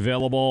of what's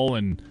available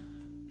and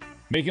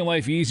making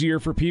life easier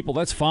for people.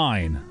 That's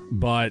fine,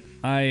 but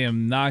I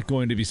am not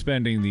going to be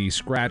spending the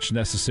scratch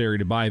necessary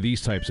to buy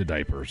these types of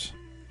diapers.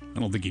 I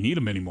don't think you need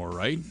them anymore,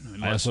 right?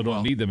 I also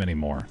don't need them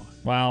anymore.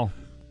 Well,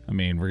 I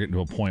mean, we're getting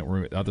to a point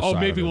where the other side. Oh,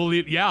 maybe we'll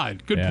leave. Yeah,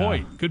 good Yeah.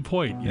 point. Good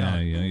point. Yeah.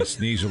 You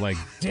sneeze, you're like,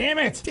 damn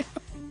it!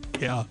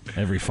 Yeah.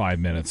 Every 5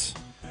 minutes.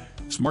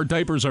 Smart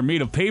diapers are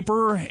made of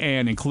paper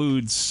and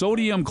include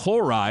sodium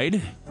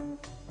chloride,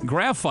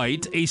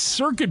 graphite, a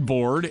circuit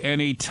board,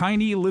 and a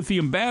tiny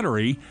lithium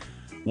battery.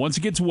 Once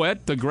it gets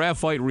wet, the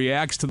graphite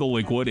reacts to the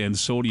liquid and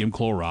sodium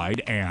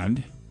chloride,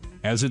 and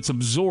as it's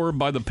absorbed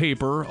by the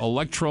paper,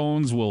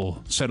 electrons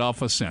will set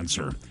off a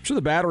sensor. I'm sure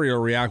the battery will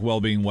react well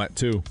being wet,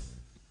 too.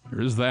 There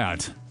is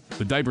that.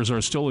 The diapers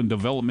are still in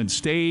development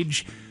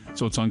stage,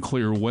 so it's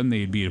unclear when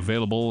they'd be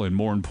available, and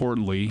more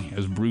importantly,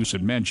 as Bruce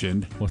had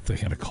mentioned, what they're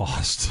going to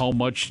cost. How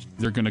much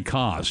they're going to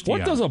cost.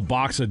 What does a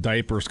box of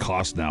diapers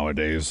cost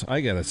nowadays?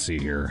 I got to see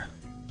here.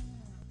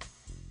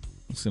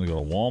 I'm just going to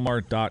go to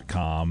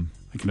Walmart.com.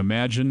 I can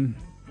imagine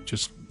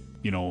just,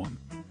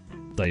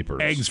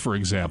 diapers. Eggs, for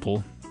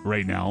example,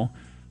 right now.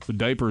 The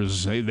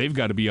diapers, they've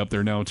got to be up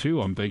there now,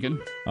 too, I'm thinking.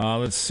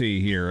 Let's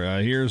see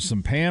here. Here's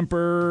some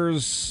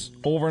Pampers,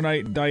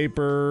 overnight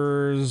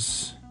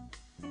diapers.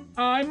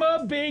 I'm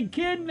a big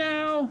kid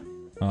now.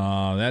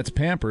 That's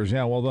Pampers.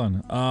 Yeah, well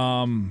done.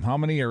 How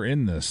many are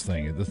in this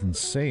thing? It doesn't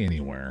say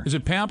anywhere. Is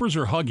it Pampers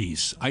or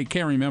Huggies? I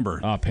can't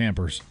remember.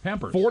 Pampers.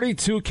 Pampers.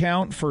 42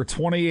 count for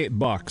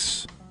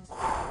 $28.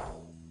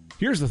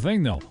 Here's the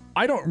thing, though.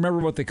 I don't remember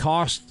what they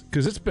cost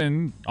because it's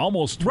been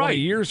almost 20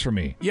 years for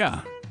me.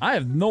 Yeah. I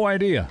have no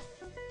idea.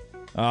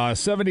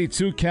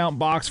 72 count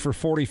box for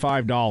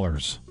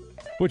 $45,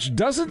 which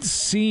doesn't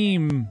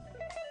seem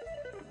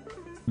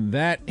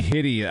that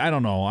hideous. I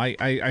don't know.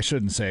 I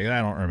shouldn't say.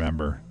 I don't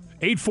remember.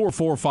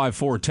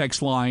 84454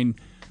 text line.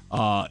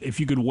 If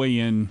you could weigh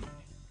in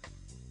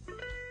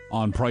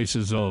on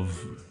prices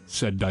of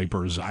said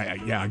diapers.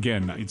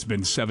 Again, it's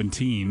been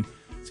 17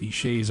 See,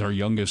 Shay's our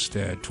youngest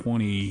at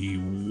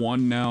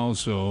 21 now,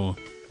 so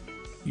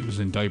he was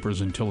in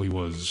diapers until he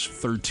was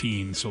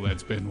 13, so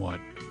that's been, what?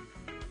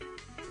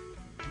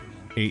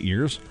 8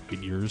 years? 8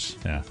 years.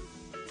 Yeah.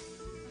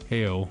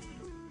 Hey-o.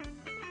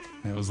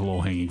 That was a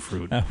low-hanging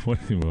fruit. What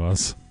he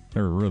was.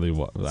 Or really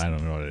was. I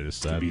don't know what I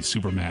just said. He'd be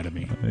super mad at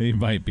me. He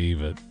might be,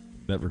 but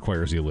that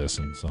requires you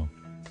listen, so.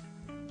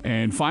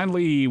 And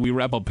finally, we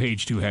wrap up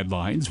page 2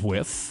 headlines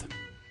with...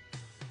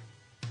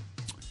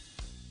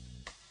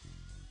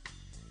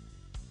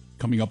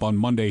 Coming up on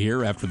Monday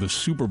here after the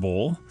Super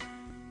Bowl.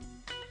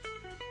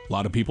 A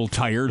lot of people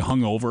tired,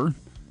 hungover.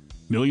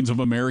 Millions of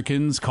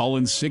Americans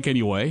calling sick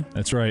anyway.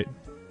 That's right.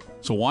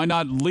 So why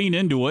not lean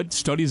into it?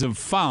 Studies have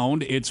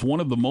found it's one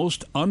of the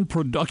most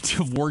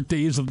unproductive work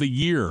days of the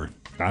year.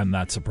 I'm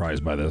not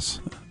surprised by this.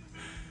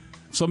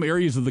 Some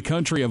areas of the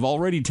country have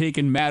already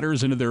taken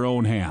matters into their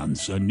own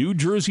hands. A New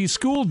Jersey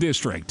school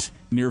district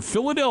near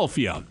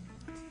Philadelphia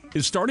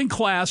is starting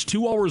class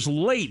 2 hours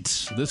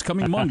late this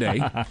coming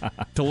Monday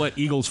to let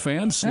Eagles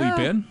fans sleep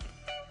in.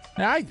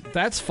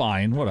 That's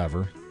fine,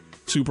 whatever.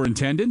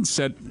 Superintendent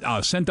sent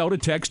out a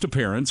text to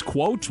parents,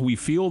 quote, "We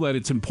feel that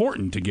it's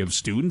important to give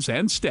students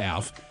and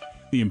staff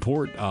the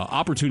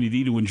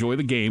opportunity to enjoy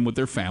the game with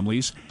their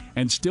families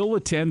and still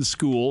attend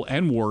school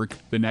and work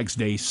the next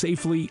day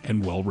safely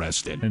and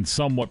well-rested." And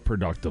somewhat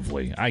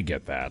productively. I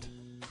get that.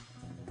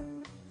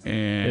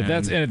 And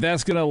if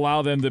that's going to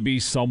allow them to be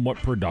somewhat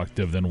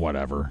productive, then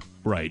whatever.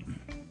 Right.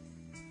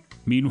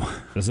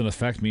 Meanwhile, doesn't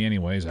affect me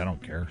anyways. I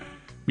don't care.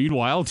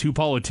 Meanwhile, 2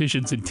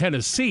 politicians in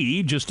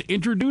Tennessee just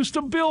introduced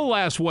a bill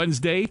last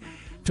Wednesday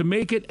to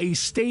make it a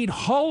state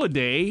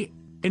holiday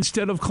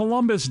instead of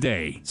Columbus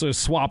Day. So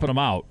swapping them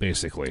out,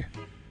 basically.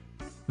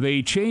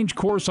 They changed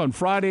course on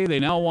Friday. They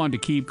now want to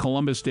keep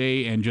Columbus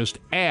Day and just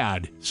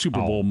add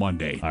Super Bowl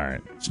Monday. All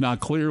right. It's not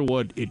clear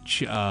what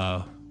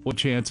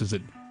chances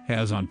it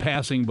has on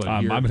passing, but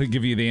I'm going to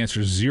give you the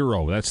answer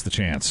 0. That's the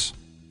chance.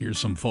 Here's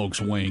some folks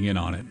weighing in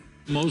on it.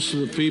 Most of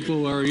the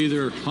people are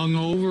either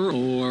hungover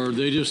or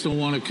they just don't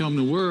want to come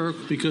to work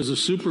because the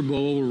Super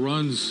Bowl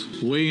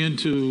runs way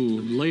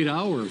into late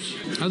hours.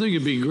 I think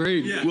it'd be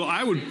great. Yeah. Well,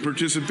 I would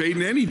participate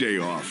in any day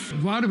off.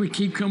 Why do we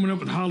keep coming up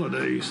with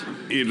holidays?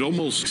 It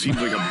almost seems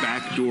like a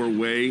backdoor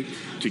way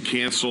to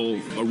cancel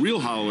a real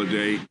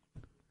holiday.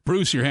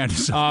 Bruce, your hand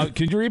is up.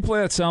 Can you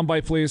replay that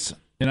soundbite, please?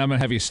 And I'm going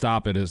to have you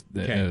stop at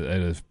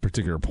a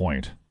particular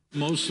point.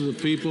 Most of the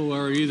people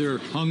are either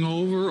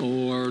hungover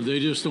or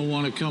they just don't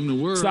want to come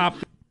to work. Stop.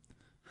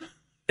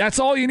 That's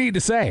all you need to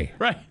say.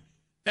 Right.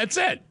 That's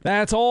it.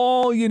 That's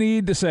all you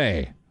need to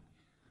say.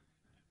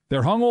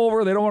 They're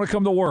hungover. They don't want to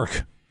come to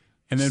work.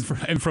 And then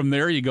from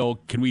there you go,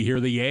 can we hear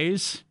the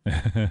yays?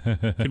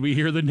 Can we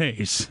hear the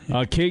nays?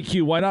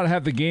 KQ, why not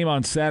have the game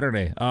on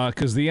Saturday?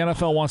 Because the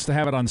NFL wants to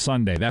have it on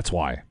Sunday. That's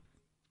why.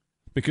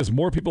 Because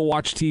more people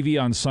watch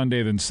TV on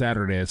Sunday than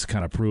Saturday. It's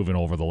kind of proven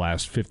over the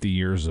last 50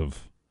 years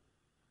of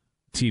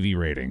TV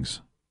ratings.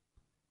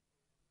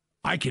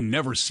 I can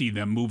never see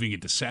them moving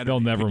it to Saturday. They'll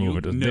never move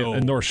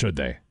it, nor should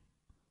they.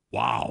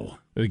 Wow.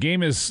 The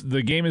game is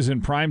in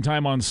prime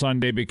time on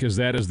Sunday because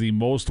that is the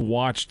most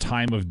watched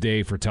time of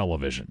day for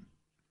television.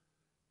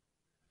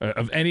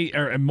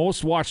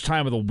 Most watched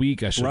time of the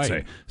week, I should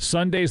say.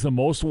 Sunday's the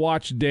most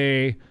watched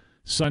day.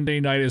 Sunday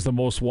night is the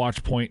most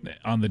watched point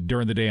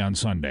during the day on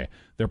Sunday.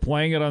 They're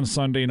playing it on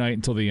Sunday night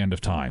until the end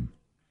of time.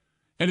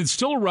 And it's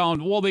still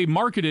around, well, they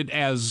market it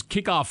as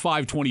kickoff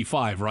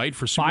 5:25, right,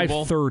 for Super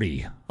Bowl?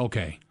 5:30.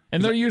 Okay.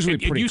 And they're usually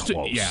pretty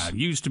close. It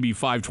used to be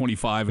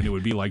 5:25, and it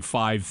would be like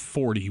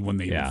 5:40 when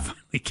they would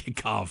finally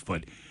kick off.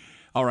 But,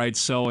 all right,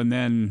 so, and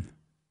then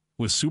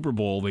with Super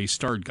Bowl, they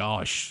start,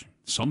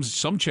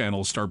 some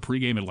channels start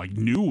pregame at like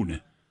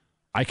noon.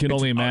 I can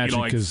only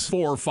imagine because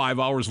 4 or 5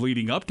 hours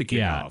leading up to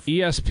kickoff.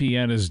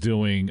 ESPN is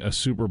doing a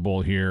Super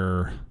Bowl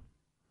here.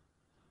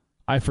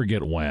 I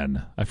forget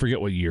when. I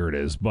forget what year it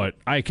is, but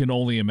I can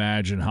only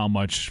imagine how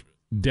much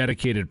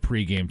dedicated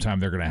pregame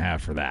time they're going to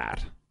have for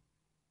that.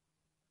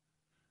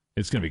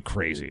 It's going to be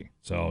crazy.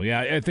 So, yeah,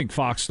 I think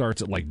Fox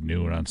starts at like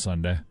noon on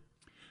Sunday.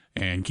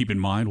 And keep in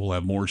mind, we'll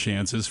have more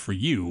chances for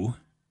you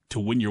to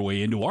win your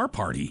way into our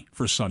party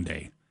for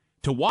Sunday.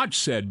 To watch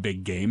said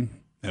big game,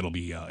 that'll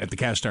be at the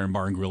Cast Iron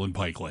Bar and Grill in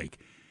Pike Lake.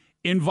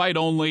 Invite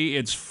only.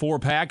 It's 4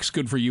 packs,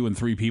 good for you and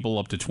 3 people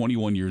up to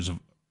 21 years of...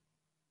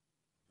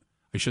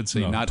 I should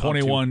say not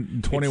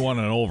 21 and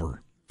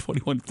over.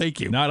 21, thank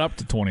you. Not up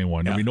to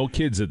 21. There'll be no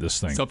kids at this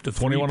thing. It's up to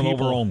 21 and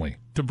over only.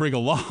 To bring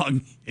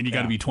along, and you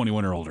got to be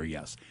 21 or older,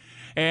 yes.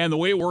 And the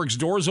way it works,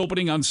 doors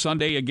opening on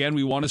Sunday. Again,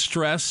 we want to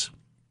stress,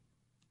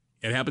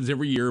 it happens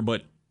every year,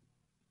 but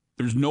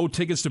there's no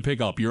tickets to pick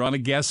up. You're on a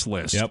guest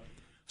list. Yep.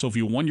 So if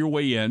you won your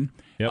way in,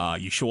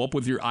 you show up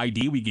with your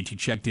ID. We get you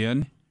checked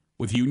in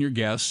with you and your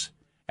guests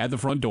at the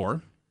front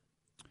door.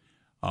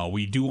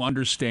 We do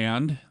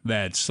understand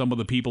that some of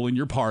the people in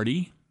your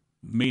party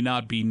may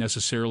not be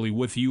necessarily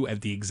with you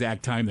at the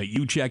exact time that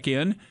you check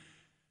in.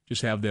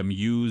 Just have them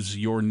use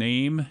your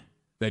name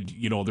that,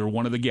 they're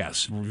one of the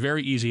guests.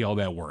 Very easy how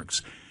that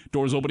works.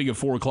 Doors opening at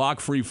 4 o'clock.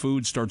 Free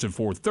food starts at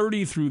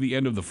 4:30 through the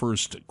end of the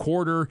first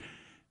quarter.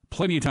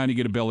 plenty of time to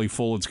get a belly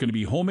full. It's going to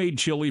be homemade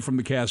chili from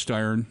the cast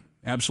iron.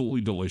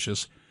 Absolutely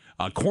delicious.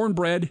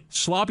 Cornbread,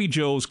 sloppy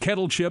joes,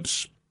 kettle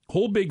chips,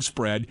 whole big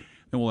spread.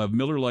 Then we'll have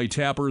Miller Lite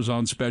Tappers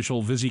on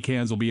special. Vizzy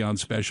cans will be on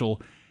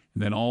special.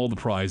 And then all the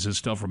prizes,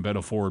 stuff from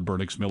Beto Ford,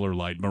 Burnix, Miller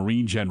Lite,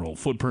 Marine General,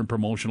 Footprint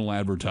Promotional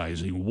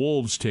Advertising,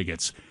 Wolves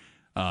tickets,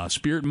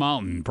 Spirit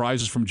Mountain,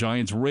 prizes from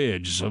Giants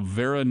Ridge,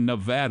 Vera,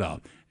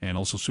 Nevada, and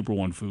also Super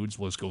One Foods.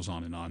 The list goes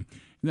on. And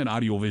then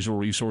audiovisual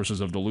resources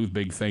of Duluth.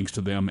 Big thanks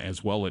to them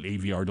as well at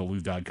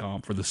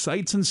avrduluth.com for the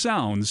sights and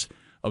sounds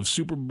of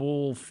Super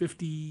Bowl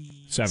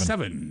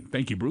 57.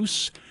 Thank you,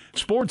 Bruce.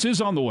 Sports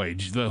is on the way.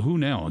 The Who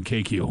Now on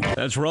KQ.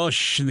 That's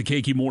Rush in the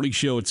KQ Morning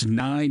Show. It's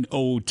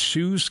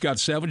 9:02. Scott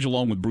Savage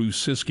along with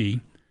Bruce Siskey.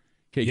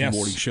 KQ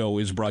Morning Show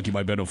is brought to you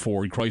by Beto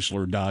Ford,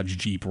 Chrysler, Dodge,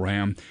 Jeep,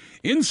 Ram.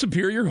 In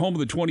Superior, home of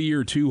the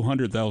 20-year,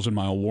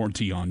 200,000-mile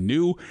warranty on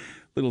new.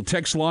 Little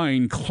text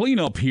line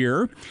cleanup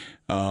here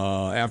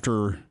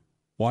after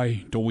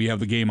why don't we have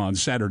the game on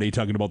Saturday,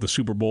 talking about the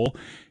Super Bowl.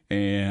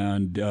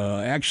 And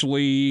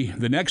actually,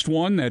 the next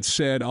one that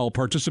said, I'll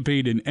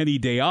participate in any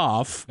day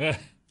off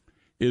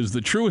is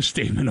the truest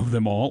statement of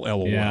them all,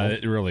 LOL. Yeah,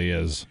 it really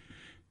is.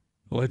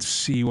 Let's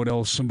see what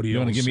else somebody else You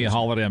want to give me a says.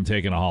 holiday, I'm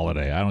taking a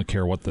holiday. I don't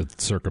care what the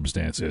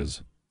circumstance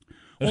is.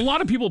 Well, a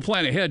lot of people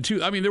plan ahead,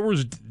 too. I mean, there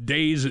was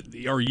days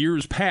or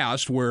years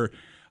past where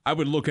I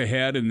would look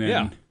ahead and then...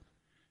 Yeah.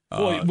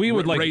 Well, we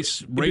would race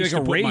to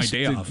put my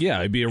day off. Yeah,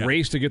 it'd be a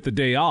race to get the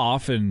day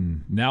off,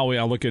 and now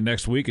I look at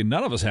next week, and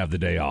none of us have the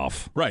day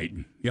off. Right.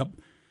 Yep.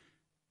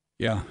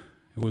 Yeah.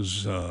 It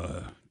was,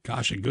 a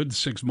good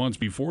 6 months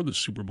before the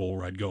Super Bowl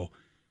where I'd go,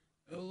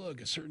 oh,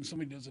 look,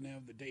 somebody doesn't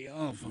have the day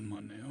off on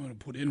Monday. I'm going to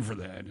put in for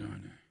that.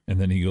 And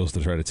then he goes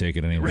to try to take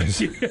it anyways.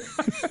 Yeah.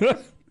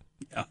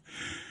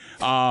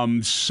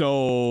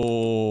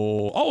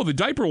 The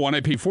diaper one,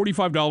 I paid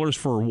 $45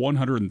 for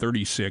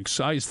 136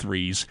 size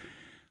 3s.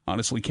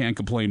 Honestly, can't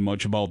complain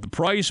much about the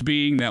price,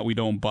 being that we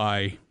don't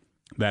buy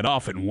that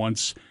often.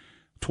 Once,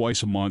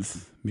 twice a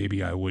month,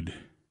 maybe I would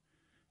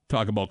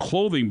talk about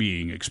clothing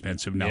being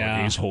expensive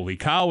nowadays. Yeah. Holy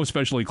cow,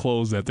 especially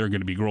clothes that they're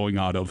going to be growing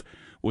out of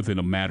within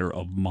a matter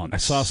of months. I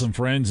saw some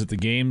friends at the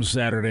game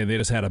Saturday. They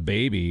just had a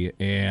baby,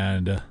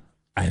 and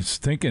I was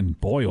thinking,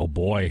 boy, oh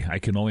boy, I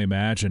can only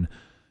imagine,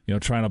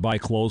 trying to buy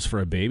clothes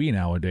for a baby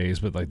nowadays.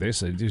 But like they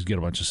said, just get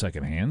a bunch of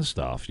secondhand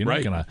stuff. You're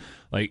not going to,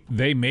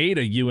 they made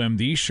a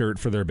UMD shirt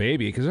for their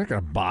baby because they're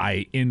going to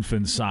buy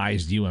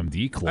infant-sized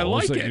UMD clothes I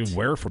like that it. you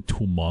wear for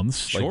 2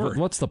 months. Sure.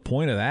 What's the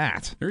point of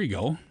that? There you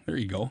go.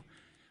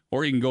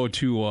 Or you can go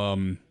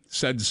to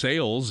said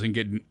sales and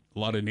get a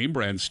lot of name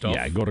brand stuff.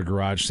 Yeah, go to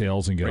garage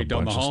sales and get a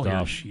bunch of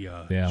stuff. She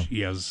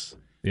has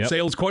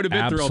sales quite a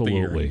bit throughout the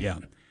year. Yeah.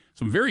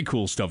 Some very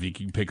cool stuff you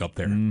can pick up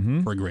there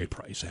for a great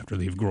price after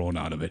they've grown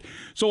out of it.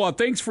 So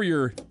thanks for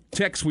your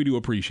text. We do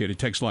appreciate it.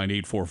 Text line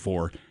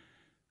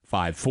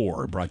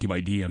 84454, brought to you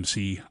by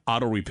DMC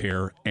Auto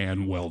Repair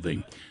and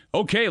Welding.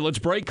 Okay, let's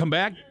break. Come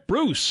back.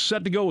 Bruce,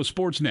 set to go with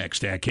sports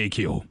next at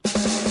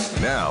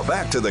KQ. Now,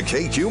 back to the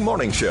KQ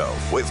Morning Show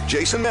with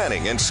Jason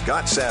Manning and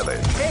Scott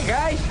Savage. Hey,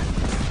 guys.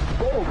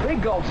 Oh,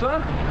 big gulps,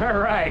 huh? All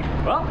right.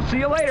 Well, see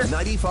you later.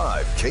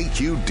 95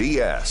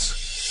 KQDS.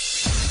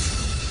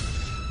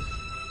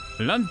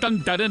 Dun, dun,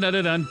 dun, dun,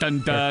 dun, dun, dun,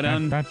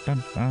 dun,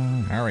 dun.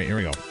 All right, here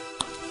we go.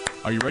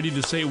 Are you ready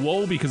to say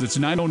whoa? Because it's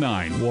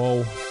 9:09.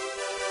 Whoa.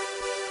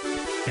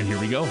 And here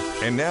we go.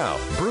 And now,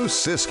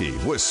 Bruce Siskey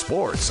with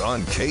sports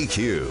on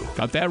KQ.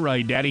 Got that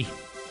right, Daddy.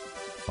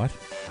 What?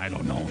 I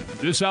don't know.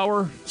 This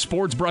hour,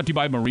 sports brought to you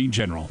by Marine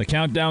General. The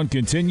countdown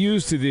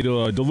continues to the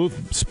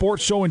Duluth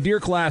Sports Show and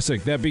Deer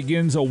Classic. That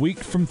begins a week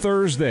from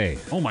Thursday.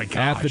 Oh, my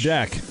gosh. At the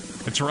deck.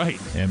 That's right.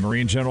 And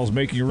Marine General's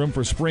making room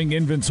for spring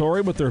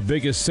inventory with their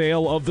biggest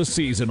sale of the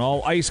season.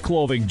 All ice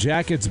clothing,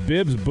 jackets,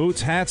 bibs,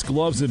 boots, hats,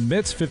 gloves, and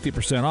mitts,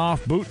 50%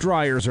 off. Boot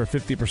dryers are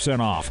 50%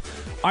 off.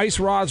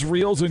 Ice rods,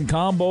 reels, and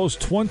combos,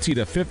 20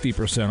 to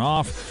 50%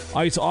 off.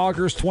 Ice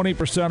augers,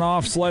 20%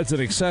 off. Sleds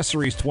and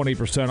accessories,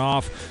 20%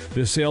 off.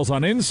 This sale's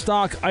on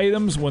in-stock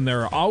items. When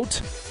they're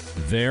out,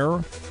 they're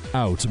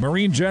out.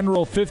 Marine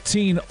General,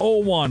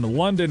 1501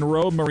 London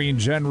Road,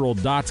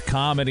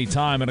 marinegeneral.com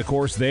anytime. And, of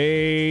course,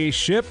 they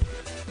ship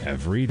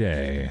every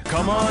day.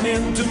 Come on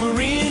into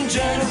Marine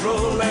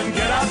General and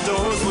get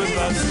outdoors with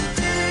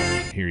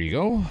us. Here you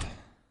go.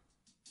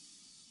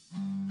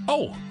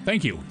 Oh,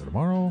 thank you. For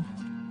tomorrow.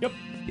 Yep.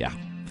 Yeah.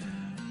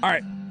 All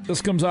right.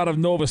 This comes out of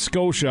Nova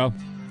Scotia.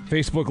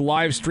 Facebook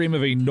live stream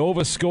of a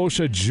Nova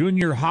Scotia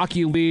Junior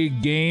Hockey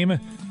League game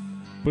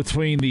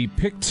between the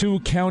Pictou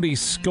County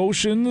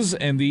Scotians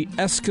and the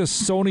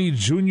Eskasoni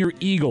Junior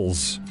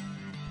Eagles.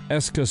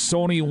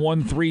 Eskasoni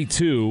won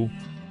 3-2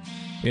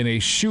 in a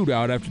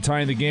shootout after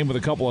tying the game with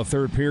a couple of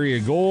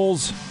third-period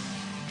goals.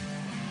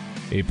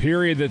 A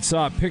period that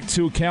saw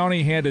Pictou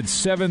County handed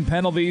 7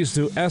 penalties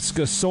to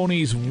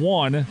Eskasoni's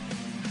 1.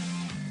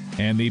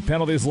 And the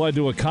penalties led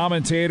to a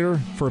commentator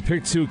for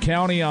Pictou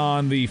County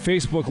on the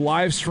Facebook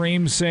live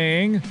stream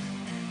saying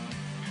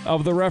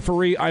of the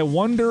referee, I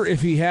wonder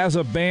if he has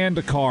a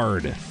band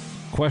card,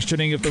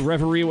 questioning if the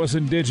referee was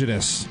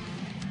Indigenous.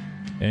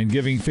 and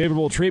giving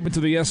favorable treatment to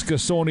the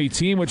Eskasoni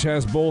team, which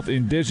has both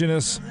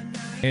Indigenous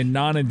and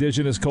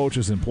non-Indigenous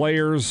coaches and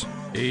players.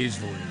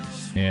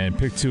 And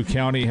Pictou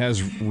County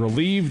has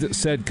relieved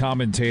said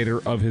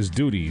commentator of his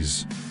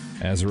duties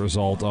as a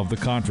result of the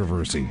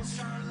controversy.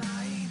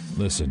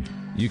 Listen,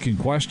 you can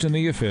question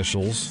the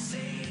officials,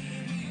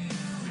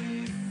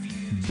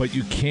 but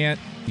you can't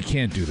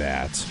do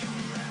that.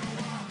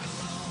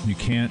 You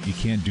can't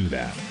do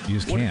that. You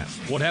just can't.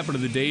 What happened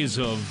to the days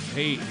of,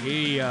 hey,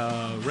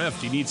 ref,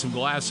 do you need some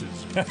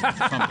glasses?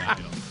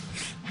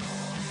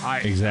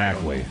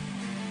 Exactly.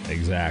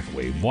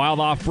 Wild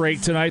off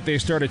break tonight. They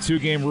start a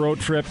 2-game road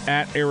trip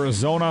at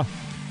Arizona.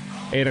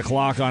 8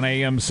 o'clock on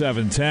AM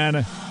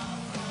 710.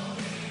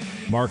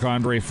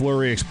 Marc-Andre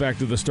Fleury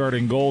expected the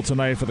starting goal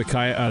tonight for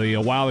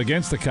the Wild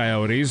against the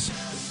Coyotes.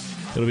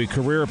 It'll be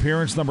career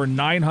appearance number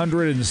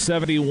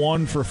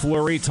 971 for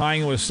Fleury,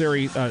 tying with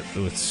Sari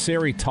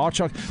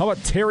Tachuk. How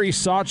about Terry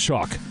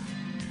Sawchuk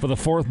for the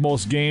 4th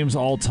most games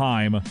all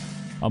time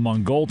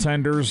among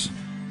goaltenders?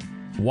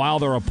 While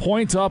they're a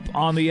point up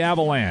on the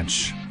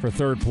Avalanche for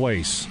 3rd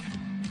place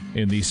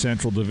in the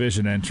Central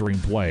Division entering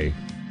play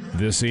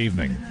this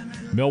evening.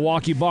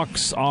 Milwaukee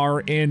Bucks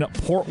are in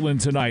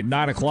Portland tonight,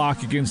 9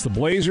 o'clock against the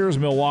Blazers.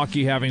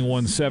 Milwaukee having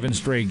won 7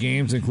 straight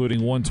games, including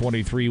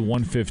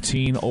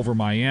 123-115 over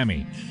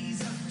Miami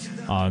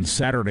on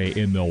Saturday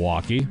in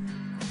Milwaukee.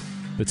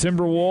 The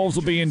Timberwolves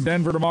will be in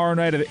Denver tomorrow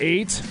night at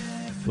 8.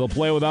 They'll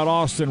play without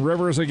Austin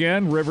Rivers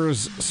again.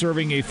 Rivers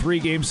serving a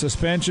 3-game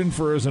suspension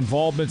for his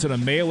involvement in a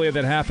melee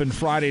that happened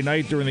Friday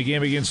night during the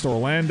game against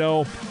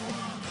Orlando.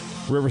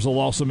 Rivers will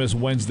also miss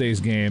Wednesday's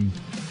game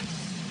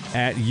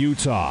at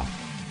Utah.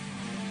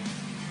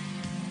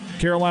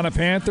 Carolina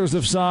Panthers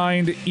have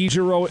signed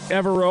Ejiro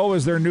Evero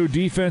as their new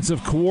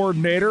defensive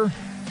coordinator.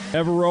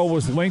 Evero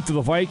was linked to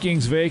the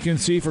Vikings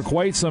vacancy for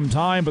quite some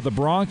time, but the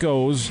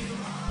Broncos,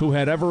 who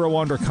had Evero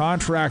under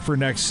contract for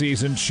next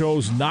season,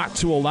 chose not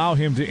to allow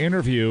him to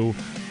interview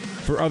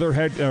for other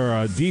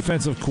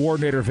defensive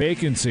coordinator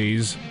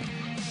vacancies.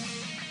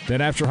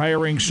 Then after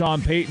hiring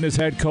Sean Payton as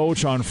head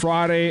coach on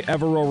Friday,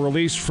 Evero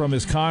released from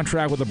his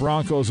contract with the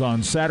Broncos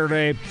on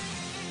Saturday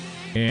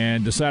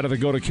and decided to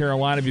go to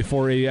Carolina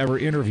before he ever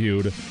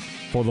interviewed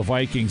for the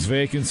Vikings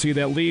vacancy.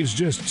 That leaves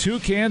just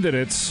 2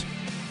 candidates,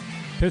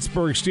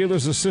 Pittsburgh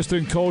Steelers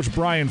assistant coach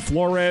Brian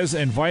Flores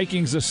and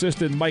Vikings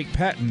assistant Mike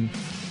Pettin,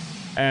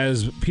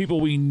 as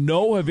people we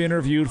know have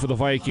interviewed for the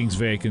Vikings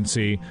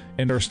vacancy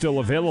and are still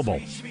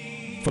available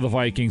for the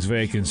Vikings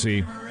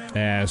vacancy,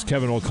 as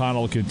Kevin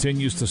O'Connell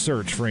continues to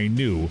search for a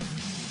new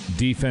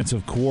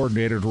defensive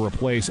coordinator to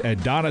replace Ed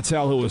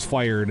Donatel, who was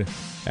fired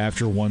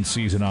after 1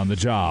 season on the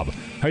job.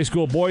 High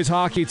school boys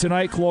hockey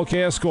tonight,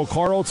 Cloquet-Esco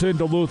Carleton,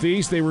 Duluth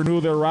East. They renew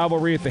their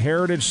rivalry at the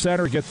Heritage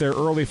Center, get there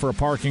early for a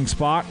parking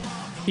spot.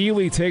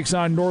 Ely takes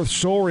on North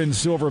Shore in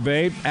Silver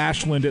Bay,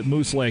 Ashland at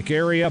Moose Lake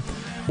area.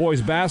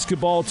 Boys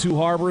basketball, 2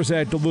 Harbors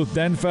at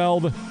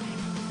Duluth-Denfeld,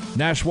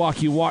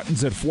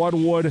 Nashwaukee-Wattens at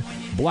Floodwood,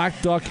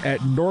 Black Duck at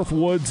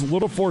Northwoods,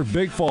 Little Fork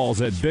Big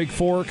Falls at Big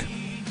Fork,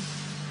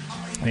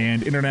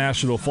 and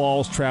International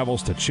Falls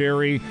travels to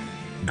Cherry.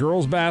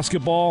 Girls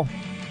basketball,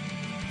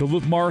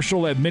 Duluth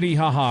Marshall at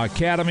Minnehaha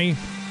Academy,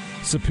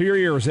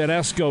 Superiors at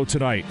Esco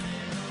tonight.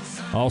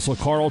 Also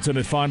Carleton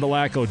at Fond du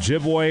Lac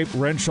Ojibwe,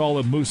 Renshaw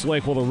at Moose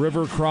Lake Willow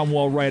River,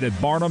 Cromwell Wright at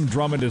Barnum,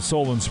 Drummond at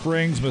Solon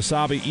Springs,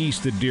 Mesabi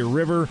East at Deer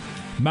River,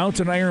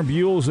 Mountain Iron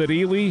Buells at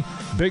Ely,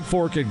 Big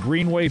Fork at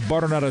Greenway,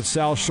 Butternut at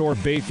South Shore,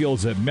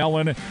 Bayfields at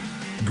Mellon.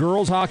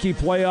 Girls hockey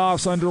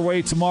playoffs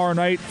underway tomorrow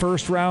night.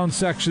 First round,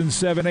 Section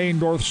 7A,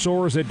 North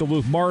Shores at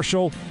Duluth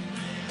Marshall.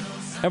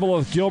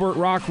 Evelyn Gilbert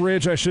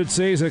Rockridge, I should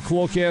say, is at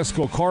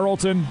Cloquet-Esco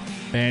Carleton.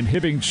 And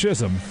Hibbing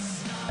Chisholm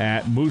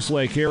at Moose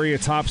Lake area.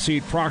 Top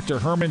seed Proctor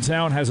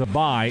Hermantown has a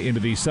bye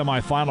into the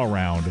semifinal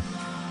round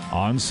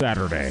on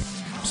Saturday.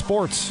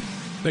 Sports.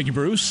 Thank you,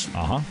 Bruce.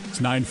 It's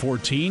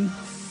 9:14.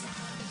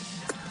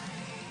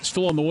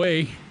 Still on the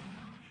way.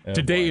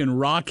 Today in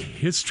rock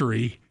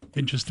history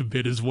in just a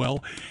bit as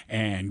well.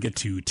 And get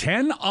to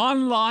 10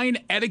 online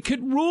etiquette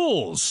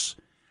rules.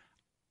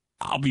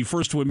 I'll be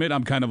first to admit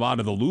I'm kind of out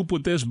of the loop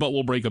with this, but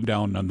we'll break them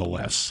down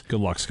nonetheless. Good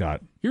luck,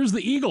 Scott. Here's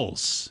the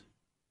Eagles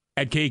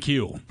at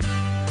KQ.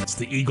 It's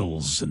the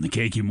Eagles and the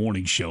KQ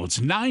Morning Show. It's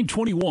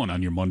 9:21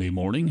 on your Monday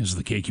morning as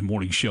the KQ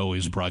Morning Show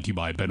is brought to you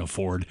by Benna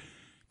Ford,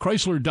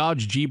 Chrysler,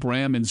 Dodge, Jeep,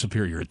 Ram in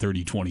Superior at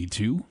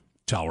 3022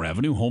 Tower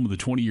Avenue, home of the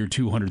 20-year,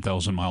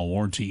 200,000-mile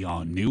warranty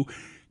on new.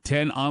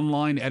 10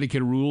 online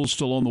etiquette rules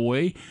still on the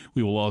way.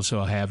 We will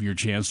also have your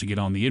chance to get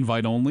on the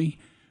invite-only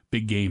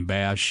Big Game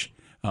Bash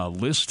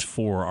list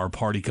for our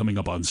party coming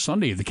up on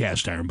Sunday at the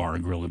Cast Iron Bar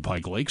and Grill in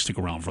Pike Lake. Stick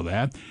around for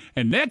that.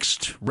 And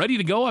next, ready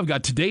to go, I've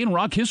got Today in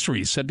Rock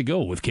History set to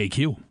go with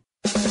KQ.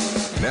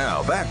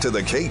 Now, back to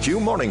the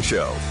KQ Morning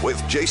Show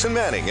with Jason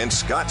Manning and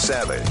Scott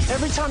Savage.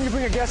 Every time you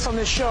bring a guest on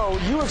this show,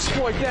 you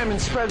exploit them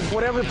and spread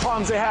whatever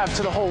problems they have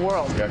to the whole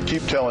world. Yeah,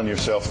 keep telling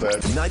yourself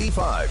that.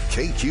 95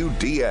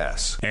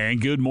 KQDS.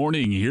 And good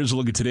morning. Here's a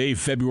look at today,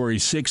 February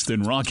 6th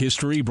in rock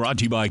history, brought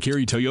to you by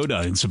Kerry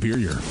Toyota in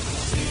Superior.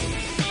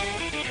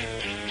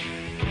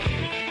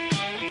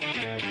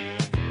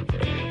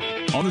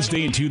 Christmas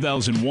Day in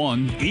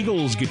 2001,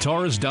 Eagles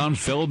guitarist Don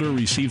Felder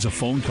receives a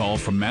phone call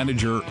from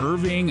manager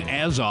Irving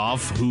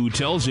Azoff, who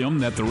tells him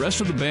that the rest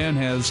of the band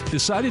has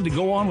decided to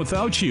go on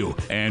without you,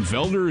 and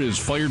Felder is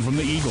fired from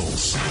the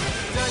Eagles.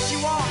 Does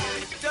she walk?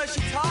 Does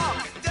she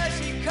talk?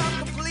 Does she come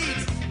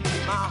complete?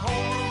 My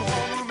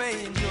homeroom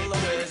angel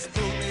always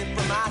pulled me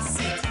from my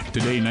seat.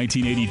 Today,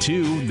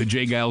 1982, the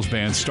J. Giles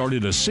Band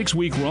started a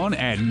 6-week run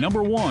at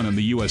 #1 on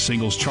the U.S.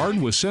 singles chart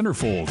with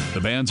Centerfold, the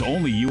band's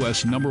only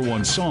U.S.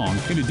 #1 song.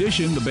 In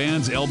addition, the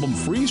band's album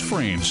Freeze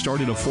Frame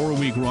started a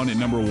 4-week run at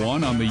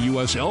 #1 on the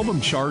U.S.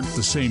 album chart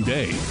the same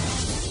day.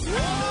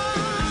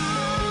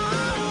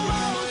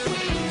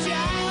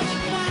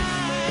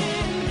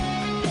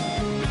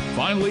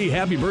 Finally,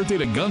 happy birthday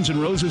to Guns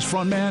N' Roses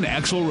frontman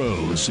Axl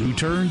Rose, who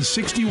turned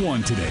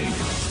 61 today.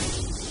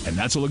 And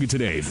that's a look at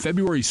today,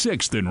 February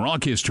 6th in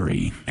rock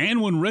history.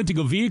 And when renting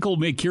a vehicle,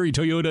 make Cary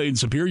Toyota in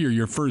Superior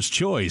your first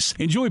choice.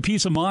 Enjoy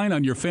peace of mind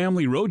on your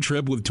family road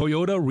trip with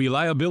Toyota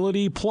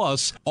Reliability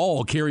Plus.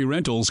 All Cary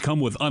rentals come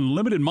with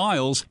unlimited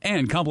miles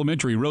and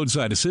complimentary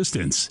roadside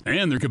assistance.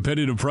 And their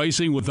competitive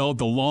pricing without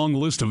the long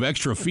list of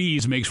extra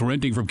fees makes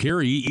renting from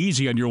Cary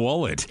easy on your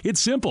wallet.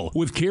 It's simple.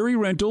 With Cary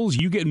Rentals,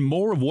 you get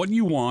more of what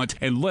you want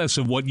and less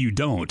of what you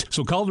don't.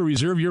 So call to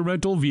reserve your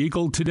rental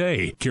vehicle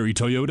today. Cary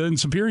Toyota in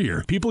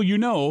Superior. People you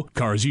know,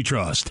 cars you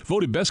trust.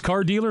 Voted best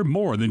car dealer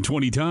more than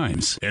 20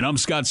 times. And I'm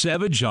Scott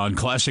Savage on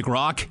Classic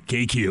Rock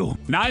KQ.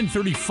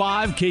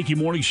 9:35 KQ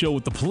Morning Show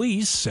with the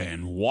Police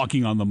and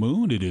Walking on the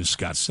Moon. It is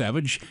Scott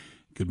Savage.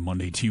 Good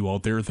Monday to you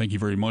out there. Thank you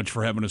very much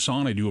for having us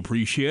on. I do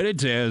appreciate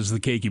it. As the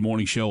KQ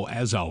Morning Show,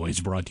 as always,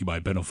 brought to you by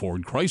Benna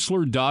Ford,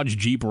 Chrysler, Dodge,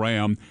 Jeep,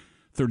 Ram,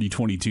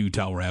 3022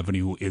 Tower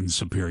Avenue in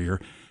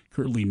Superior.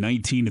 Currently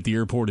 19 at the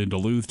airport in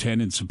Duluth, 10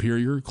 in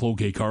Superior.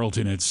 Cloquet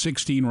Carlton at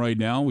 16 right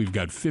now. We've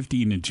got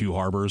 15 in Two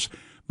Harbors.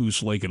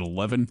 Moose Lake at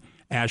 11,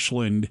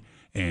 Ashland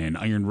and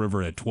Iron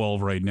River at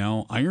 12 right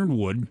now.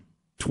 Ironwood,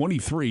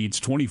 23. It's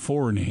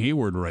 24 in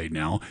Hayward right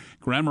now.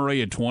 Grand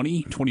Marais at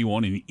 20,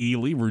 21 in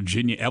Ely,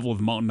 Virginia,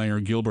 Evelyn, Mountain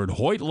Iron, Gilbert,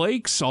 Hoyt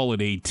Lakes, all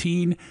at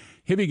 18.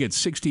 Hibbing at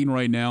 16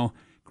 right now.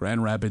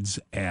 Grand Rapids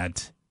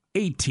at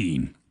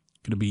 18.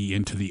 Going to be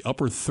into the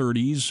upper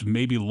 30s,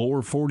 maybe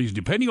lower 40s,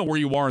 depending on where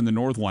you are in the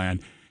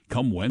Northland,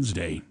 come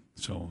Wednesday.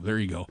 So there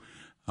you go.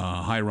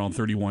 High around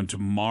 31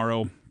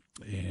 tomorrow.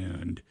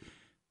 And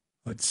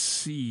let's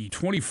see,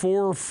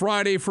 24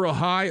 Friday for a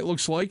high, it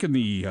looks like, in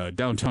the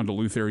downtown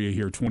Duluth area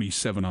here,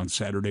 27 on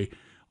Saturday.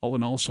 All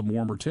in all, some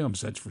warmer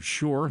temps, that's for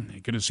sure.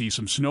 Going to see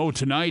some snow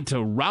tonight,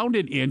 around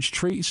an inch,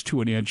 trace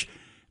to an inch.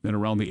 Then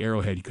around the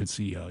Arrowhead, you could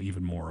see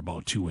even more,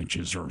 about 2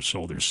 inches or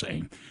so, they're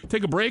saying.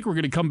 Take a break. We're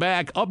going to come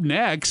back. Up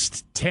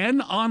next,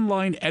 10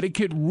 online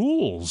etiquette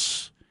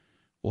rules.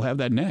 We'll have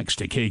that next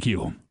at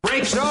KQ.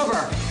 Break's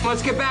over.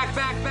 Let's get back.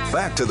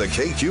 Back to the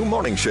KQ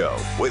Morning Show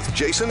with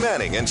Jason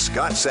Manning and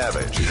Scott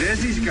Savage.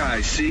 There's these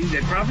guys, see?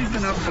 They've probably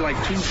been up for like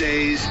 2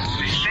 days.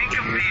 They think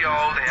of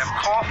VO, they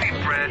have coffee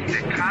bread,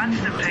 they're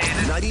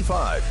constipated.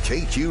 95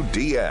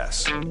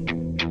 KQDS.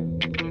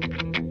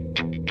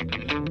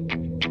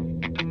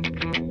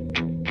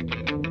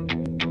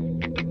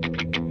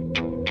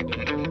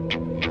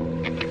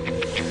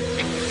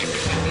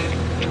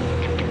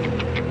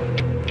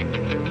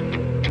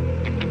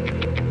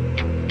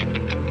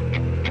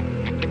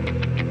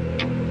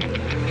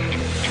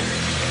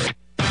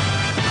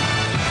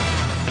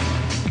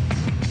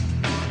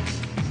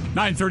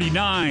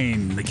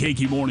 $9:39, the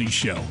KQ Morning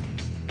Show.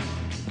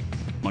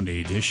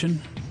 Monday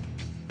edition.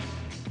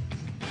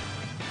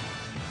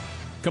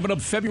 Coming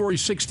up February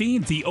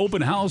 16th, the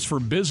open house for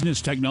business,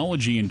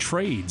 technology, and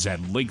trades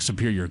at Lake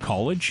Superior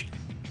College.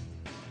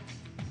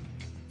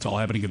 It's all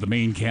happening at the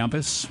main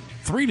campus.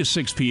 3 to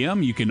 6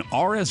 p.m. You can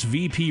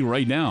RSVP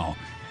right now.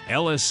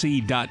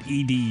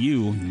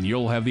 LSC.edu. And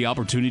you'll have the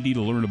opportunity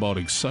to learn about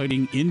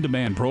exciting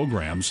in-demand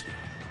programs.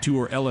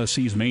 Tour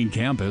LSC's main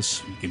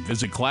campus. You can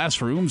visit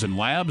classrooms and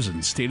labs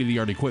and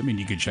state-of-the-art equipment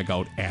you can check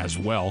out as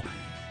well.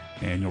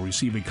 And you'll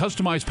receive a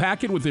customized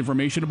packet with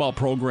information about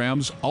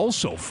programs,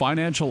 also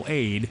financial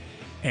aid,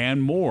 and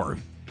more.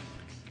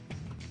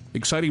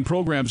 Exciting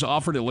programs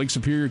offered at Lake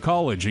Superior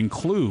College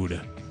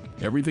include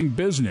everything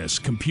business,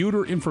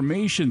 computer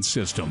information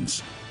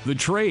systems, the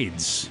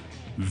trades,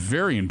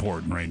 very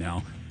important right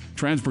now,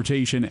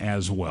 transportation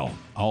as well,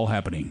 all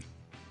happening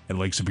at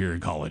Lake Superior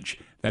College.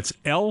 That's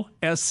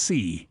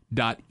lsc.edu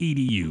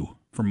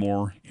for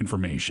more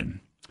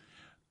information.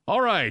 All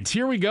right,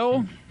 here we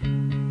go.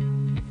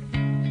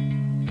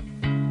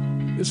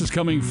 This is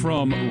coming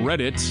from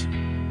Reddit.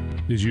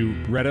 Did you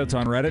read it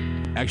on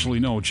Reddit? Actually,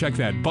 no. Check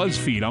that.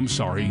 BuzzFeed, I'm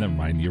sorry. Never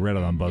mind. You read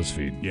it on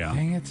BuzzFeed. Yeah.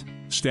 Dang it.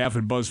 Staff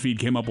at BuzzFeed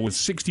came up with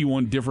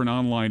 61 different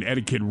online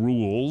etiquette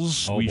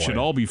rules we should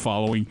all be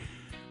following.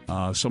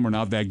 Some are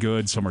not that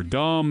good. Some are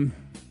dumb.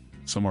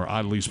 Some are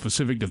oddly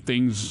specific to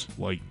things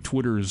like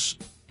Twitter's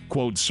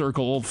quote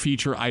circle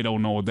feature. I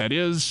don't know what that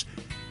is.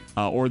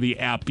 Or the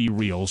app Be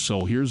Real.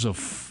 So here's a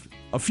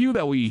few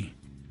that we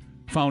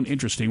found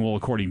interesting, well,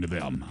 according to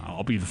them.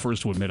 I'll be the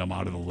first to admit I'm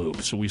out of the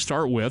loop. So we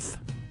start with,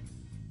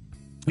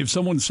 if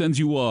someone sends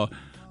you a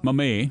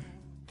mame,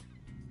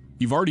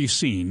 you've already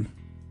seen,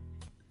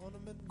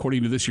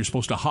 according to this, you're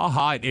supposed to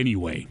ha-ha it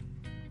anyway.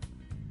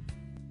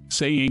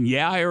 Saying,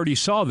 yeah, I already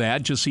saw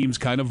that, just seems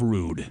kind of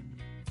rude.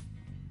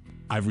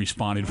 I've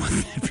responded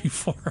with that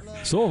before.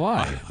 So have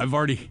I. I've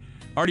already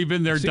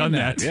been there, done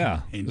that.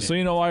 Yeah. So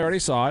you know I already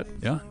saw it.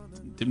 Yeah.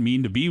 Didn't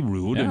mean to be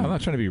rude. Yeah, I'm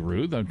not trying to be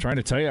rude. I'm trying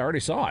to tell you I already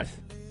saw it.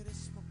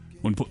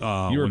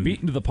 You were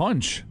beaten to the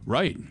punch.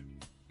 Right.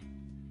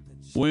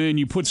 When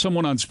you put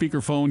someone on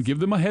speakerphone, give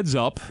them a heads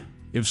up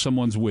if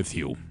someone's with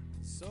you.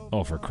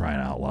 Oh, for crying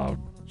out loud.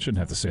 Shouldn't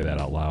have to say that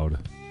out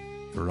loud.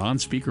 Or on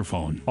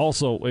speakerphone.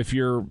 Also, if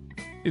you're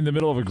in the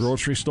middle of a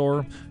grocery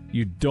store,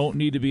 you don't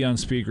need to be on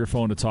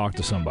speakerphone to talk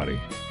to somebody.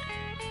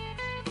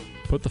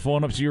 Put the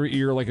phone up to your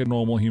ear like a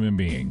normal human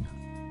being.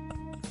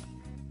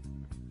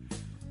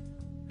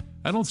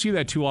 I don't see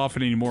that too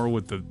often anymore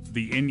with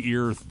the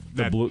in-ear.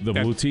 The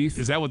blue teeth?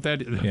 Is that what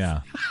that is?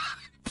 Yeah.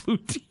 Blue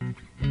teeth.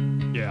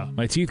 Yeah.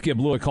 My teeth get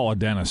blue. I call a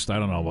dentist. I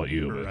don't know about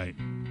you. Right.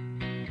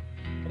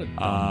 What a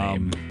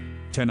dumb name.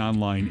 10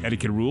 online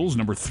etiquette rules.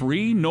 Number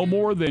 3, no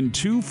more than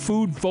 2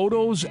 food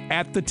photos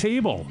at the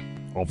table.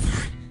 Oh.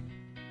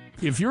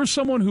 If you're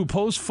someone who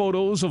posts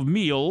photos of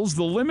meals,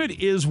 the limit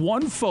is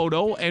 1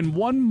 photo and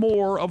 1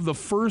 more of the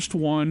first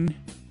one.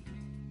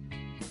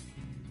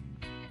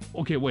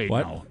 Okay, wait.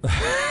 What? No.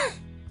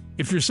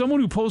 If you're someone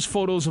who posts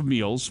photos of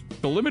meals,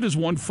 the limit is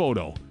 1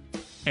 photo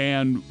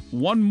and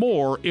 1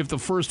 more if the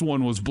first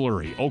one was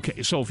blurry.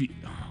 Okay, so if you...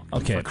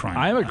 Okay,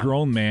 I'm a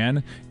grown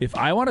man. If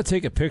I want to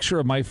take a picture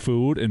of my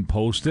food and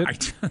post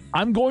it,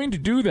 I'm going to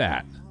do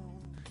that.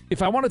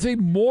 If I want to take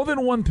more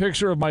than 1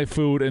 picture of my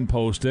food and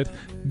post it,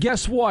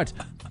 guess what?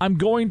 I'm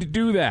going to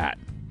do that.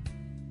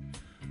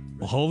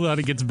 Well, hold on,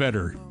 it gets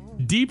better.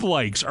 Deep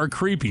likes are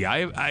creepy.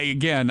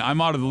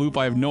 I'm out of the loop.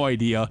 I have no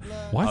idea.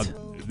 What?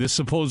 This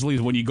supposedly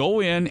is when you go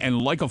in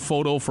and like a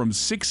photo from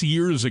 6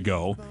 years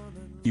ago.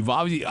 You've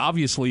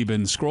obviously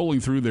been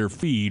scrolling through their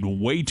feed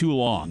way too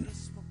long.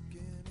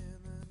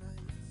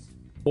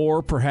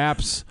 Or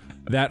perhaps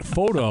that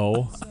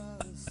photo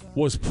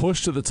was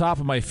pushed to the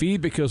top of my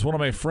feed because one of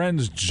my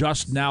friends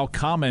just now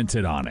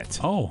commented on it.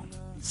 Oh,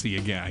 see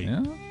again.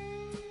 Yeah.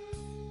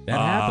 That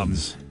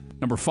happens.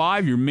 Number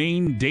 5, your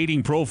main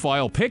dating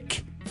profile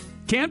pic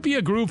can't be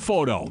a group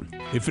photo.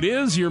 If it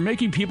is, you're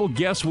making people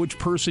guess which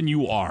person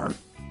you are.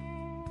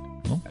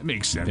 Well, that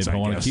makes sense, maybe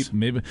I guess.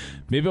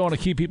 Maybe I want to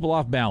keep people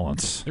off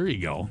balance. There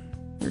you go.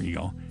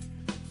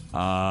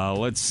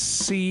 Let's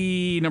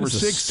see. Number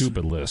 6. A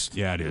stupid list.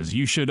 Yeah, it is.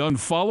 You should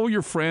unfollow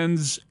your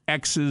friends'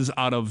 exes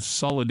out of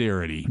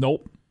solidarity.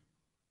 Nope.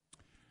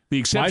 The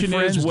exception my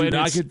friends is when do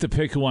not it's get to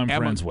pick who I'm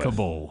friends with.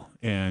 amicable,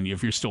 and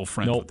if you're still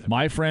friends with them.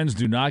 My friends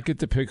do not get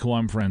to pick who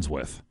I'm friends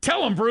with.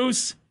 Tell them,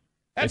 Bruce.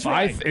 That's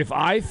right. If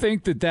I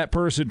think that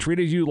person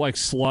treated you like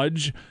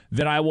sludge,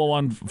 then I will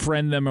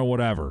unfriend them or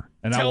whatever,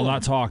 and I will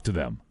not talk to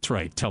them. That's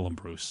right. Tell them,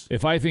 Bruce.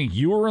 If I think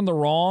you are in the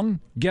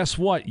wrong, guess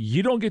what?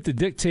 You don't get to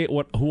dictate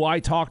who I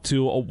talk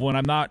to when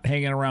I'm not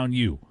hanging around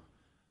you.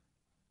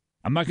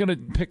 I'm not going to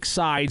pick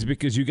sides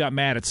because you got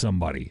mad at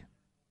somebody.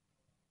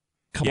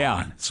 Come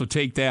on. So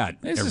take that,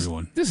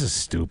 everyone. This is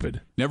stupid.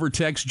 Never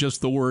text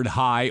just the word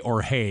hi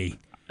or hey.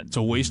 It's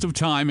a waste of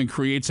time and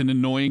creates an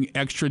annoying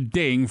extra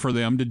ding for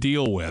them to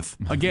deal with.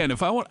 Again,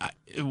 if I want...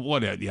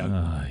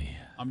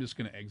 I'm just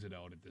going to exit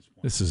out at this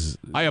point.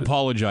 I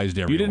apologize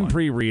to everyone. You didn't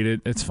pre-read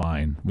it. It's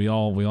fine. We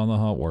all know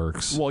how it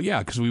works. Well, yeah,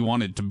 because we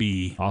want it to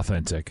be...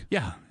 authentic.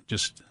 Yeah,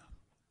 just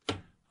on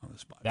the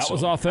spot. That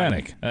was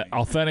authentic.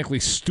 Authentically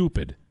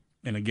stupid.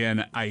 And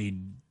again, I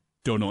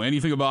don't know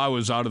anything about... I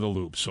was out of the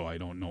loop, so I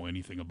don't know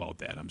anything about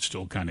that. I'm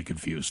still kind of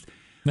confused.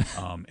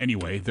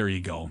 Anyway, there you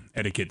go.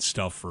 Etiquette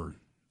stuff for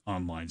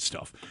online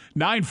stuff.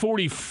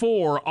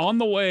 9:44 on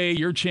the way.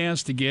 Your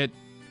chance to get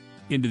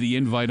into the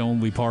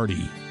invite-only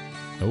party.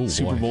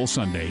 Super Bowl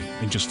Sunday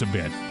in just a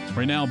bit.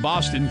 Right now,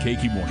 Boston,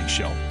 KQ Morning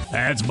Show.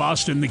 That's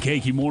Boston, the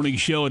KQ Morning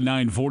Show at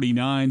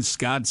 9:49.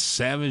 Scott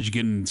Savage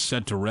getting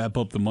set to wrap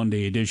up the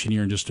Monday edition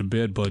here in just a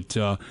bit. But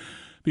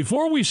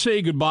before we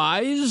say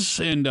goodbyes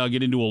and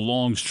get into a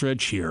long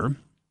stretch here,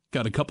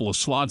 got a couple of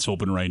slots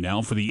open right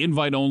now for the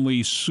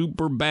invite-only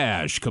Super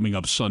Bash coming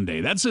up Sunday.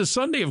 That's this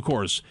Sunday, of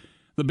course,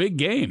 the big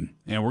game.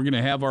 And we're going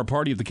to have our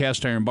party at the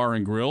Cast Iron Bar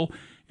and Grill.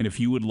 And if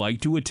you would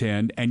like to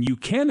attend, and you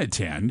can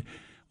attend,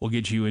 we'll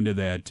get you into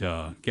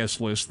that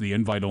guest list, the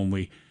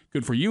invite-only.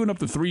 Good for you and up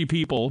to 3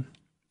 people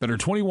that are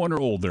 21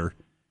 or older.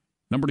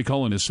 Number to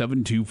call in is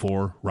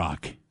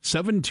 724-ROCK,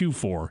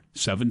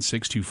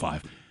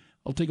 724-7625.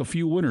 I'll take a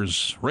few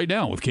winners right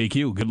now with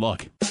KQ. Good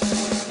luck.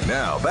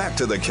 Now, back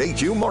to the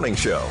KQ Morning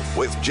Show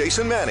with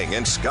Jason Manning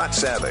and Scott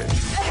Savage.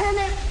 And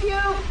if you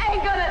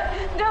ain't gonna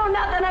do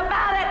nothing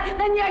about it,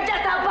 then you're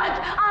just a bunch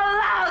of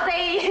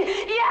lousy,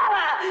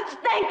 yellow,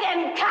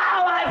 stinking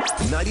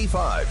cowards.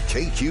 95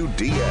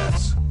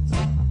 KQDS.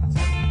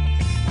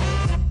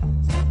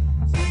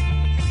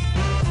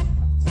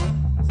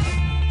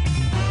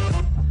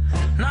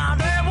 Now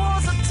there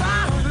was a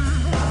time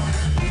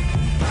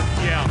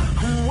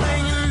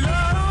when you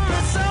loved me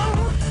so.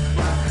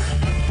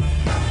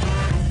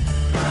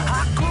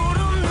 I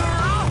couldn't go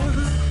wrong.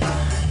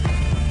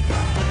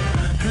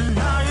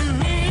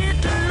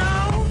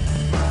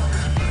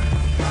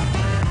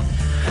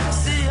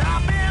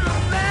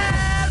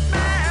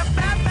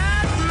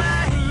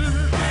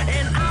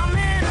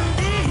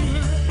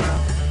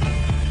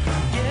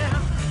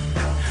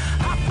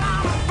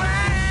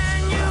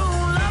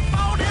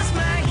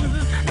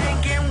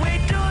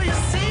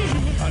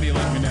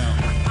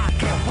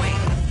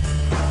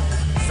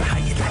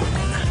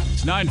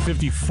 It's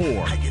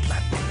 9:54.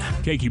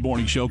 KQ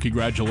Morning Show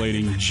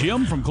congratulating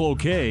Jim from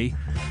Cloquet,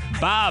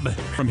 Bob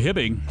from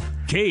Hibbing,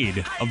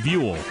 Cade of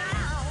Buell,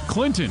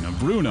 Clinton of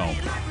Bruno,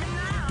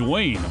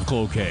 Dwayne of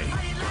Cloquet.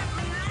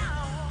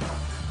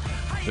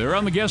 They're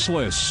on the guest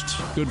list.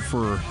 Good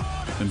for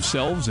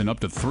themselves and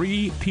up to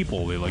 3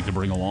 people they like to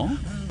bring along.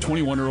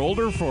 21 or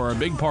older for our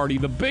big party,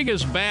 the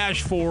biggest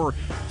bash for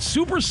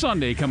Super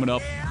Sunday coming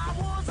up.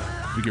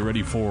 We get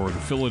ready for the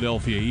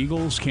Philadelphia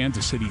Eagles,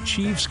 Kansas City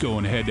Chiefs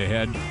going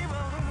head-to-head.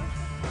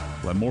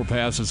 We'll have more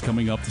passes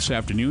coming up this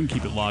afternoon.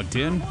 Keep it locked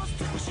in.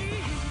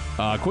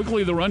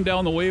 Quickly, the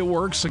rundown, the way it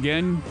works.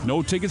 Again,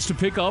 no tickets to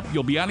pick up.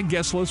 You'll be on a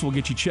guest list. We'll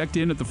get you checked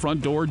in at the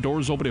front door.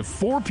 Doors open at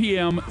 4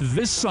 p.m.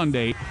 this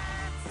Sunday.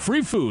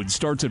 Free food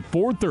starts at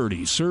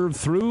 4:30, served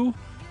through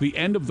the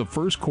end of the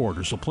first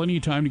quarter, so plenty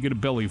of time to get a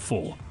belly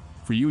full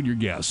for you and your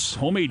guests.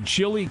 Homemade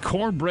chili,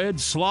 cornbread,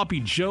 sloppy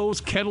joes,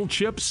 kettle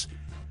chips,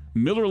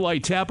 Miller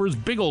Lite tappers,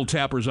 big old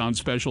tappers on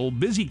special.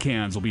 Busy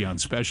cans will be on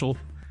special.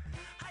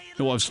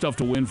 We'll have stuff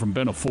to win from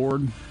Benna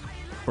Ford,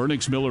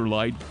 Burnix Miller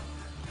Lite,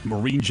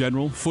 Marine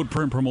General,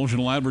 Footprint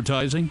Promotional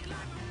Advertising,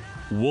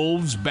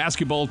 Wolves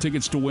basketball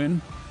tickets to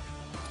win,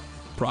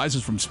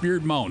 prizes from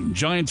Spirit Mountain,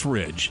 Giants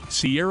Ridge,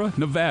 Sierra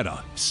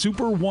Nevada,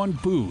 Super One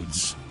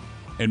Foods,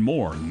 and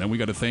more. And then we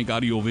got to thank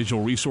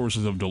Audiovisual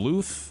Resources of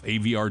Duluth,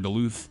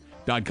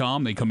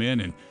 avrduluth.com. They come in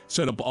and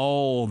set up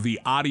all the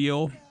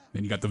audio,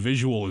 and you got the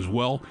visual as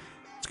well.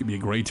 It's going to be a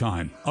great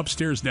time.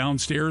 Upstairs,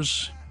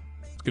 downstairs,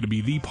 it's going to be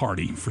the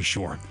party for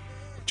sure.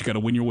 But you got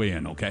to win your way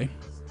in, okay?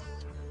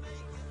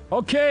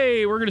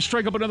 Okay, we're going to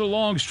strike up another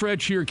long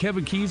stretch here.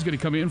 Kevin Key's going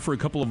to come in for a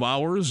couple of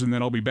hours, and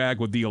then I'll be back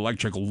with the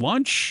electric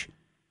lunch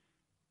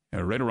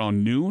right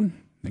around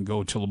noon, and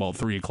go till about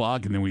 3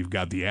 o'clock. And then we've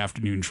got the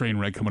afternoon train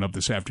wreck coming up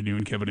this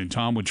afternoon. Kevin and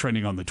Tom with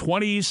trending on the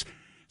 20s.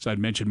 So I'd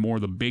mentioned more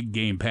of the big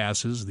game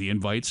passes, the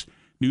invites.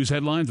 News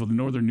headlines with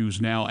Northern News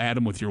Now.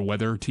 Adam with your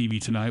weather. TV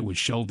Tonight with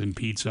Sheldon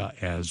Pizza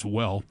as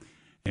well.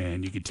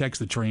 And you can text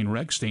the train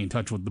wreck. Stay in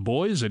touch with the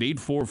boys at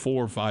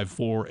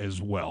 84454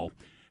 as well.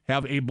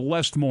 Have a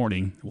blessed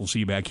morning. We'll see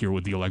you back here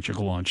with the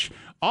electrical lunch.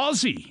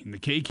 Aussie in the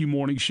KQ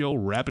Morning Show,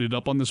 wrapping it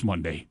up on this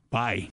Monday. Bye.